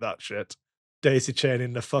knows about that shit. Daisy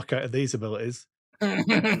chaining the fuck out of these abilities. But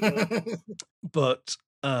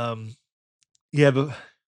yeah, but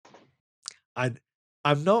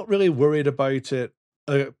I'm not really worried about it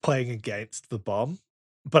playing against the bomb,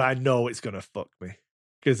 but I know it's gonna fuck me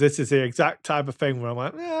because this is the exact type of thing where I'm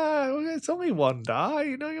like, yeah, it's only 1 die,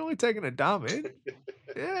 you're only taking a damage.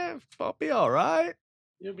 Yeah, I'll be all right.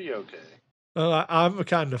 You'll be okay. I'm the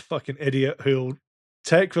kind of fucking idiot who'll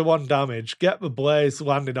take the 1 damage, get the blaze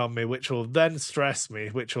landed on me, which will then stress me,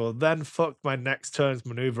 which will then fuck my next turn's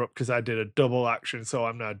maneuver up because I did a double action, so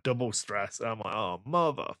I'm now double stressed. And I'm like, oh,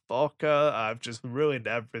 motherfucker, I've just ruined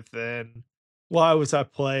everything. Why was I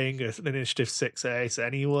playing an Initiative 6 ace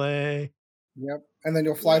anyway? Yep. And then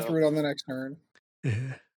you'll fly through it on the next turn.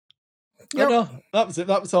 Yeah. Yep. No, that was it.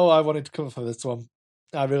 That was all I wanted to cover for this one.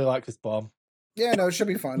 I really like this bomb. Yeah, no, it should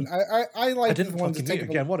be fun. I like the ones that take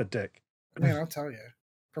again. What a dick. Man, I'll tell you.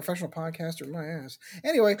 Professional podcaster, my ass.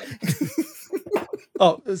 Anyway.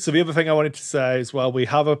 So the other thing I wanted to say is, well, we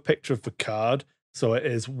have a picture of the card. So it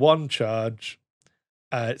is 1 charge.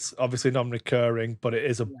 It's obviously non-recurring, but it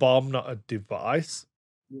is a bomb, not a device.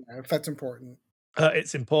 Yeah, if that's important.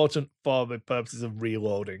 It's important for the purposes of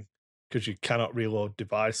reloading because you cannot reload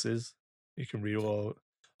devices. You can reload.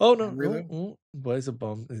 Oh, no. Really? Where's a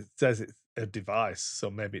bomb? It says it's a device, so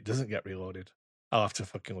maybe it doesn't get reloaded. I'll have to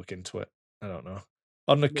fucking look into it. I don't know.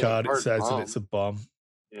 On the card, it says that it's a bomb.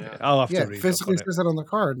 Yeah. I'll have to read it physically says it on the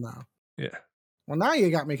card now. Yeah. Well, now you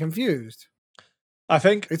got me confused. I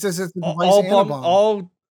think it says it's a device and a bomb.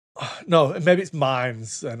 No, maybe it's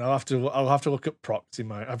mines, and I'll have to look at proxy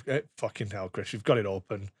mine. Fucking hell, Chris, you've got it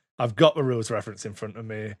open. I've got the rules reference in front of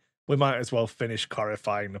me. We might as well finish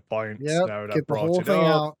clarifying the points now that I've brought it up.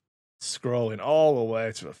 Out. Scrolling all the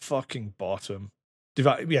way to the fucking bottom.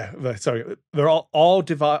 Sorry. They're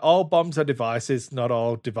all bombs are devices. Not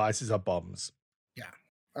all devices are bombs. Yeah.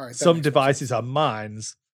 All right. Some devices are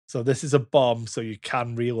mines. So this is a bomb, so you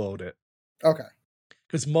can reload it. Okay.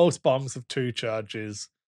 Because most bombs have 2 charges,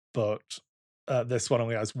 but this one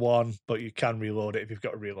only has 1. But you can reload it if you've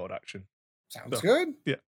got a reload action. Sounds good.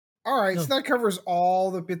 Yeah. All right. So that covers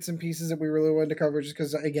all the bits and pieces that we really wanted to cover. Just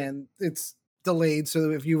because, again, it's delayed.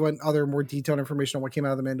 So if you want other more detailed information on what came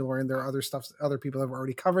out of the Mandalorian, there are other stuff. Other people have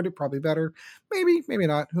already covered it. Probably better. Maybe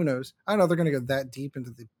not. Who knows? I don't know. They're going to go that deep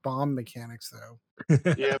into the bomb mechanics, though.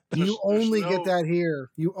 Yeah, you only get that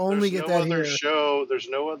here. You only get that here. There's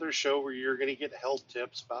no other show where you're going to get health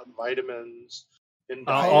tips about vitamins and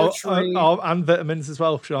poetry and vitamins as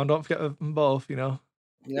well, Sean. Don't forget them both. You know.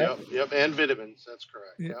 Yep, and vitamins. That's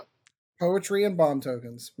correct. Yep. Poetry and bomb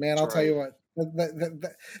tokens, man. I'll tell you what.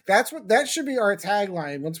 That should be our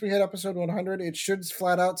tagline. Once we hit episode 100, it should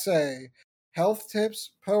flat out say health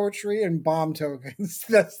tips, poetry, and bomb tokens.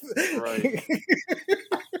 That's right.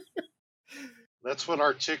 That's what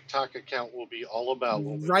our TikTok account will be all about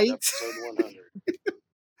when we hit episode 100.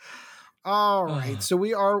 All right, so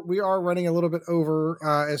we are running a little bit over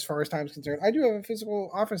as far as time is concerned. I do have a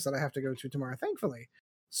physical office that I have to go to tomorrow, thankfully.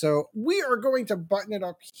 So we are going to button it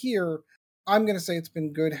up here. I'm going to say it's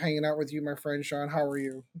been good hanging out with you, my friend Sean. How are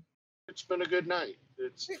you? It's been a good night.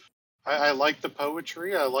 I like the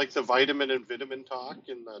poetry. I like the vitamin and vitamin talk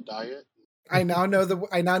and the diet. I now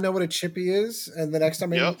know what a chippy is, and the next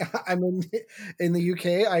time I'm in the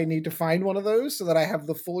UK, I need to find one of those so that I have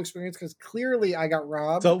the full experience. Because clearly, I got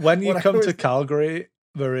robbed. So when you come to Calgary,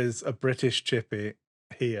 there is a British chippy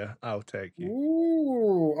here. I'll take you.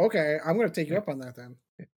 Ooh, okay. I'm going to take you up on that then.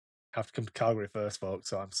 Have to come to Calgary first, folks,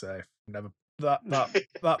 so I'm safe. Never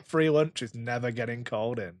that free lunch is never getting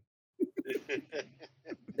called in.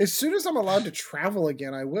 As soon as I'm allowed to travel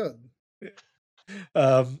again, I will.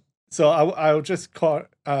 So I'll just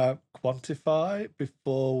quantify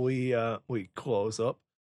before we close up.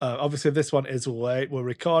 Obviously, this one is late. We're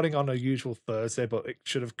recording on a usual Thursday, but it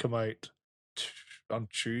should have come out on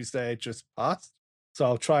Tuesday just past. So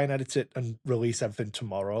I'll try and edit it and release everything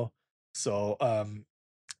tomorrow. So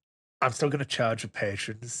I'm still going to charge the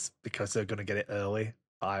patrons because they're going to get it early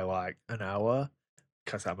by like an hour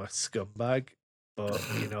because I'm a scumbag. But,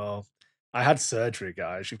 you know, I had surgery,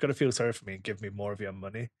 guys. You've got to feel sorry for me and give me more of your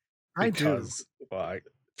money. Because, like,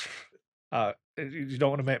 you don't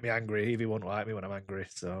want to make me angry. Evie won't like me when I'm angry.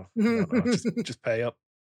 So, just pay up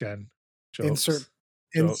again. Jokes.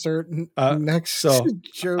 Insert next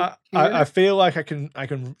joke. I feel like I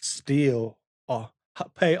can steal or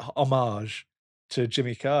pay homage to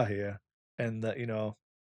Jimmy Carr here, and that, you know,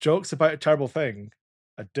 jokes about a terrible thing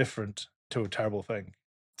are different to a terrible thing.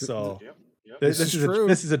 So this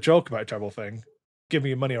is a joke about a terrible thing. Give me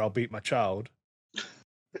your money or I'll beat my child.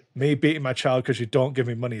 Me beating my child because you don't give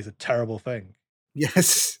me money is a terrible thing.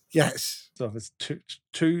 Yes. So there's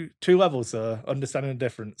two levels there. Understanding the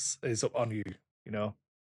difference is up on you. You know,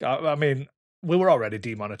 I mean, we were already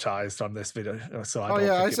demonetized on this video, so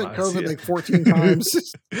I said COVID like 14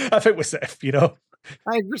 times. I think we're safe. You know,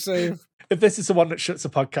 I think we're safe. If this is the one that shuts the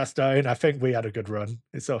podcast down, I think we had a good run.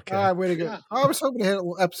 It's okay. Way to go. I was hoping to hit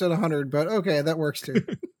episode 100, but okay, that works too.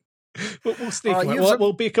 We'll sneak.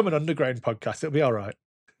 We'll become an underground podcast. It'll be all right.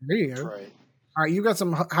 There you go. Right. All right, you got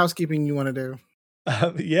some housekeeping you want to do.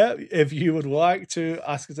 If you would like to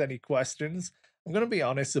ask us any questions, I'm going to be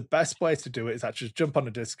honest, the best place to do it is actually jump on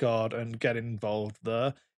the Discord and get involved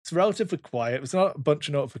there. It's relatively quiet. There's not a bunch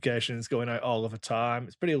of notifications going out all of the time.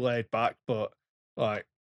 It's pretty laid back, but like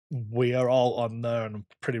we are all on there and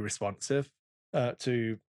pretty responsive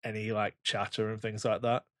to any like chatter and things like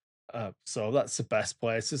that. So that's the best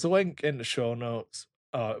place. There's a link in the show notes.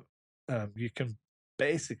 You can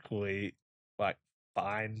basically like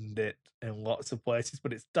find it in lots of places,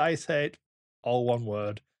 but it's Dice Hate, all one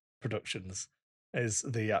word, Productions is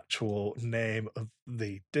the actual name of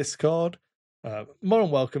the Discord. More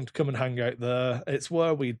than welcome to come and hang out there. It's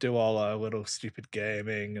where we do all our little stupid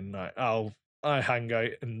gaming, and I hang out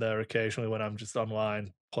in there occasionally when I'm just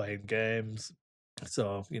online playing games.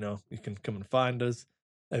 So, you know, you can come and find us.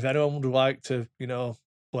 If anyone would like to, you know,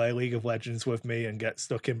 play League of Legends with me and get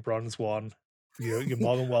stuck in Bronze 1, you're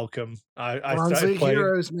more than welcome. I started playing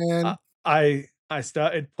heroes, man. I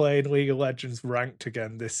started playing League of Legends ranked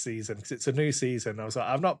again this season because it's a new season. I was like,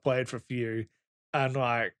 I've not played for a few, and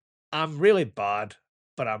like I'm really bad,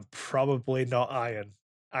 but I'm probably not Iron.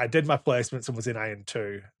 I did my placements and was in Iron 2,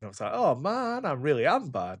 and I was like, oh man, I really am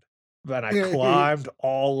bad. Then I climbed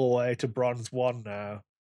all the way to Bronze 1 now,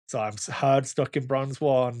 so I'm hard stuck in Bronze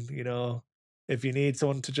 1. You know, if you need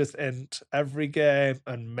someone to just int every game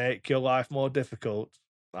and make your life more difficult,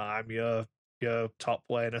 I'm your top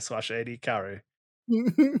laner / AD carry.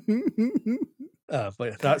 But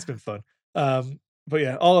yeah, that's been fun. But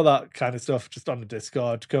yeah, all of that kind of stuff just on the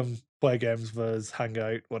Discord. Come play games with us, hang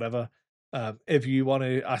out, whatever. If you want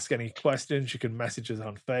to ask any questions, you can message us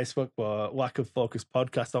on Facebook or Lack of Focus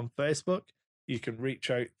Podcast on Facebook. You can reach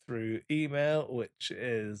out through email, which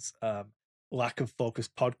is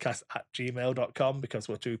lackoffocuspodcast@gmail.com because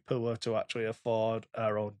we're too poor to actually afford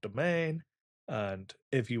our own domain. And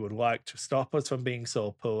if you would like to stop us from being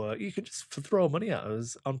so poor, you can just throw money at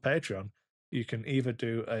us on Patreon. You can either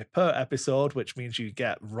do a per episode, which means you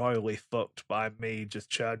get royally fucked by me just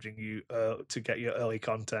charging you to get your early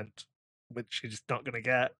content, which you're just not going to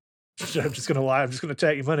get. I'm just going to lie. I'm just going to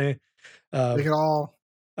take your money. Take it all.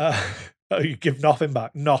 You give nothing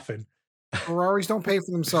back. Nothing. Ferraris don't pay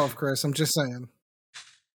for themselves, Chris. I'm just saying.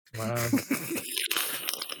 Man.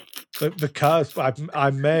 The cars, I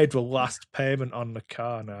made the last payment on the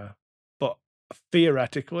car now. But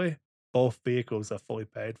theoretically, both vehicles are fully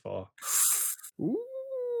paid for. Ooh,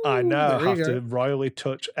 I now have to royally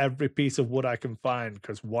touch every piece of wood I can find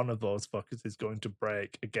because one of those fuckers is going to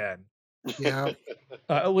break again. Yeah.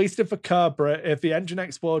 At least if if the engine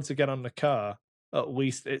explodes again on the car, at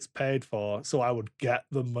least it's paid for. So I would get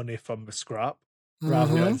the money from the scrap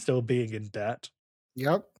rather than still being in debt.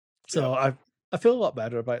 Yep. So I feel a lot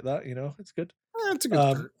better about that. You know, it's good. It's a good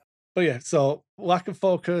start. But yeah, so Lack of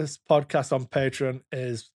Focus podcast on Patreon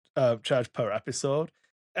is charged per episode.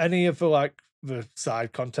 Any of the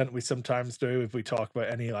side content we sometimes do, if we talk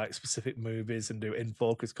about any specific movies and do in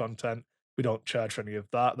focus content, we don't charge for any of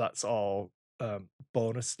that. That's all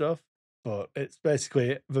bonus stuff. But it's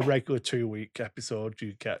basically the regular 2-week episode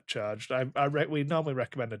you get charged. We normally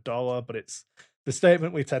recommend $1, but it's the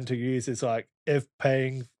statement we tend to use is if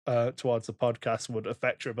paying towards the podcast would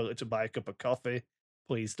affect your ability to buy a cup of coffee,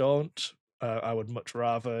 please don't. I would much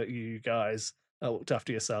rather you guys looked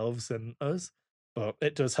after yourselves than us. But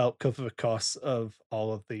it does help cover the costs of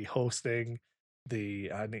all of the hosting,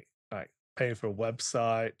 paying for a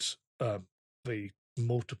website, the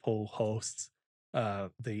multiple hosts,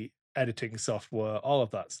 the editing software, all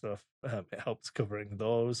of that stuff. It helps covering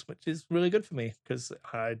those, which is really good for me because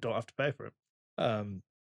I don't have to pay for it.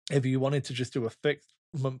 If you wanted to just do a fixed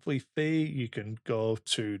monthly fee, you can go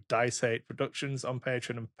to Dice Hate Productions on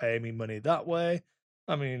Patreon and pay me money that way.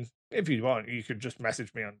 I mean, if you want, you could just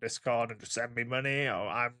message me on Discord and just send me money.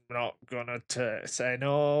 I'm not gonna say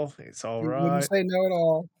no. It's all right. Wouldn't say no at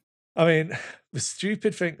all. I mean, the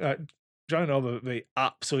stupid thing, John over the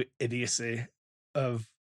absolute idiocy of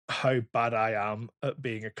how bad I am at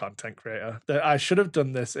being a content creator. I should have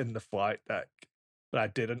done this in the flight deck, but I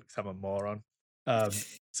didn't because I'm a moron.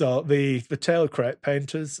 So the Tailored Crate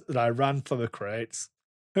painters that I ran for the crates,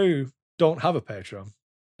 who don't have a Patreon,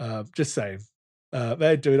 just saying,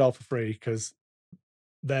 they do it all for free because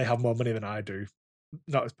they have more money than I do,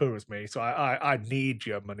 not as poor as me. So I need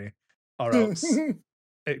your money, or else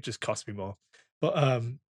it just costs me more. But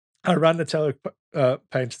I ran the Tailored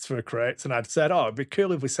painters for the crates, and I'd said, it'd be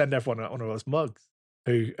cool if we send everyone one of those mugs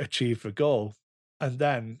who achieved the goal. And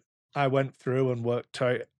then I went through and worked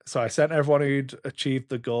out. So I sent everyone who'd achieved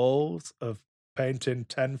the goals of painting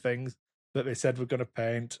 10 things that they said were going to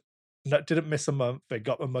paint. That didn't miss a month. They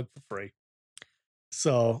got the mug for free.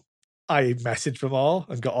 So I messaged them all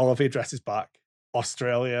and got all of the addresses back.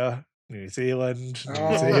 Australia, New Zealand,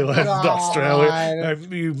 Australia.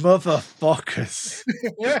 You motherfuckers.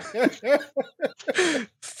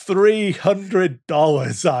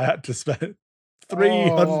 $300 I had to spend.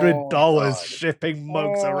 $300 shipping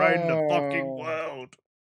mugs around the fucking world.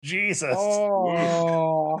 Jesus.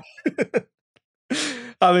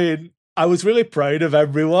 I mean, I was really proud of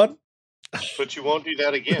everyone. But you won't do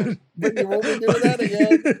that again.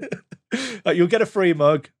 You'll get a free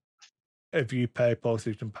mug if you pay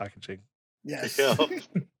postage and packaging. Yes. Yeah.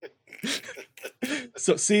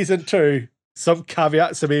 So season 2, some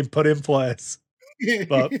caveats are being put in place.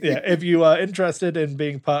 But yeah, if you are interested in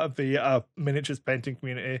being part of the miniatures painting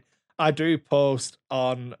community, I do post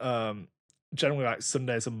on generally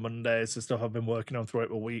Sundays and Mondays, the stuff I've been working on throughout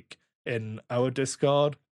the week in our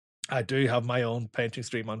Discord. I do have my own painting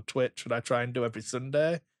stream on Twitch that I try and do every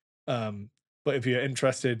Sunday. But if you're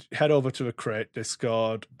interested, head over to the Crate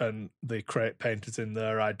Discord and the Crate Painters in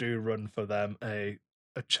there. I do run for them a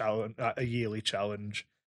challenge, a yearly challenge,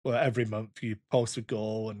 where every month you post a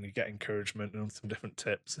goal and you get encouragement and some different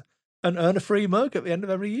tips and earn a free mug at the end of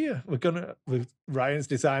every year. Ryan's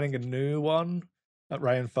designing a new one.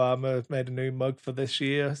 Ryan Farmer made a new mug for this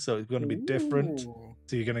year, so it's going to be different.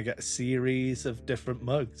 So you're going to get a series of different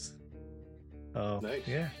mugs. Oh, nice.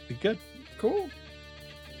 Yeah, be good. Cool.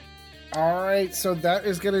 All right, so that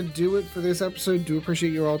is going to do it for this episode. Do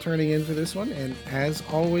appreciate you all turning in for this one. And as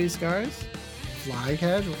always, guys, fly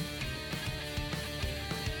casual.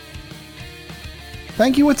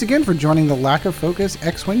 Thank you once again for joining the Lack of Focus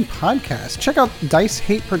X-Wing podcast. Check out Dice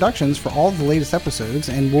Hate Productions for all the latest episodes,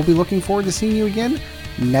 and we'll be looking forward to seeing you again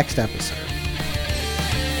next episode.